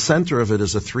 And the center of it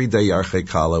is a 3-day Yarchei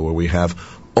Kala where we have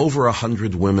over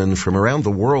 100 women from around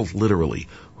the world, literally,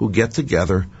 who get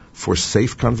together for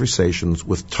safe conversations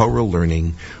with Torah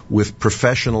learning, with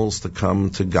professionals to come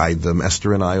to guide them.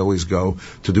 Esther and I always go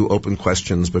to do open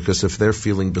questions because if they're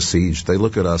feeling besieged, they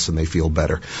look at us and they feel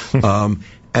better.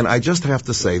 And I just have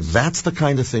to say, that's the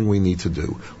kind of thing we need to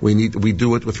do. We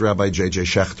do it with Rabbi J.J.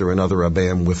 Schechter and other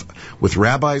rabbaim. With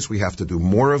rabbis, we have to do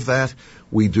more of that.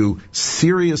 We do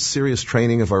serious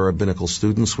training of our rabbinical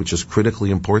students, which is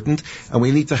critically important. And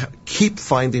we need to keep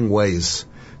finding ways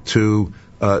to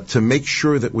make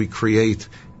sure that we create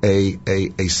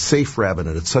a safe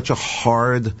rabbinate. It's such a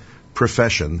hard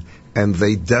profession, and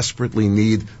they desperately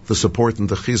need the support and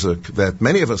the chizuk that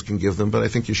many of us can give them, but I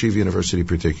think Yeshiva University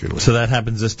particularly. So that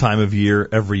happens this time of year,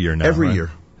 every year now, Every right?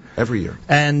 year.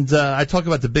 And I talk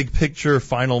about the big picture,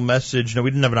 final message. Now,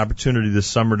 we didn't have an opportunity this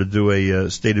summer to do a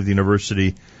State of the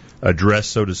University address,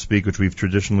 so to speak, which we've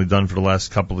traditionally done for the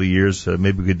last couple of years.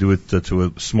 Maybe we could do it to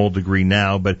a small degree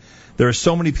now, but there are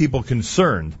so many people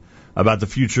concerned about the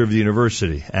future of the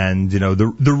university. And,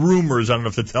 the rumors, I don't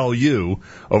have to tell you,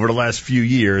 over the last few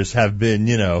years have been,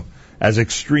 as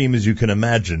extreme as you can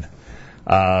imagine.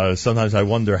 Sometimes I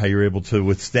wonder how you're able to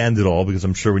withstand it all, because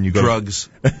I'm sure when you go drugs.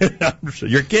 I'm sure,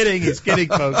 you're kidding. He's kidding,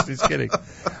 folks. He's kidding.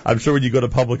 I'm sure when you go to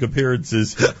public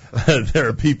appearances, there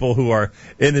are people who are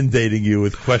inundating you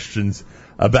with questions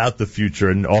about the future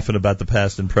and often about the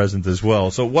past and present as well.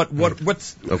 So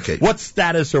what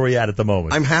status are we at the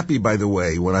moment? I'm happy, by the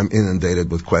way, when I'm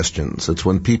inundated with questions. It's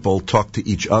when people talk to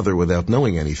each other without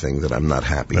knowing anything that I'm not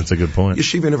happy. That's a good point.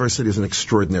 Yeshiva University is an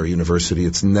extraordinary university.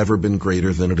 It's never been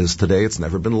greater than it is today. It's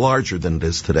never been larger than it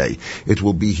is today. It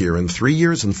will be here in 3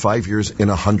 years, in 5 years, in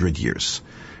 100 years.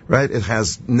 Right? It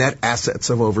has net assets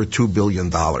of over $2 billion.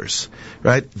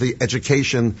 Right? The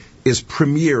education is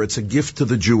premier. It's a gift to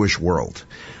the Jewish world.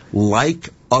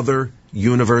 Like other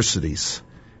universities,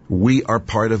 we are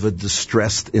part of a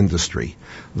distressed industry.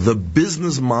 The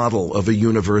business model of a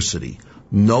university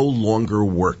no longer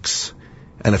works.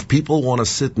 And if people want to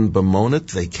sit and bemoan it,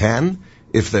 they can.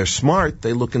 If they're smart,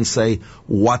 they look and say,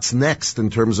 what's next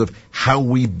in terms of how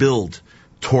we build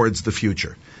towards the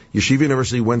future? Yeshiva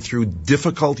University went through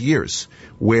difficult years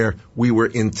where we were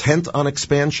intent on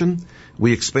expansion.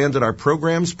 We expanded our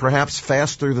programs perhaps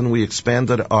faster than we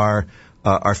expanded our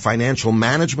financial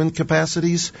management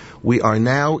capacities. We are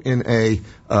now in a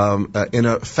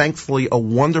thankfully a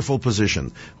wonderful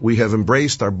position. We have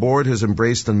our board has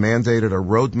embraced and mandated a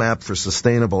roadmap for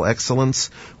sustainable excellence.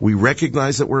 We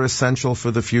recognize that we're essential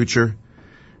for the future.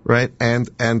 Right? And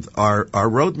our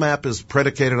roadmap is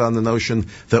predicated on the notion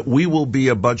that we will be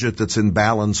a budget that's in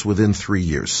balance within 3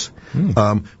 years.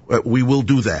 We will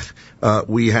do that.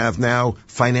 We have now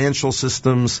financial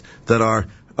systems that are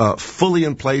fully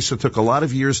in place. It took a lot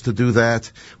of years to do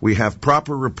that. We have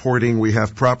proper reporting. We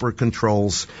have proper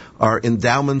controls. Our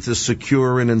endowment is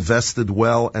secure and invested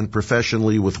well and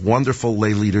professionally with wonderful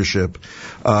lay leadership.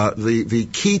 The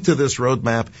key to this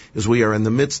roadmap is we are in the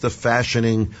midst of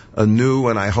fashioning a new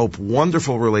and I hope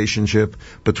wonderful relationship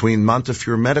between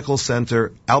Montefiore Medical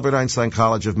Center, Albert Einstein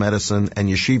College of Medicine, and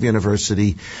Yeshiva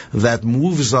University that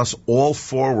moves us all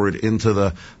forward into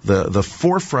the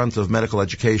forefront of medical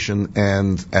education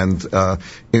and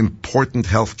important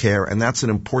health care, and that's an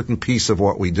important piece of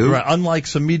what we do. Right. Unlike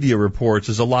some media reports,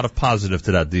 there's a lot of positive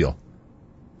to that deal.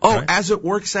 Oh, right? As it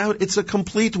works out, it's a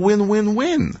complete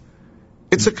win-win-win.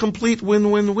 It's a complete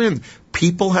win-win-win.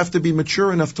 People have to be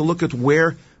mature enough to look at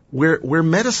where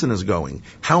medicine is going,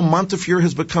 how Montefiore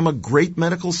has become a great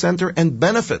medical center and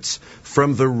benefits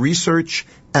from the research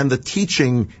and the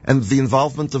teaching and the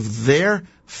involvement of their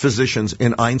physicians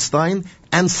in Einstein,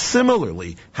 and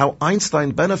similarly, how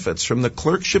Einstein benefits from the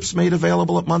clerkships made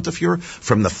available at Montefiore,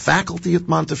 from the faculty at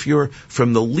Montefiore,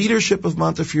 from the leadership of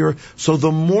Montefiore. So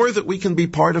the more that we can be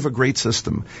part of a great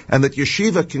system, and that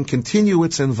Yeshiva can continue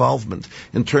its involvement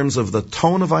in terms of the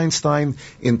tone of Einstein,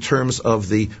 in terms of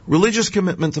the religious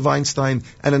commitment of Einstein,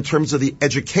 and in terms of the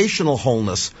educational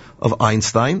wholeness of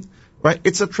Einstein, right?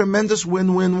 It's a tremendous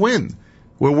win-win-win.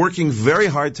 We're working very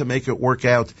hard to make it work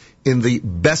out in the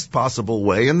best possible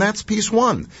way, and that's piece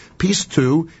one. Piece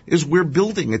two is we're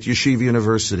building at Yeshiva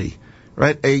University,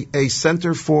 right? A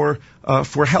center for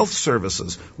health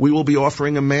services. We will be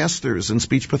offering a master's in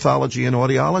speech pathology and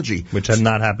audiology, which had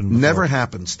not happened before. Never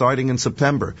happened, starting in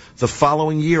September. The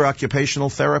following year, occupational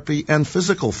therapy and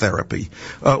physical therapy.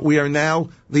 We are now,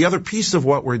 the other piece of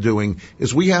what we're doing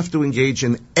is we have to engage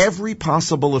in every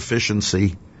possible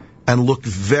efficiency and look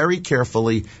very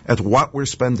carefully at what we're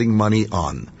spending money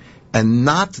on, and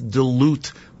not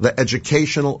dilute the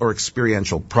educational or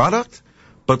experiential product,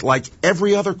 but like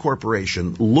every other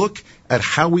corporation, look at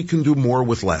how we can do more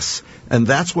with less. And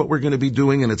that's what we're going to be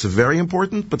doing, and it's very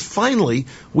important. But finally,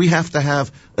 we have to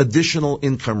have additional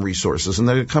income resources, and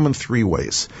they're going to come in three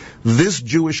ways. This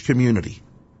Jewish community,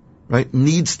 right,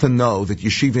 needs to know that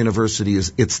Yeshiva University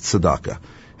is its tzedakah.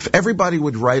 If everybody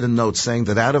would write a note saying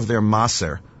that out of their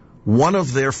maser, one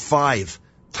of their 5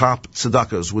 top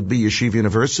tzedakahs would be Yeshiva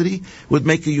University, would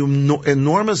make an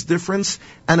enormous difference,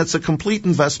 and it's a complete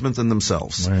investment in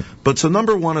themselves. Right. But so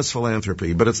number 1 is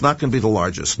philanthropy, but it's not going to be the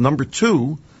largest. Number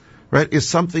 2, right, is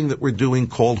something that we're doing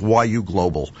called YU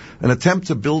Global, an attempt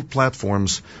to build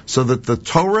platforms so that the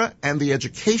Torah and the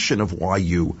education of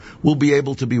YU will be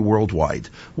able to be worldwide.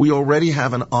 We already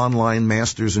have an online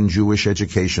master's in Jewish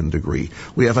education degree.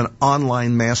 We have an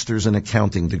online master's in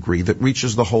accounting degree that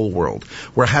reaches the whole world.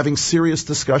 We're having serious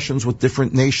discussions with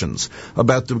different nations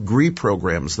about degree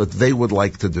programs that they would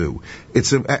like to do.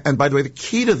 And by the way, the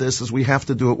key to this is we have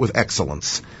to do it with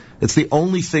excellence. It's the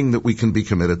only thing that we can be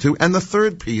committed to. And the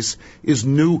third piece is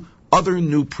other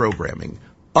new programming.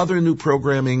 Other new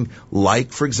programming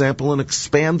like, for example, an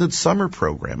expanded summer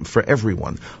program for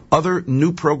everyone. Other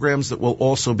new programs that will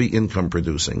also be income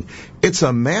producing. It's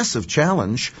a massive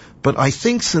challenge, but I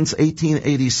think since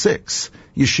 1886,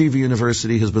 Yeshiva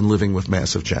University has been living with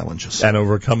massive challenges. And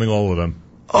overcoming all of them.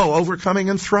 Oh,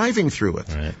 overcoming and thriving through it.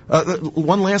 Right.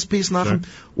 One last piece, Nachum.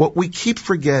 Sure. What we keep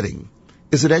forgetting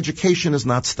is that education is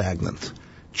not stagnant.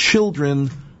 Children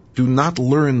do not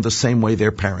learn the same way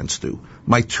their parents do.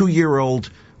 My 2-year-old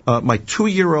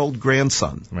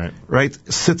grandson, right,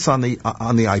 sits on the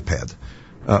iPad.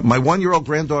 My 1-year-old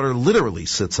granddaughter literally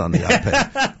sits on the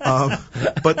iPad.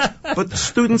 But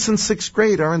students in 6th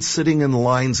grade aren't sitting in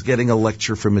lines getting a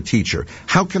lecture from a teacher.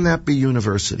 How can that be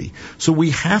university? So we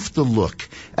have to look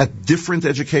at different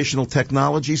educational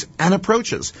technologies and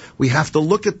approaches. We have to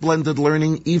look at blended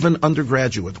learning, even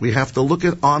undergraduate. We have to look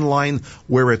at online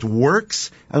where it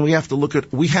works, and we have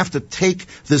to take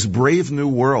this brave new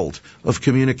world of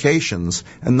communications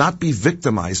and not be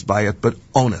victimized by it, but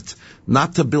own it.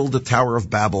 Not to build a Tower of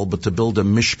Babel, but to build a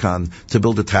Mishkan, to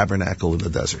build a tabernacle in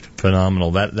the desert.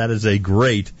 Phenomenal. That is a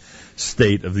great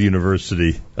state of the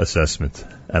university assessment,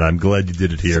 and I'm glad you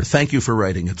did it here. Thank you for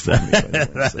writing it for me.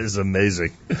 That is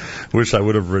amazing. Wish I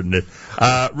would have written it.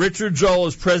 Richard Joel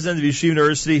is president of Yeshiva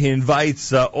University. He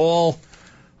invites all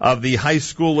of the high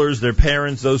schoolers, their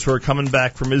parents, those who are coming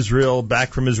back from Israel,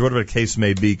 whatever the case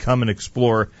may be, come and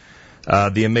explore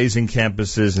the amazing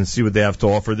campuses and see what they have to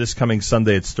offer. This coming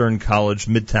Sunday at Stern College,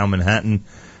 Midtown Manhattan.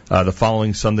 The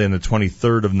following Sunday on the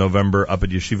 23rd of November up at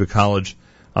Yeshiva College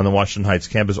on the Washington Heights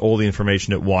campus. All the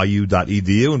information at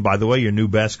yu.edu. And by the way, your new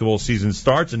basketball season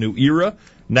starts, a new era,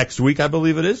 next week, I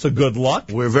believe it is. So good luck.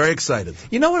 We're very excited.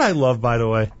 You know what I love, by the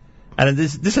way? And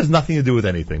this has nothing to do with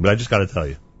anything, but I just got to tell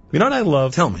you. You know what I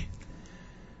love? Tell me.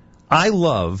 I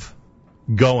love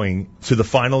going to the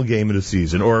final game of the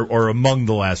season, or among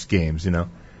the last games,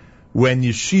 when the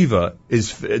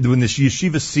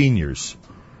Yeshiva seniors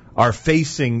are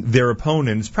facing their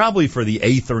opponents probably for the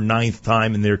 8th or 9th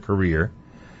time in their career,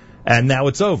 and now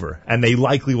it's over, and they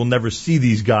likely will never see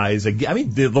these guys again. I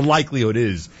mean, the likelihood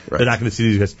is they're not going to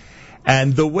see these guys.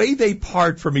 And the way they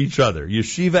part from each other,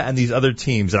 Yeshiva and these other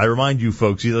teams, and I remind you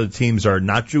folks, these other teams are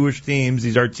not Jewish teams.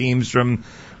 These are teams from,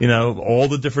 all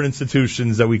the different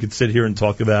institutions that we could sit here and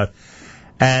talk about.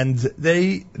 And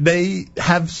they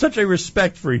have such a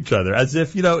respect for each other, as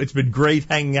if, it's been great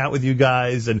hanging out with you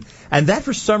guys. And that,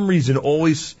 for some reason,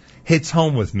 always hits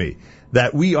home with me,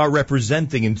 that we are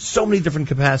representing in so many different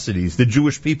capacities the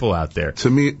Jewish people out there. To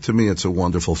me, it's a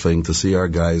wonderful thing to see our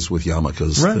guys with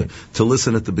yarmulkes, right. to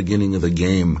listen at the beginning of the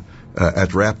game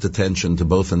at rapt attention to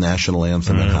both the national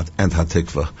anthem and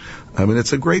Hatikva. I mean,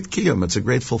 it's a great kiyum. It's a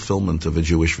great fulfillment of a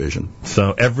Jewish vision.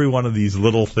 So every one of these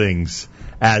little things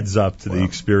adds up to the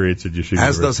experience at Yeshiva.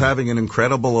 As does having an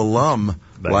incredible alum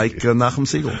like Nachum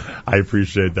Siegel. I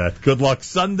appreciate that. Good luck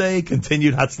Sunday.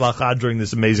 Continued Hatzlacha during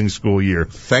this amazing school year.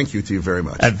 Thank you to you very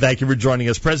much. And thank you for joining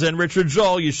us. President Richard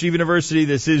Joel, Yeshiva University.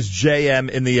 This is JM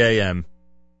in the AM.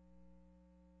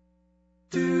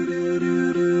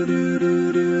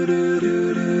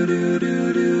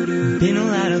 Been a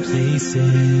lot of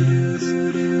places,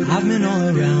 I've been all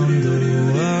around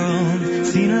the world,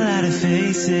 seen a lot of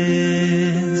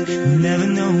faces, never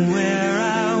know where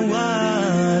I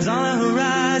was on the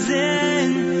horizon.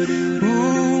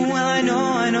 Ooh, well I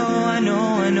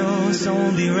know, so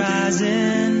we'll be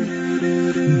rising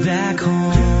back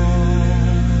home.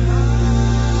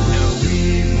 No, we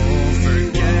won't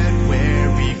forget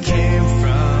where we came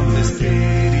from. The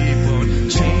city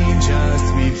won't change us,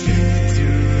 we beat to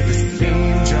the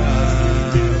same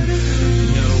drum.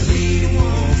 No, we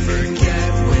won't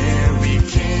forget where we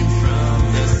came from.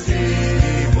 The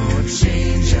city won't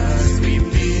change us, we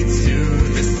beat to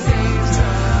the same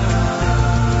drum.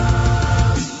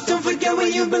 Don't forget where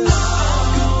you belong.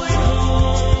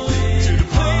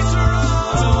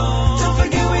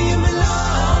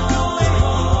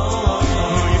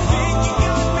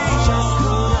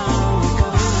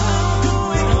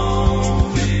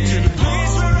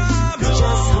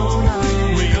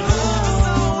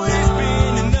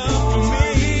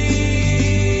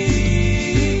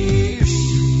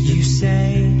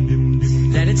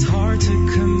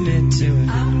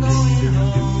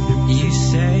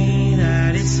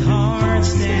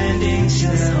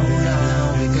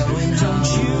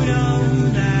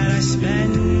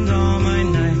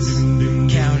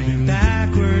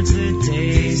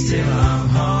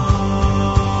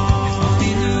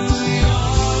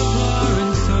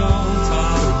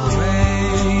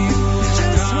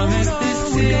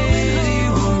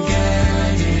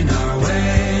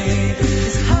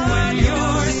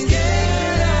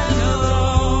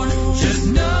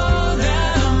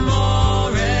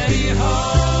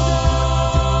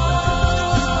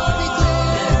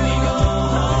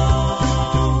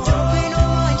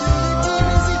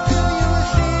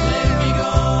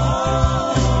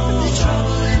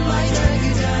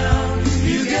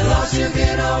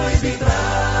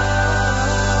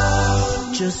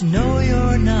 Just know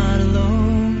you're not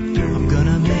alone. I'm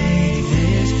gonna make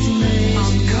this place.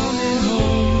 I'm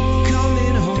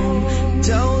coming home.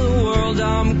 Tell the world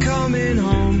I'm coming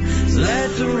home.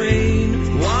 Let the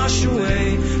rain wash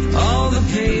away all the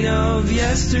pain of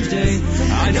yesterday.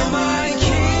 I know my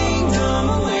kingdom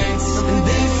awaits, and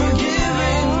they've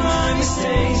forgiven my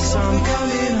mistakes. I'm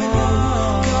coming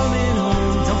home.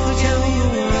 Don't forget me,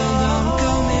 world. I'm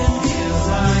coming. Feels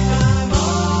like I'm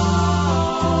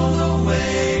all the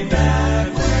way back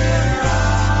where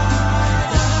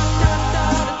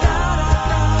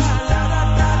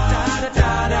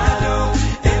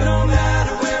it don't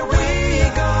matter where we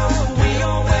go, we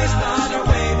always find our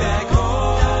way back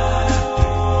home.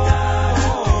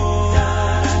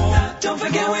 Don't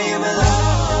forget where you belong.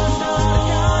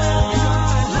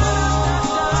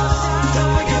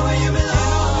 Don't forget where you belong.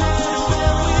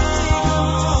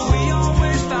 We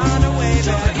always find our way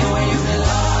back. Don't forget where you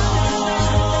belong.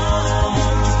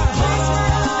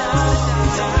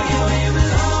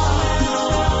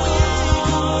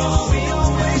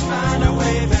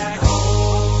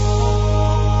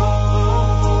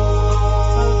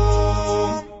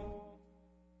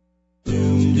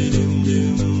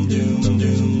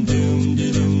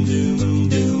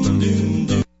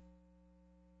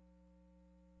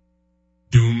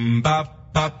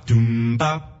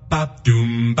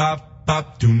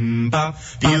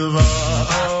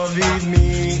 Ovid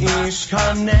mish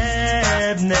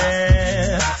kanebne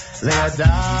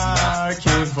leadar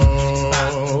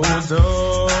kivodo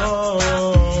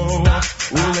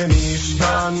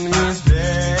ulemishkan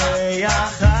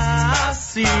mizbeach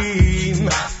hasim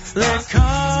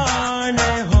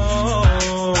lekarne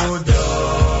hodo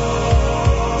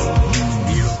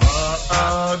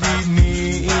Ovid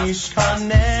mish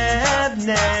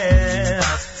kanebne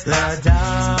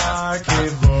leadar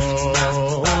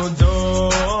kivodo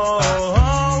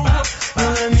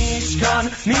ulemishkan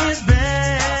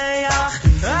mizbeach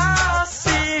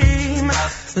hasim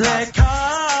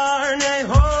lekarne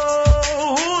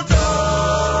hodo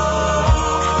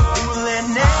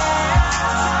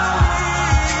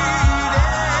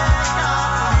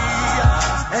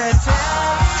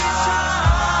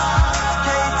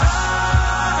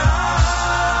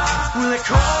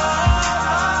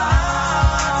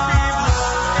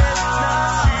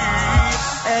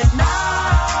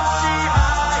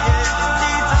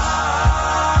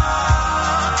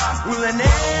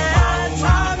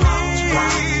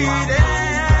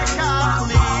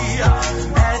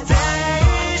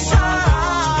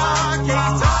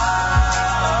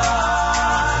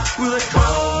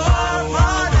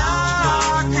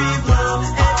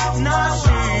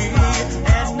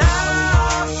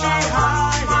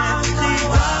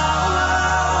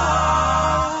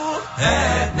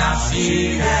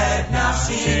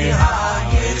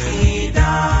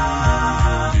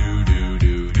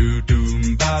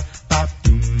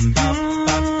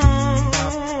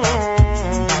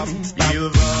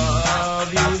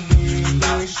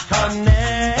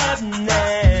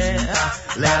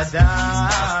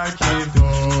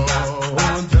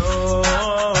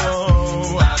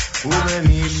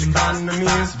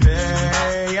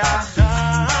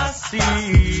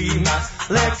נשים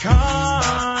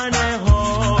לקרני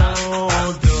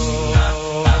הודו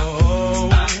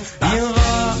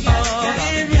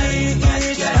יראים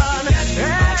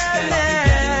משכן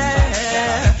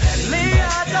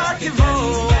ליד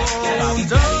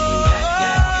הכבודו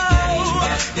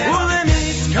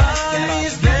ולמשכן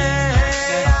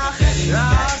מזבח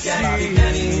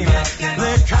נשים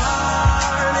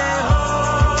לקרני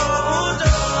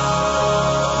הודו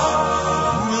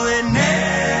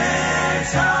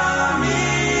ולנץ עמי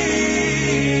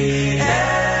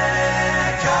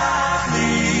אקח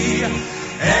לי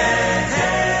את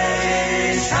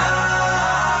אש העקדה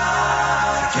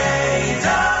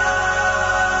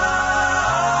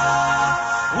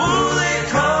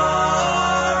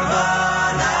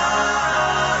ולקורבן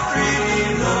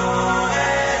אקריב לו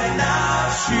את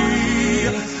נפשי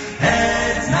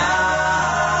היחידה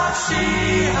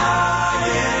ולתמיד אקח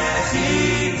לי את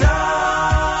אש העקדה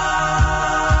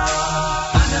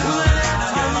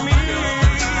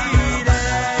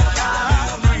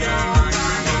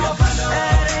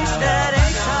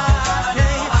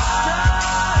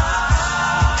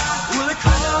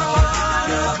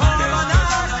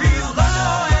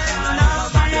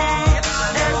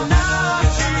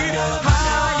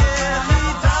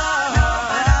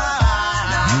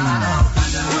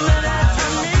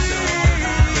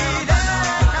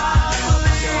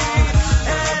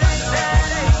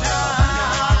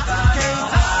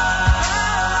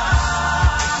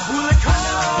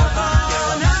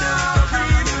ולקורבן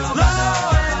אקריב לו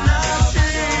את נפשי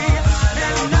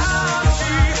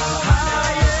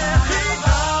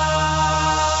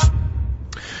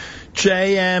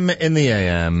JM in the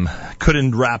AM.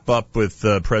 Couldn't wrap up with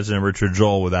President Richard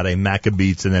Joel without a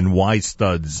Maccabeats and then Y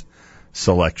Studs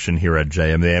selection here at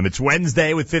JM in the AM. It's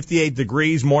Wednesday with 58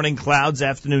 degrees, morning clouds,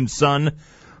 afternoon sun,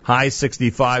 high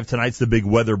 65. Tonight's the big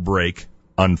weather break,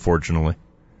 unfortunately.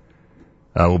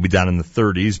 We'll be down in the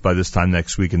 30s by this time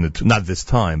next week not this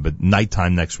time, but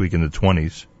nighttime next week in the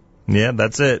 20s. Yeah,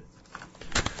 that's it.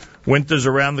 Winter's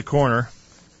around the corner,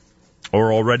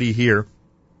 or already here.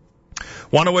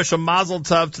 Want to wish a mazel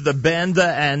tov to the Banda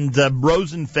and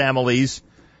Rosen families.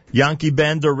 Yankee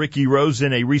Banda, Ricky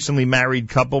Rosen, a recently married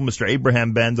couple. Mr.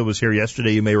 Abraham Banda was here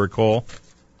yesterday, you may recall.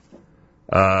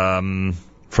 From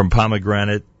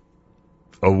Pomegranate,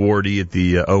 awardee at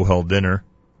the Ohel dinner.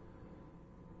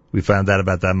 We found out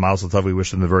about that mazel tov. We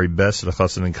wish them the very best. The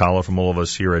chassan and kala from all of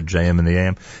us here at JM in the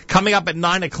AM. Coming up at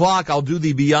 9 o'clock, I'll do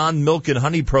the Beyond Milk and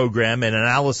Honey program, an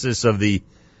analysis of the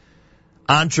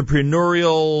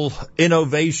entrepreneurial,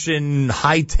 innovation,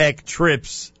 high-tech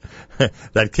trips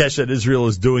that Keshet Israel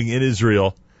is doing in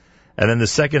Israel. And then the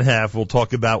second half, we'll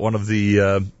talk about one of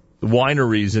the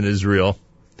wineries in Israel.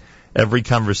 Every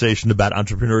conversation about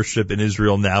entrepreneurship in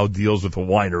Israel now deals with a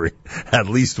winery. At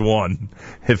least one,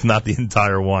 if not the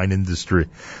entire wine industry.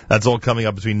 That's all coming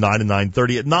up between 9 and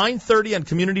 9:30. At 9:30 on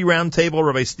Community Roundtable,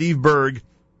 Rabbi Steve Berg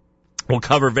will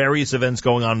cover various events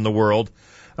going on in the world.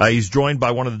 He's joined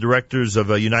by one of the directors of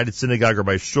United Synagogue,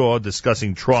 Rabbi Shaw,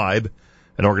 discussing Tribe,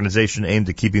 an organization aimed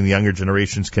at keeping the younger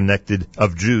generations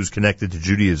of Jews connected to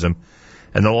Judaism.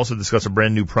 And they'll also discuss a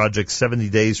brand new project, 70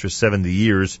 Days for 70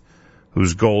 Years,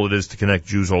 whose goal it is to connect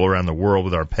Jews all around the world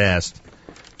with our past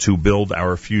to build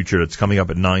our future. That's coming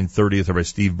up at 9:30 with Rabbi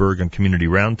Steve Berg on Community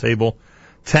Roundtable.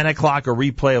 10 o'clock, a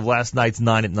replay of last night's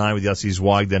 9 at 9 with Yossi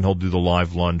Zweig. Then he'll do the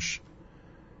live lunch.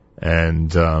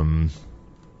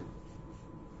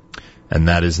 And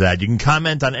that is that. You can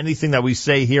comment on anything that we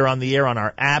say here on the air on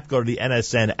our app. Go to the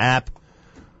NSN app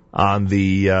on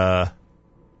the,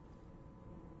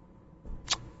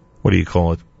 what do you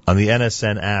call it? On the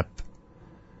NSN app.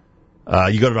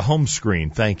 You go to the home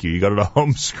screen. Thank you. You go to the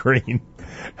home screen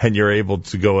and you're able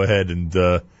to go ahead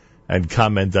and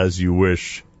comment as you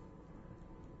wish,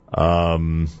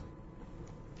 about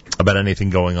anything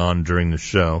going on during the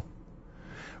show.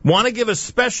 Want to give a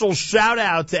special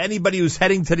shout-out to anybody who's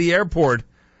heading to the airport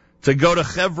to go to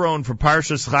Hebron for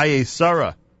Parshas Chayei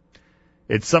Sarah.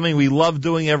 It's something we love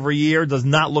doing every year. Does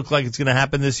not look like it's going to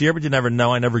happen this year, but you never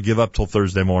know. I never give up till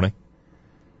Thursday morning.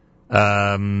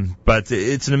 But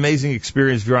it's an amazing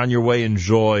experience. If you're on your way,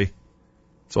 enjoy.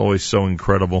 It's always so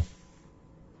incredible.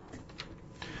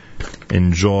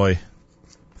 Enjoy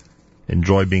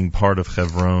being part of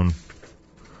Hebron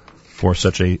for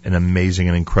such an amazing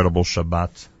and incredible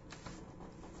Shabbat.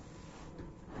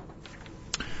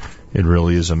 It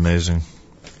really is amazing.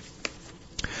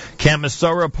 Camp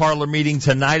Masorah parlor meeting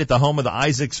tonight at the home of the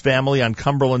Isaacs family on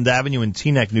Cumberland Avenue in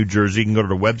Teaneck, New Jersey. You can go to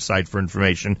the website for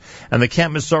information. And the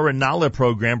Camp Masorah Nala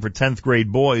program for 10th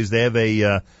grade boys, they have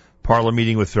a parlor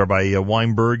meeting with Rabbi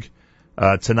Weinberg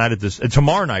tomorrow night at the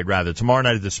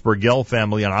Spurgell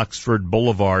family on Oxford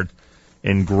Boulevard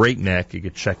in Great Neck. You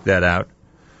can check that out.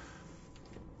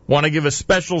 Want to give a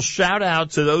special shout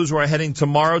out to those who are heading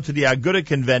tomorrow to the Aguda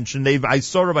convention. I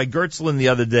saw Rabbi Gertzlin the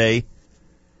other day.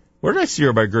 Where did I see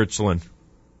Rabbi Gertzlin?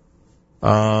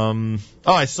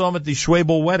 I saw him at the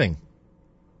Schwabel wedding.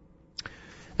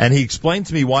 And he explained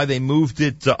to me why they moved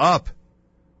it up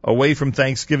away from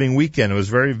Thanksgiving weekend. It was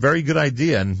a very, very good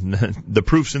idea. And the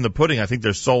proof's in the pudding. I think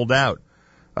they're sold out.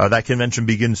 That convention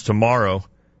begins tomorrow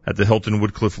at the Hilton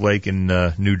Woodcliff Lake in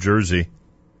New Jersey.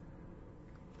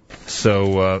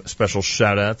 So, special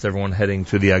shout out to everyone heading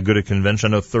to the Aguda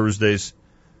convention. I know Thursday's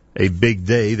a big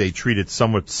day. They treat it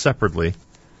somewhat separately.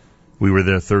 We were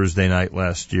there Thursday night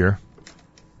last year.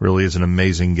 Really is an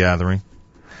amazing gathering.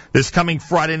 This coming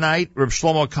Friday night, Reb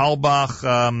Shlomo Kalbach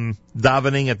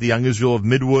davening at the Young Israel of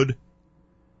Midwood,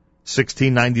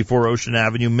 1694 Ocean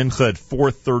Avenue, Mincha at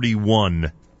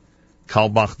 4:31.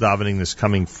 Kalbach davening this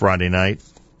coming Friday night.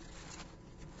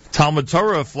 Talmud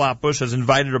Torah of Flatbush has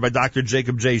invited Rabbi Dr.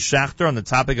 Jacob J. Schachter on the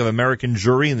topic of American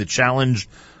jury and the challenge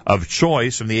of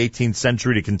choice from the 18th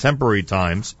century to contemporary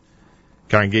times.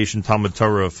 Congregation Talmud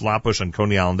Torah of Flatbush on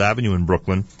Coney Island Avenue in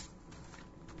Brooklyn.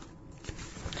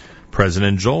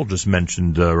 President Joel just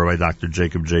mentioned Rabbi Dr.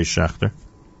 Jacob J. Schachter.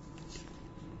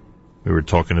 We were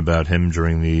talking about him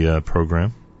during the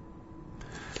program.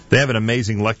 They have an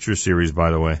amazing lecture series,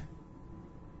 by the way.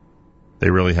 They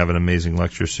really have an amazing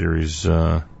lecture series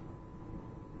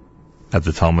at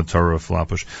the Talmud Torah of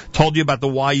Flatbush. Told you about the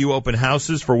YU open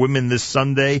houses for women this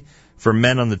Sunday, for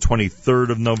men on the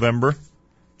 23rd of November.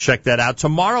 Check that out.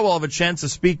 Tomorrow we'll have a chance to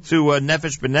speak to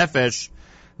Nefesh B'Nefesh.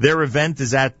 Their event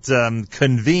is at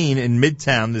Convene in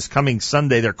Midtown this coming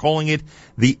Sunday. They're calling it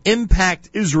the Impact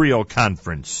Israel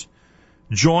Conference.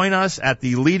 Join us at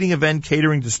the leading event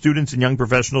catering to students and young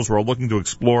professionals who are looking to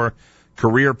explore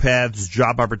career paths,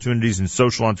 job opportunities, and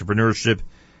social entrepreneurship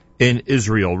in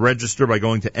Israel. Register by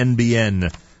going to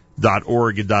nbn.org.il.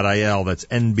 That's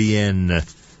nbn.org.il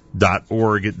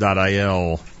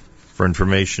for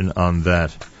information on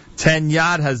that. 10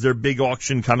 Yad has their big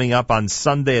auction coming up on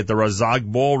Sunday at the Razag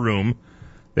Ballroom.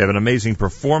 They have an amazing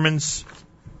performance,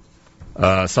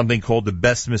 something called The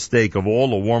Best Mistake of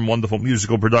All, a warm, wonderful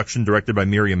musical production directed by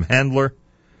Miriam Handler.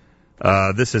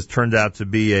 This has turned out to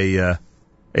be a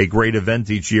great event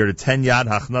each year. The 10 Yad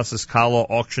Hachnasas Kala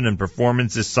auction and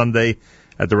performance this Sunday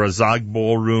at the Razag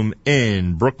Ballroom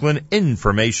in Brooklyn.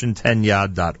 Information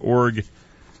 10yad.org.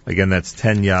 Again, that's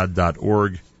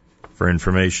 10yad.org for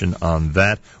information on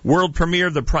that. World premiere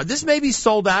of this may be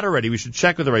sold out already. We should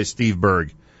check with the right Steve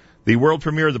Berg. The world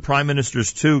premiere of The Prime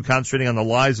Minister's 2, concentrating on the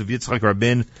lives of Yitzhak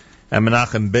Rabin and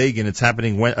Menachem Begin. It's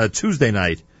happening Tuesday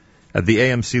night at the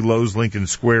AMC Lowe's Lincoln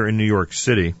Square in New York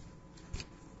City.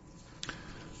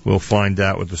 We'll find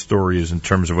out what the story is in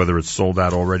terms of whether it's sold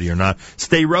out already or not.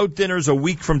 Stay Road dinner's a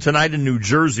week from tonight in New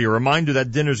Jersey. A reminder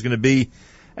that dinner's going to be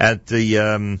at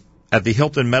the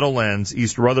Hilton Meadowlands,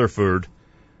 East Rutherford,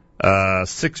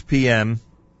 6 p.m.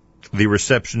 The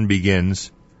reception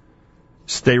begins.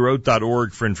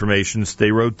 StayRoad.org for information.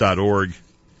 StayRoad.org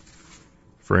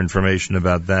for information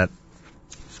about that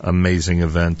amazing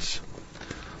event.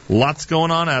 Lots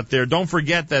going on out there. Don't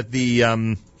forget that the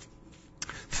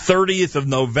 30th of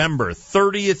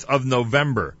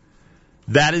November,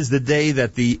 that is the day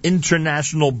that the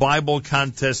International Bible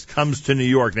Contest comes to New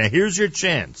York. Now, here's your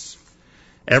chance.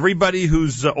 Everybody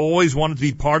who's always wanted to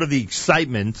be part of the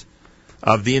excitement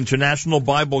of the International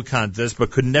Bible Contest but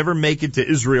could never make it to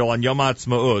Israel on Yom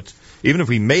HaAtzmaut, even if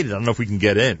we made it, I don't know if we can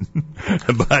get in.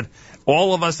 But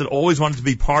all of us that always wanted to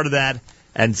be part of that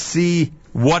and see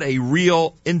what a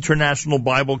real International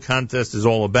Bible Contest is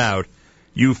all about,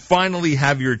 you finally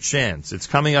have your chance. It's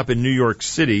coming up in New York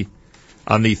City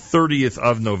on the 30th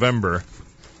of November.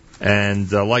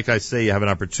 And like I say, you have an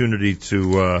opportunity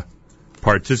to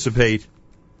participate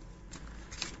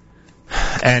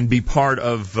and be part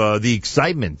of the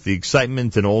excitement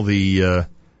and all the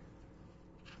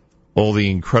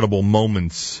incredible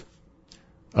moments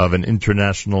of an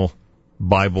International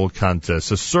Bible Contest.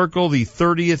 So circle the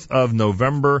 30th of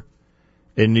November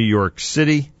in New York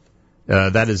City.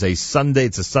 That is a Sunday.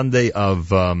 It's a Sunday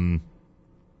of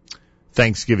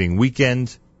Thanksgiving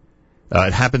weekend.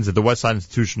 It happens at the Westside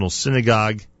Institutional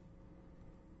Synagogue.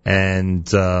 And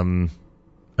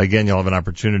again, you'll have an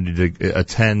opportunity to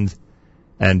attend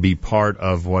and be part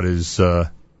of what is,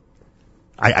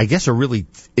 I guess, a really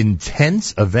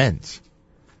intense event.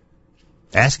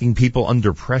 Asking people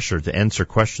under pressure to answer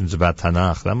questions about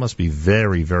Tanakh. That must be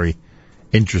very, very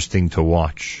interesting to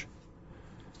watch.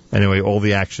 Anyway, all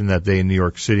the action that day in New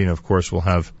York City, and of course we'll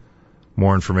have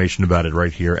More information about it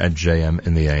right here at JM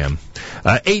in the AM.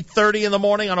 8:30 in the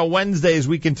morning on a Wednesday as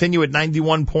we continue at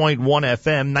 91.1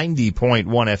 FM, 90.1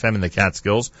 FM in the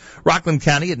Catskills. Rockland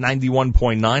County at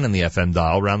 91.9 on the FM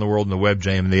dial. Around the world on the web,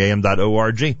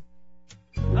 jmintheam.org.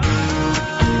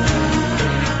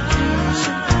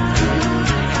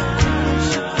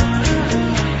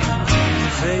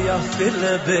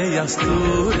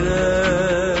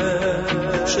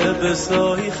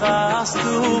 שבסויך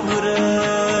אסתורה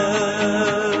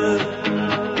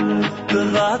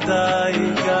בוודאי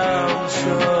גם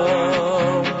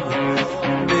שם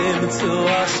במצוא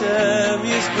השם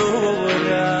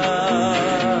יסגורה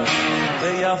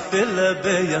ויפיל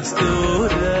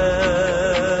ביסתורה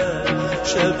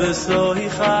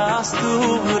שבסויך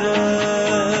אסתורה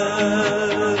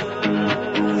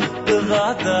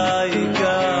בוודאי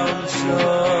גם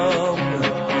שם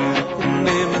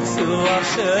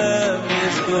Hashem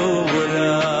is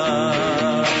Gora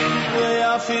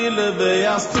Ve'afil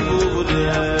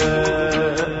be'astura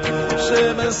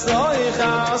Shemesoich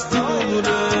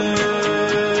astura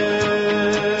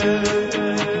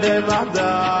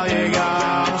Bevadai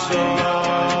gam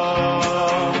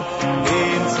shom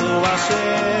Imtzu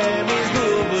Hashem is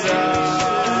Gora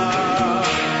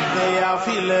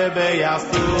Ve'afil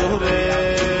be'astura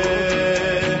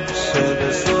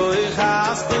Shemesoich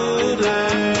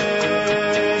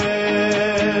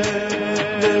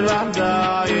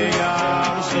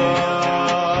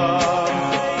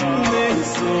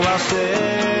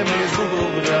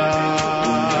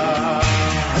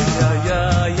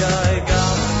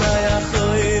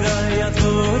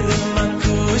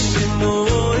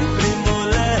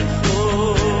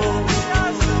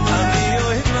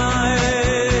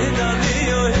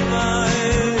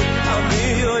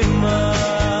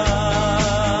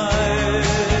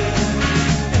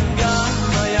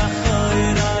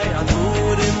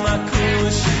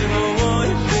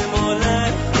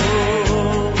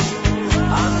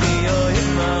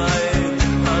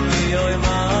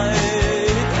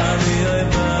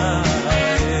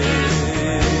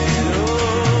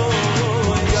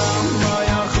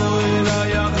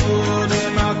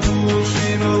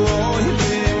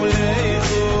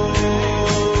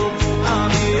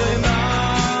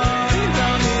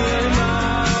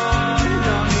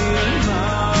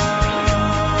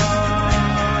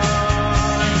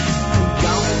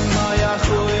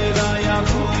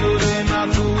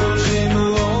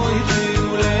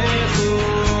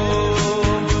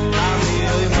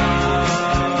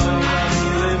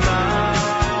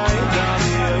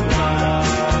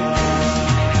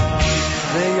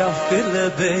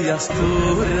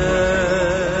astura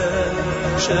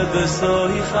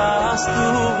שבסויך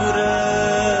אסתורה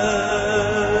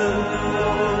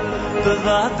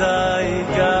בוודאי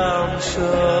גם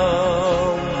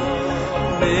שם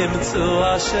במצוא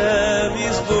השם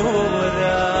יסבורך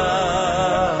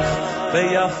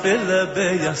ויפיל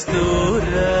ביסתורה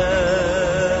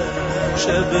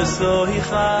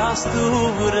שבסויך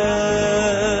אסתורה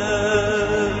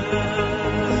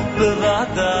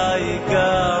בוודאי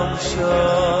גם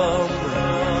שם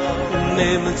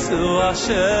נמצוא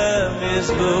השם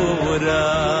יסבורך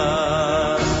נצא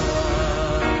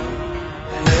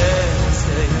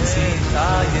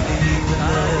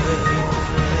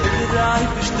Drei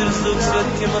bist du so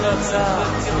zurück im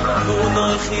Ratzat Und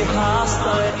euch hier hast du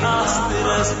ein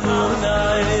Asteres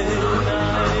Punai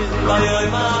Bei oi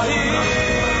Mahi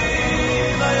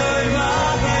Bei oi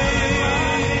Mahi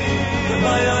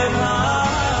Bei oi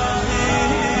Mahi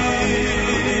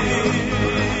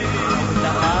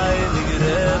Der Heilige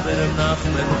Rebbe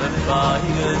Nachmen Ben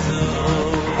Fahige so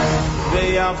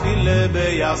Beja viele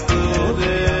Bejas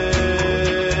Tude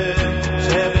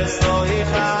Shebesoich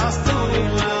hast du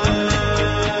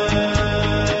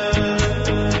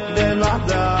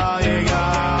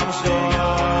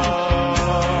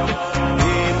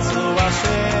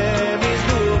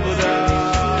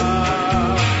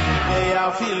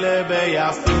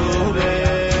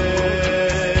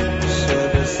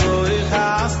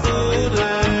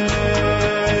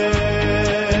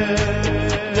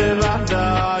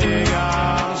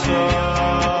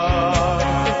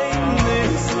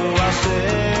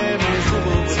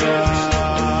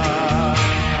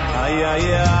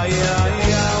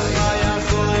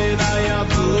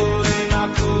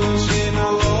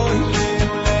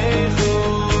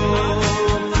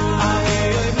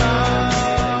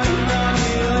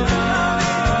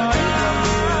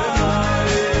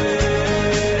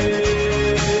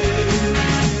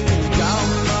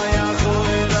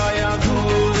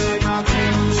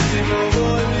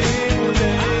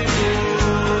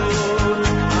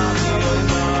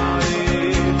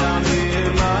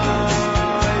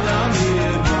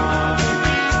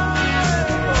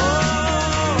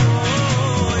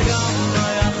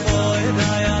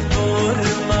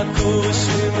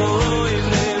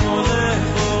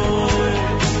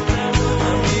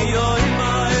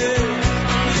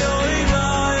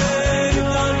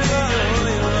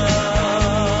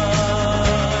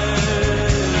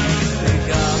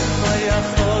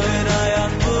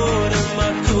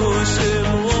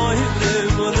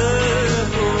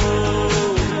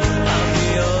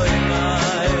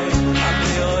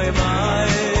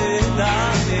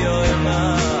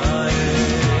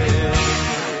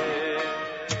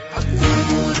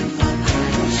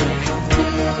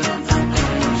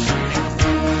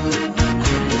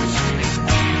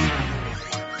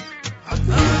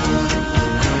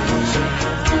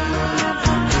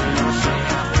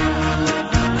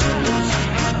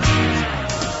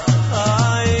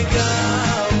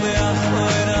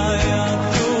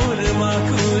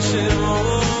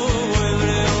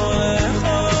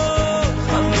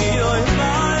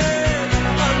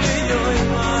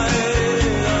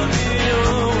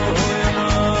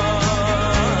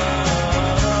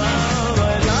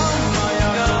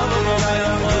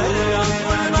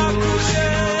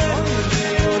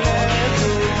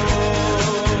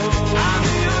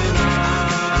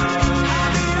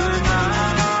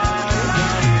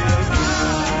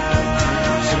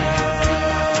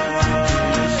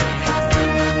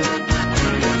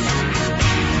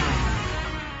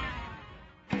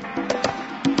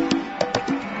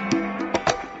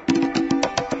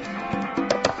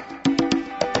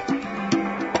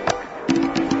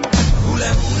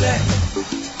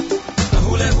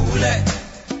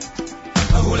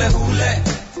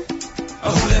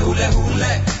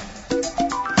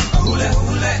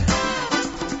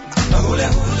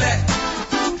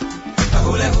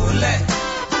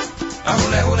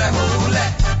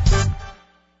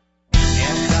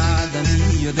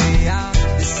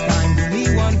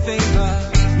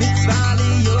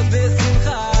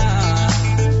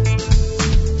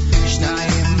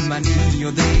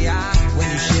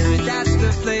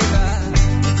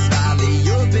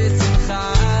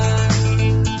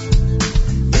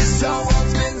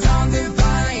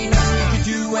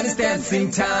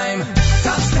dancing time.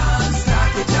 Dance, dance,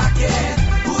 rock it, rock it.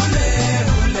 Hule,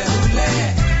 hule, hule.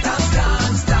 Dance,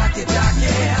 dance, rock it, rock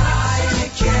it.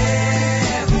 Heineke,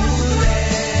 hule.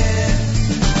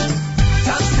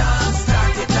 Dance, dance,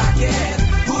 rock it, rock it.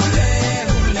 Hule,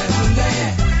 hule, hule.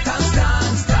 Dance,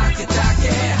 dance, rock it, rock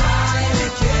it.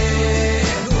 Heineke,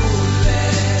 hule.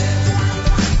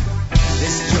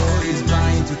 This joy is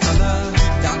blind to color.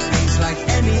 Dark things like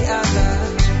any other.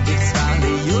 It's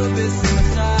valley, you're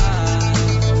besimcha.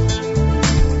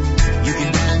 You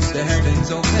can dance, the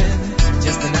heavens open.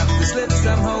 Just enough to slip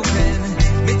some hope in.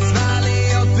 It's valley,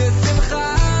 you're besimcha.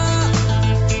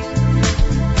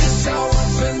 The show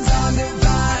opens on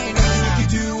divine. Everything you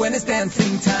do when it's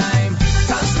dancing time.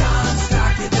 Dance, dance,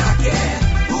 rock it, rock it.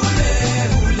 Hule,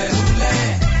 hule, hule.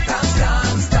 Dance,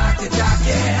 dance, rock it, rock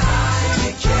it.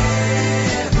 Heineke,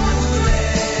 hule.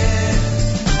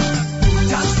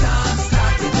 Dance, dance,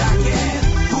 rock it, rock it.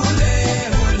 Hule,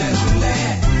 hule, hule.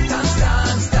 Dance,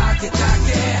 dance, rock it, rock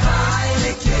it.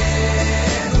 Heineke,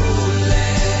 hule.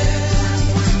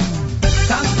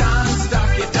 Dance, dance,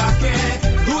 rock it, rock it.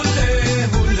 Hule,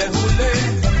 hule, hule.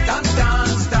 Dance,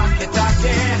 dance, rock it, rock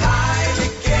it.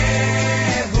 Heineke,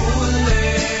 hule.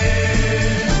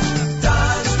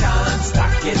 Dance, dance,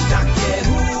 rock it, rock it.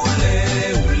 Hule,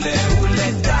 hule, hule.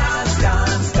 Dance,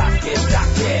 dance, rock it,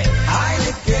 rock it.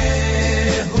 Heineke,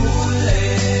 hule.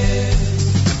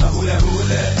 Hule,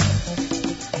 hule.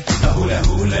 Hule,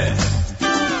 hule.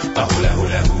 Hule,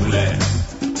 hule, hule.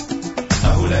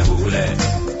 Hule, hule.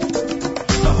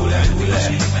 Hule,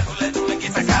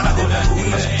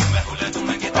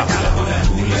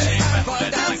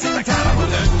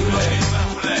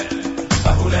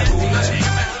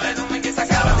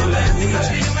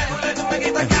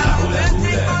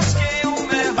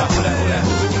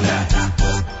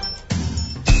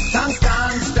 dance,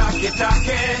 dance, rock it, rock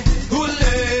it.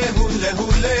 Hule, hule,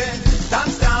 hule.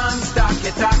 Dance, dance, rock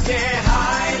it, rock it.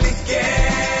 Heineke,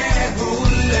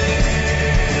 hule.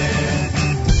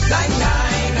 Nine,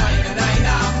 nine, nine, nine,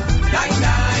 nine. Nine,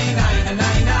 nine, nine,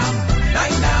 nine, nine.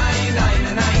 Nine, nine, nine,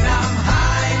 nine, nine.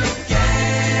 Heineke,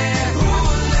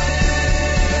 hule.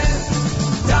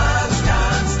 Dance,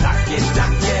 dance, rock it,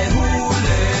 rock it.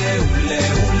 Hule, hule,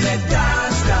 hule.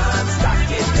 Dance, dance,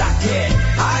 rock it, rock it.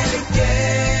 Heineke,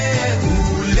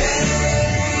 hule.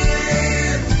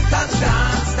 Dance,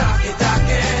 dance, rock it, rock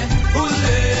it.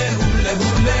 Hule, hule,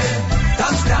 hule.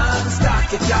 Dance, dance,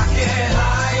 rock it, rock it.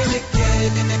 Heineke,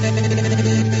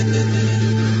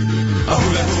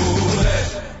 hule, hule.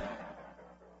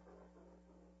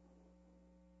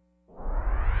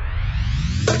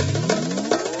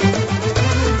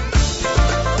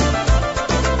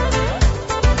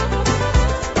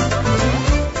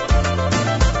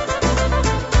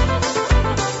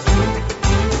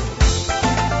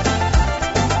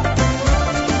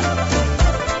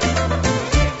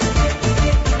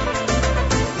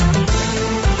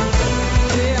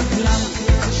 זה הכלל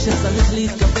שצריך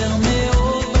להתגבר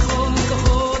מאוד בכל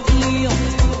כוחות להיות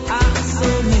אך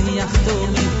שמח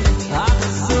תומי, אך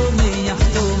שמח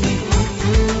תומי,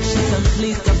 שצריך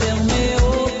להתגבר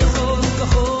מאוד בכל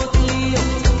כוחות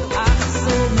להיות אך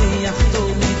שמח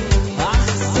תומי, אך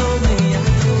שמח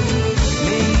תומי,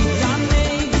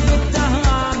 להתענג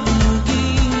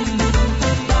בתענוגים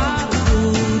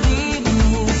בחורים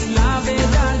מופלא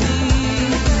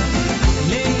ודלים,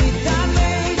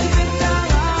 להתענג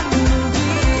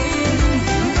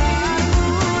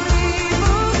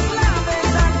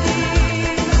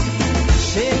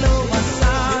שלא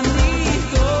עשני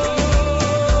טוב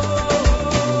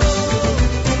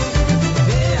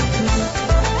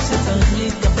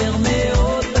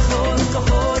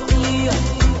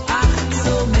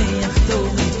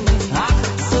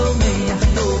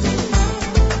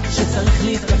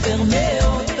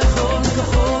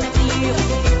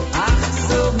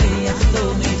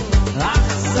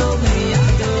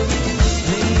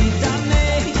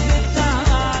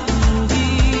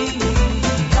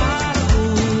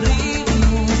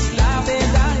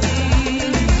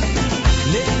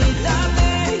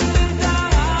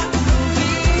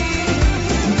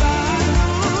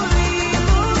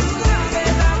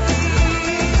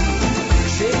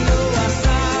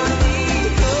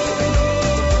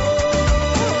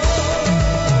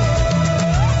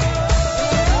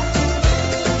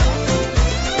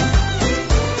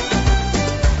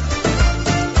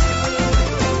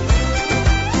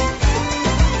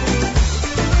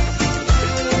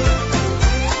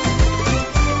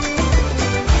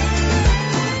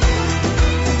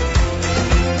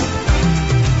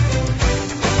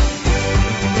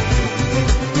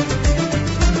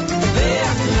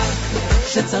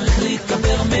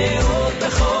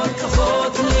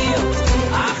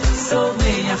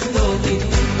טומי,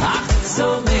 אך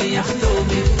צומח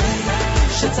טומי,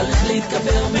 שצריך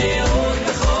להתגבר מאוד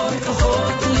בכל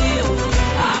כוחות להיות,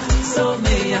 אך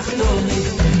צומח טומי,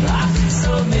 אך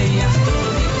צומח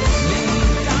טומי,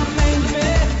 להתאמן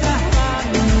בתענוגים,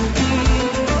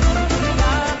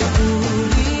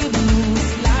 בבורים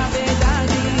מוסלה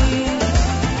ודגים,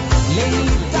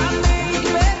 להתאמן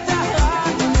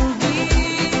בתענוגים,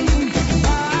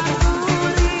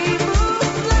 בבורים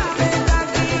מוסלה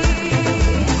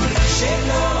ודגים,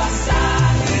 שלא עשה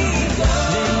לי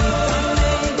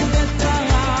להתאמן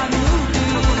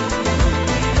בתענוגים,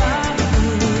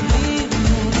 בבורים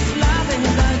מוסלה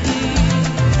ודגים,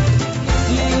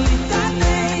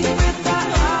 להתענג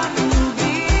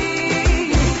בתענוגים,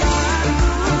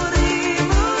 בבורים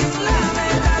מוסלה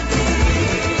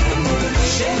ודגים,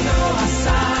 שלא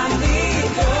עשה לי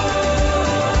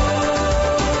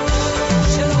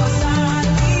שלא עשה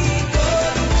לי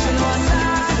שלא עשה לי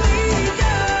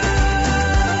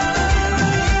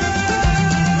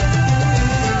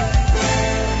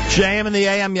JM in the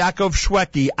AM, Yaakov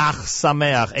Shweki, Ach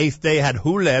Sameach. Eighth day had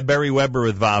Hule, Barry Weber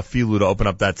with Va'afilu to open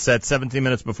up that set. 17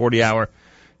 minutes before the hour.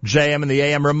 JM in the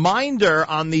AM. Reminder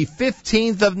on the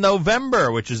 15th of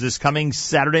November, which is this coming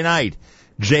Saturday night.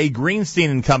 Jay Greenstein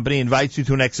and Company invites you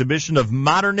to an exhibition of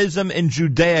Modernism in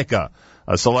Judaica,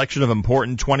 a selection of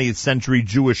important 20th century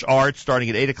Jewish art starting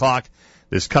at 8 o'clock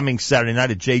this coming Saturday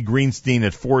night at Jay Greenstein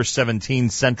at 417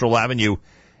 Central Avenue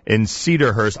in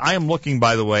Cedarhurst. I am looking,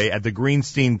 by the way, at the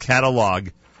Greenstein catalog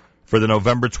for the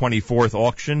November 24th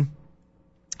auction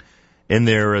in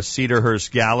their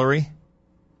Cedarhurst gallery.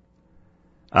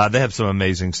 They have some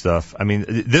amazing stuff. I mean,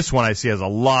 this one I see has a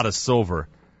lot of silver,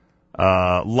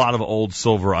 a lot of old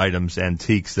silver items,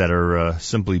 antiques that are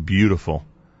simply beautiful.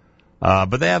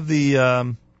 But they have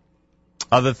the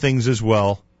other things as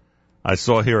well. I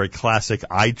saw here a classic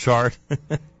eye chart.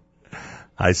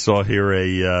 I saw here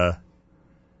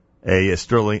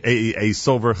a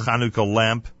silver Hanukkah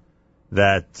lamp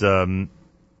that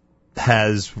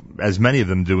has, as many of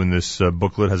them do in this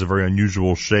booklet, has a very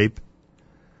unusual shape.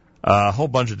 A whole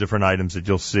bunch of different items that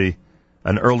you'll see.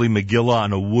 An early Megillah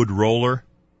on a wood roller.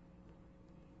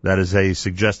 That is a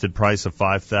suggested price of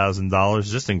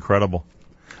 $5,000. Just incredible.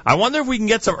 I wonder if we can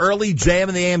get some early JM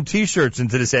and the AM t-shirts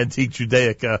into this Antique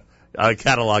Judaica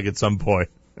catalog at some point.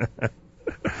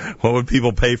 What would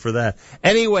people pay for that?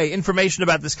 Anyway, information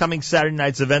about this coming Saturday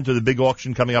night's event or the big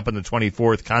auction coming up on the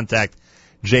 24th, contact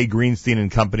Jay Greenstein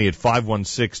and Company at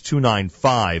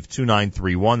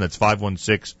 516-295-2931. That's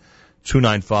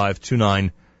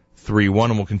 516-295-2931.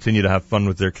 And we'll continue to have fun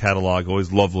with their catalog.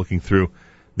 Always love looking through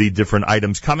the different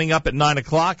items. Coming up at 9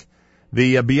 o'clock,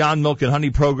 the Beyond Milk and Honey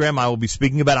program, I will be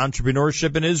speaking about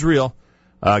entrepreneurship in Israel.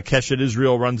 Keshet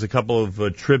Israel runs a couple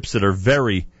of trips that are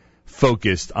very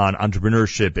focused on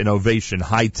entrepreneurship, innovation,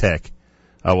 high-tech.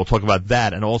 We'll talk about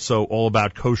that and also all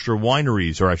about kosher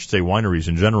wineries, or I should say wineries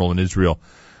in general in Israel.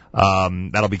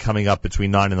 That'll be coming up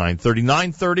between 9 and 9:30.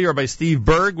 9:30 are by Steve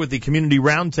Berg with the Community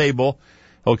Roundtable.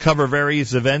 He'll cover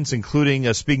various events,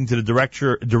 including speaking to the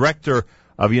director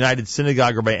of United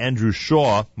Synagogue, Rabbi Andrew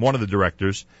Shaw, one of the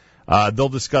directors. They'll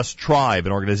discuss Tribe,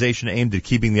 an organization aimed at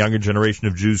keeping the younger generation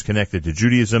of Jews connected to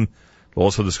Judaism. We'll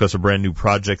also discuss a brand new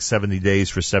project, 70 Days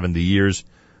for 70 Years,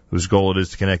 whose goal it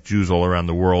is to connect Jews all around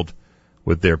the world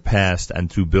with their past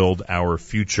and to build our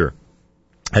future.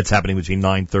 That's happening between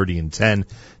 9:30 and 10.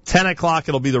 10 o'clock,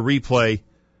 it'll be the replay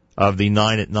of the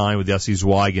 9 at 9 with Yossi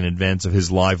Zweig in advance of his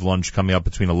live lunch coming up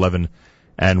between 11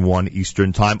 and 1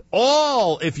 Eastern Time.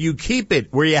 All, if you keep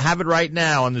it where you have it right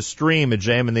now on the stream at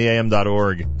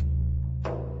jmandtheam.org.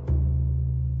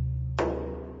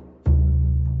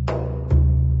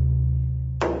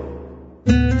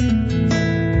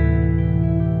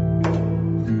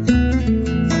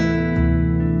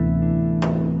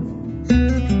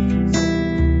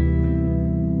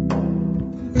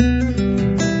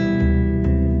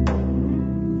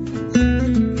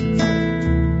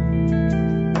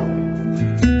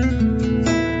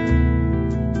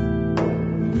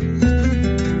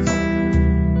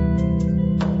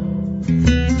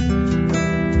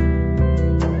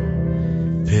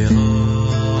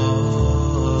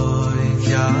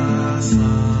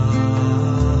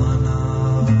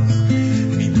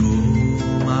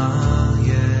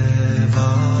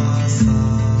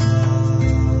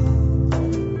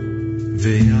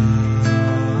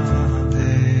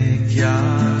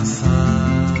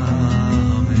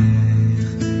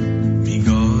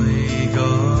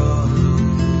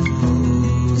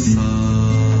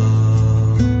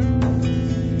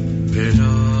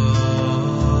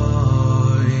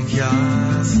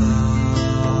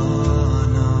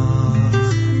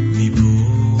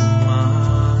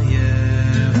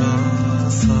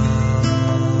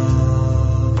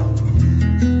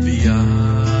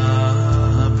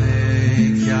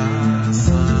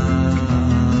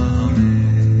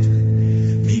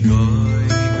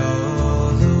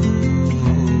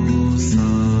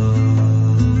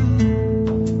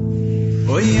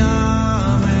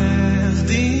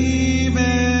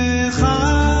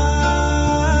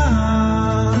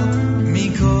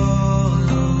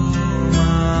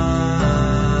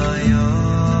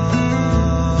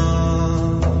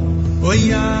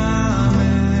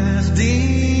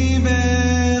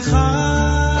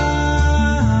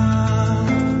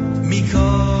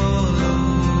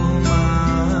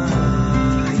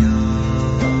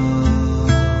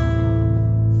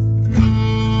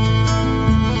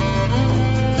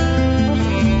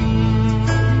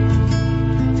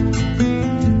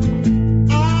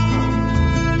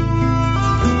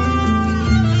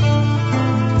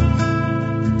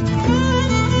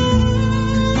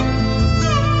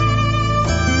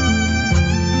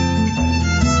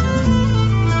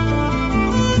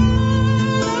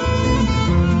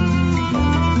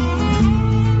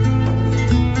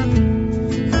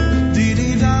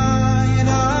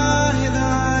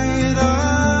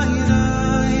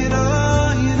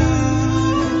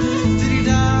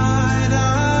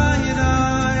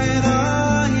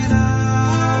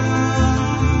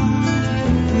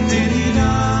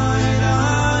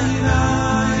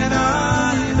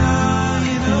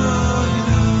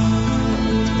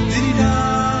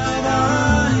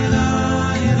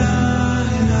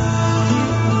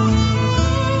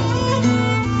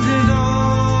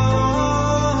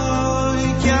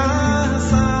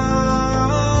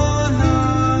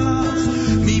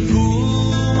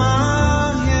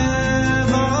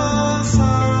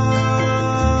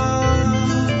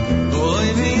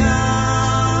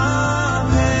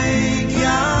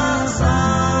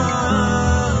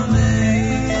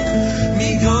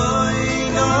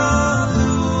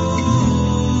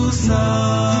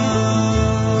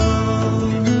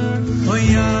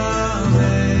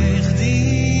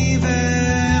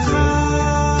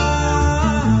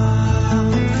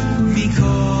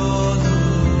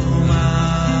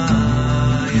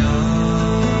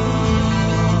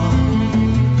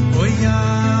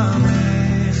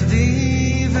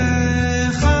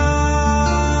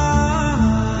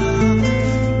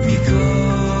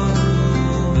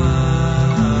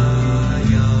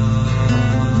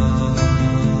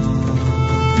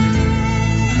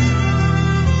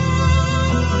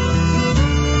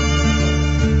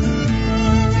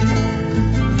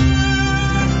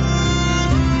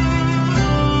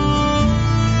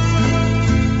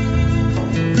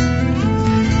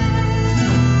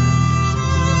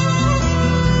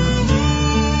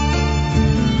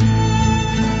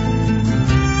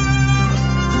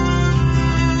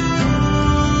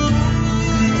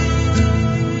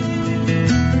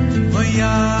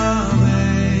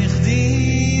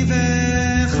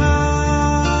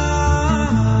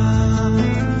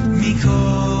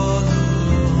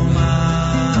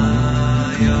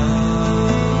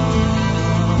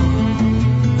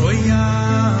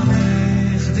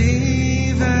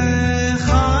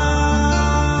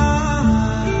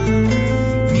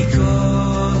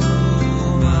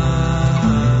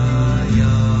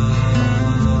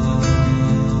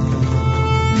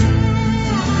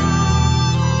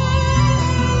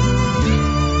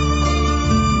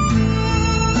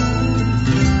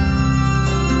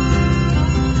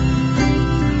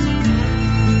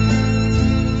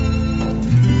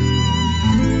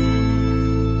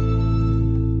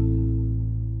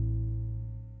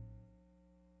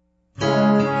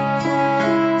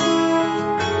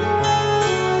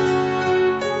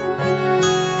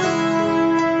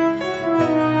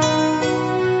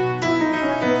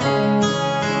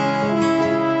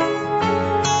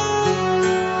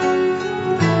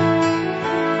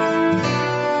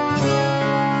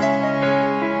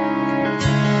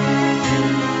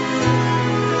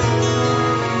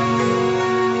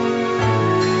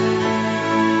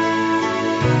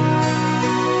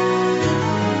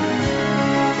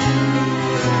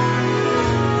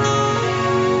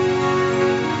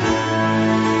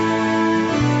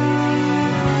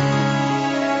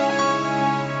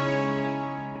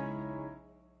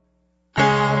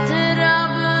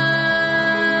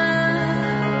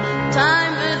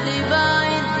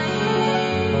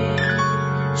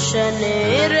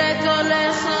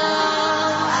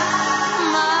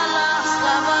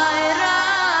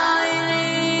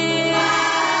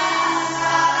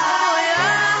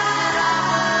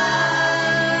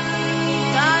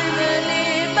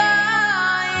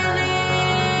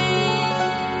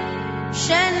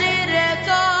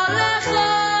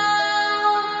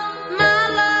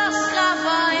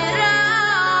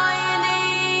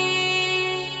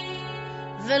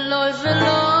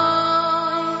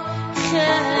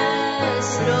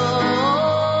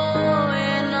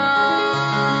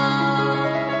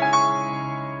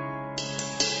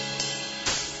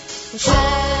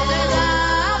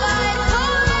 Share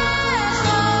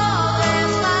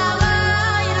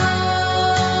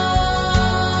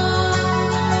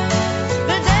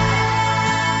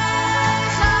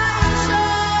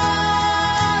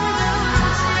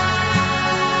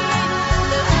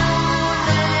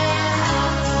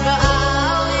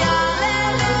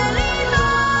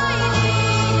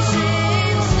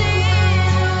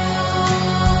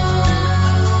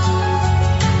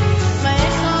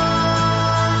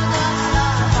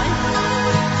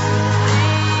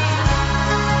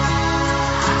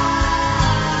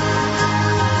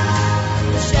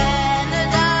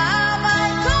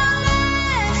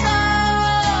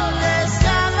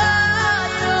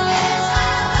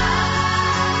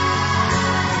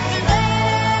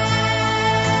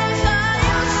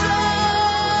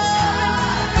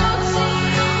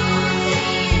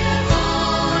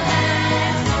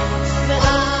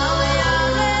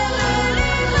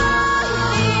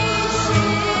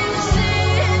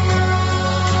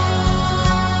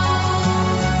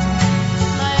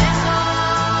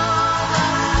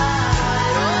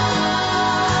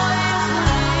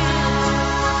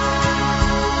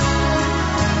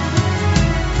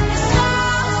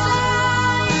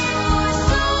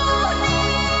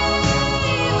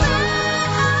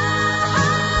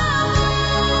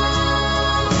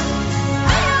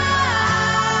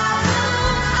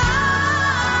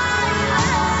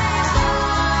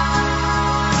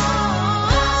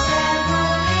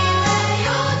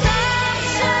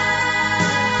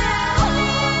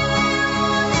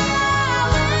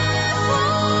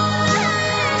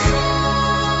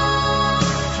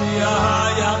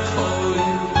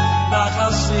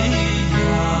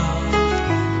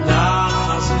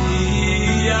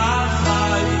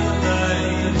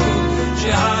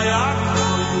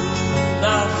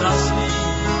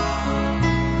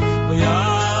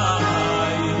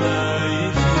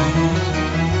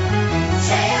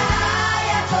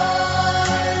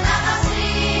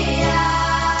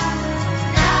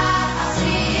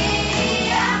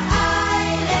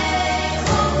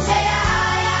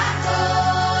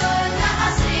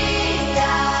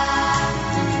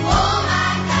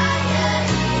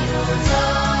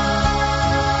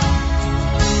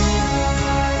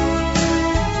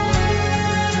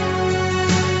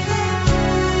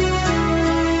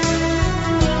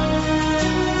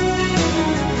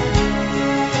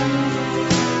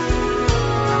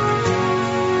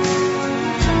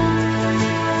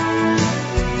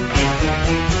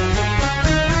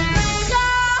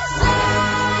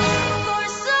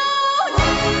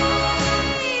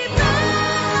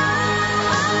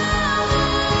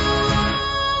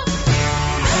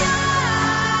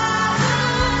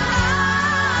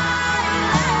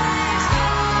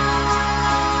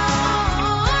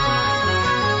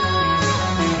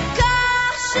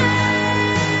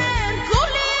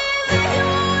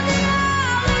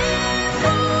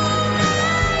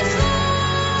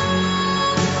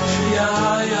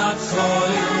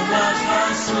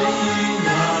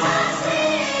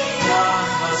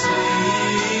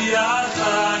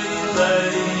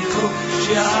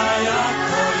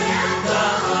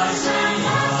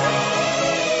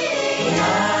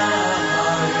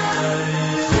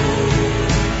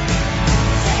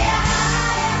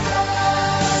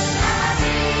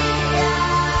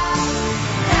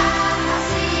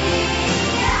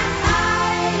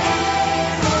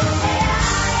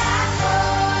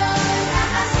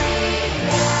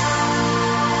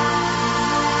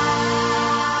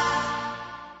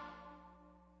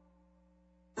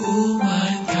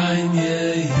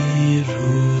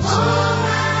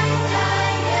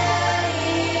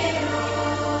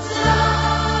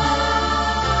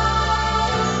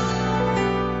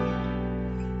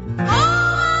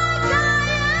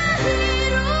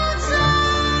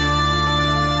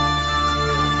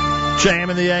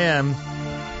JM in the AM.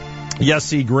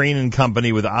 Yossi Green and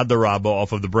Company with Adarabba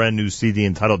off of the brand new CD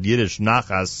entitled Yiddish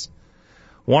Nachas.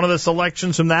 One of the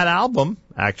selections from that album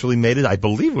actually made it, I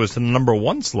believe it was to the number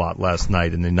 1 slot last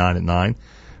night in the 9 at 9.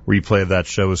 Replay of that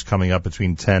show is coming up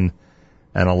between 10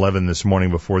 and 11 this morning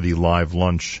before the live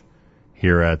lunch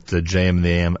here at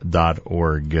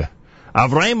jmintheam.org.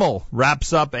 Avremel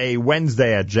wraps up a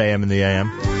Wednesday at JM in the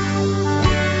AM.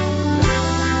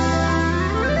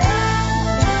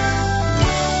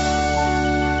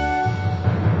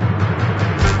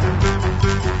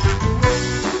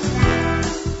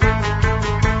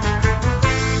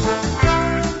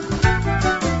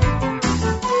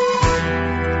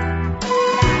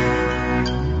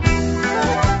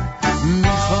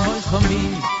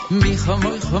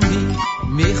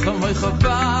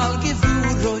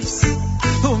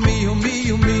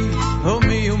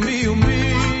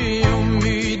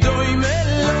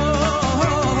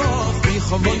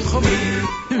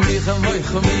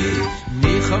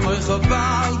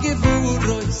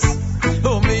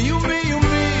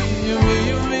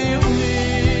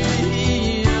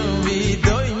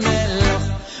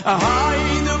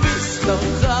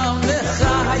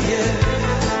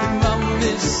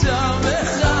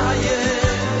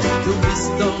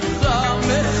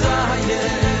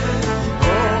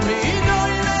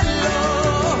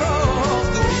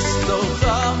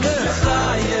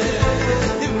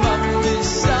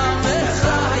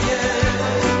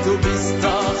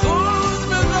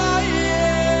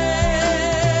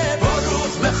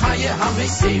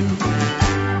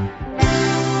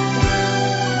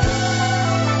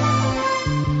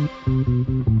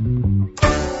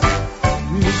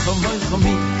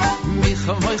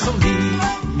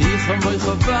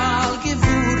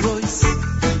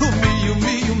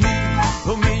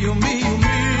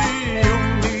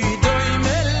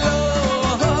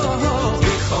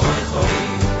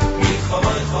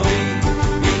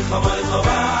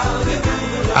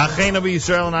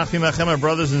 Israel and Achim, my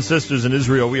brothers and sisters in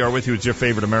Israel, we are with you. It's your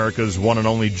favorite America's one and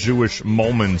only Jewish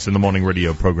Moments in the Morning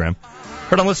radio program.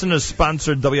 Heard on listeners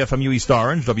sponsored WFMU East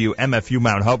Orange, WMFU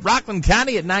Mount Hope, Rockland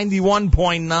County at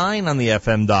 91.9 on the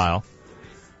FM dial.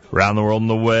 Around the world on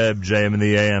the web,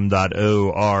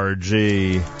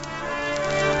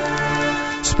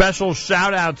 jmintheam.org. Special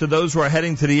shout out to those who are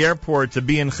heading to the airport to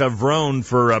be in Chevron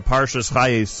for Parshas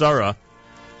Chayei Sarah.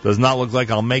 Does not look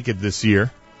like I'll make it this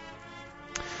year.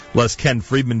 Unless Ken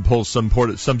Friedman pulls some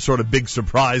sort of big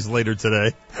surprise later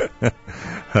today.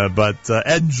 But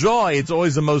enjoy. It's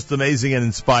always the most amazing and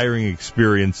inspiring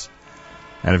experience.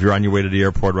 And if you're on your way to the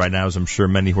airport right now, as I'm sure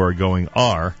many who are going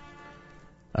are,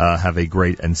 have a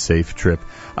great and safe trip.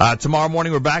 Tomorrow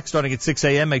morning we're back starting at 6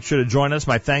 a.m. Make sure to join us.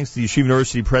 My thanks to Yeshiva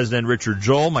University President Richard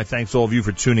Joel. My thanks to all of you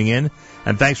for tuning in.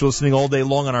 And thanks for listening all day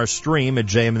long on our stream at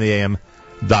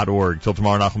jmintheam.org. Till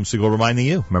tomorrow, Nachum Segal reminding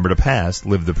you, remember the past,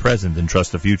 live the present, and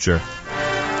trust the future.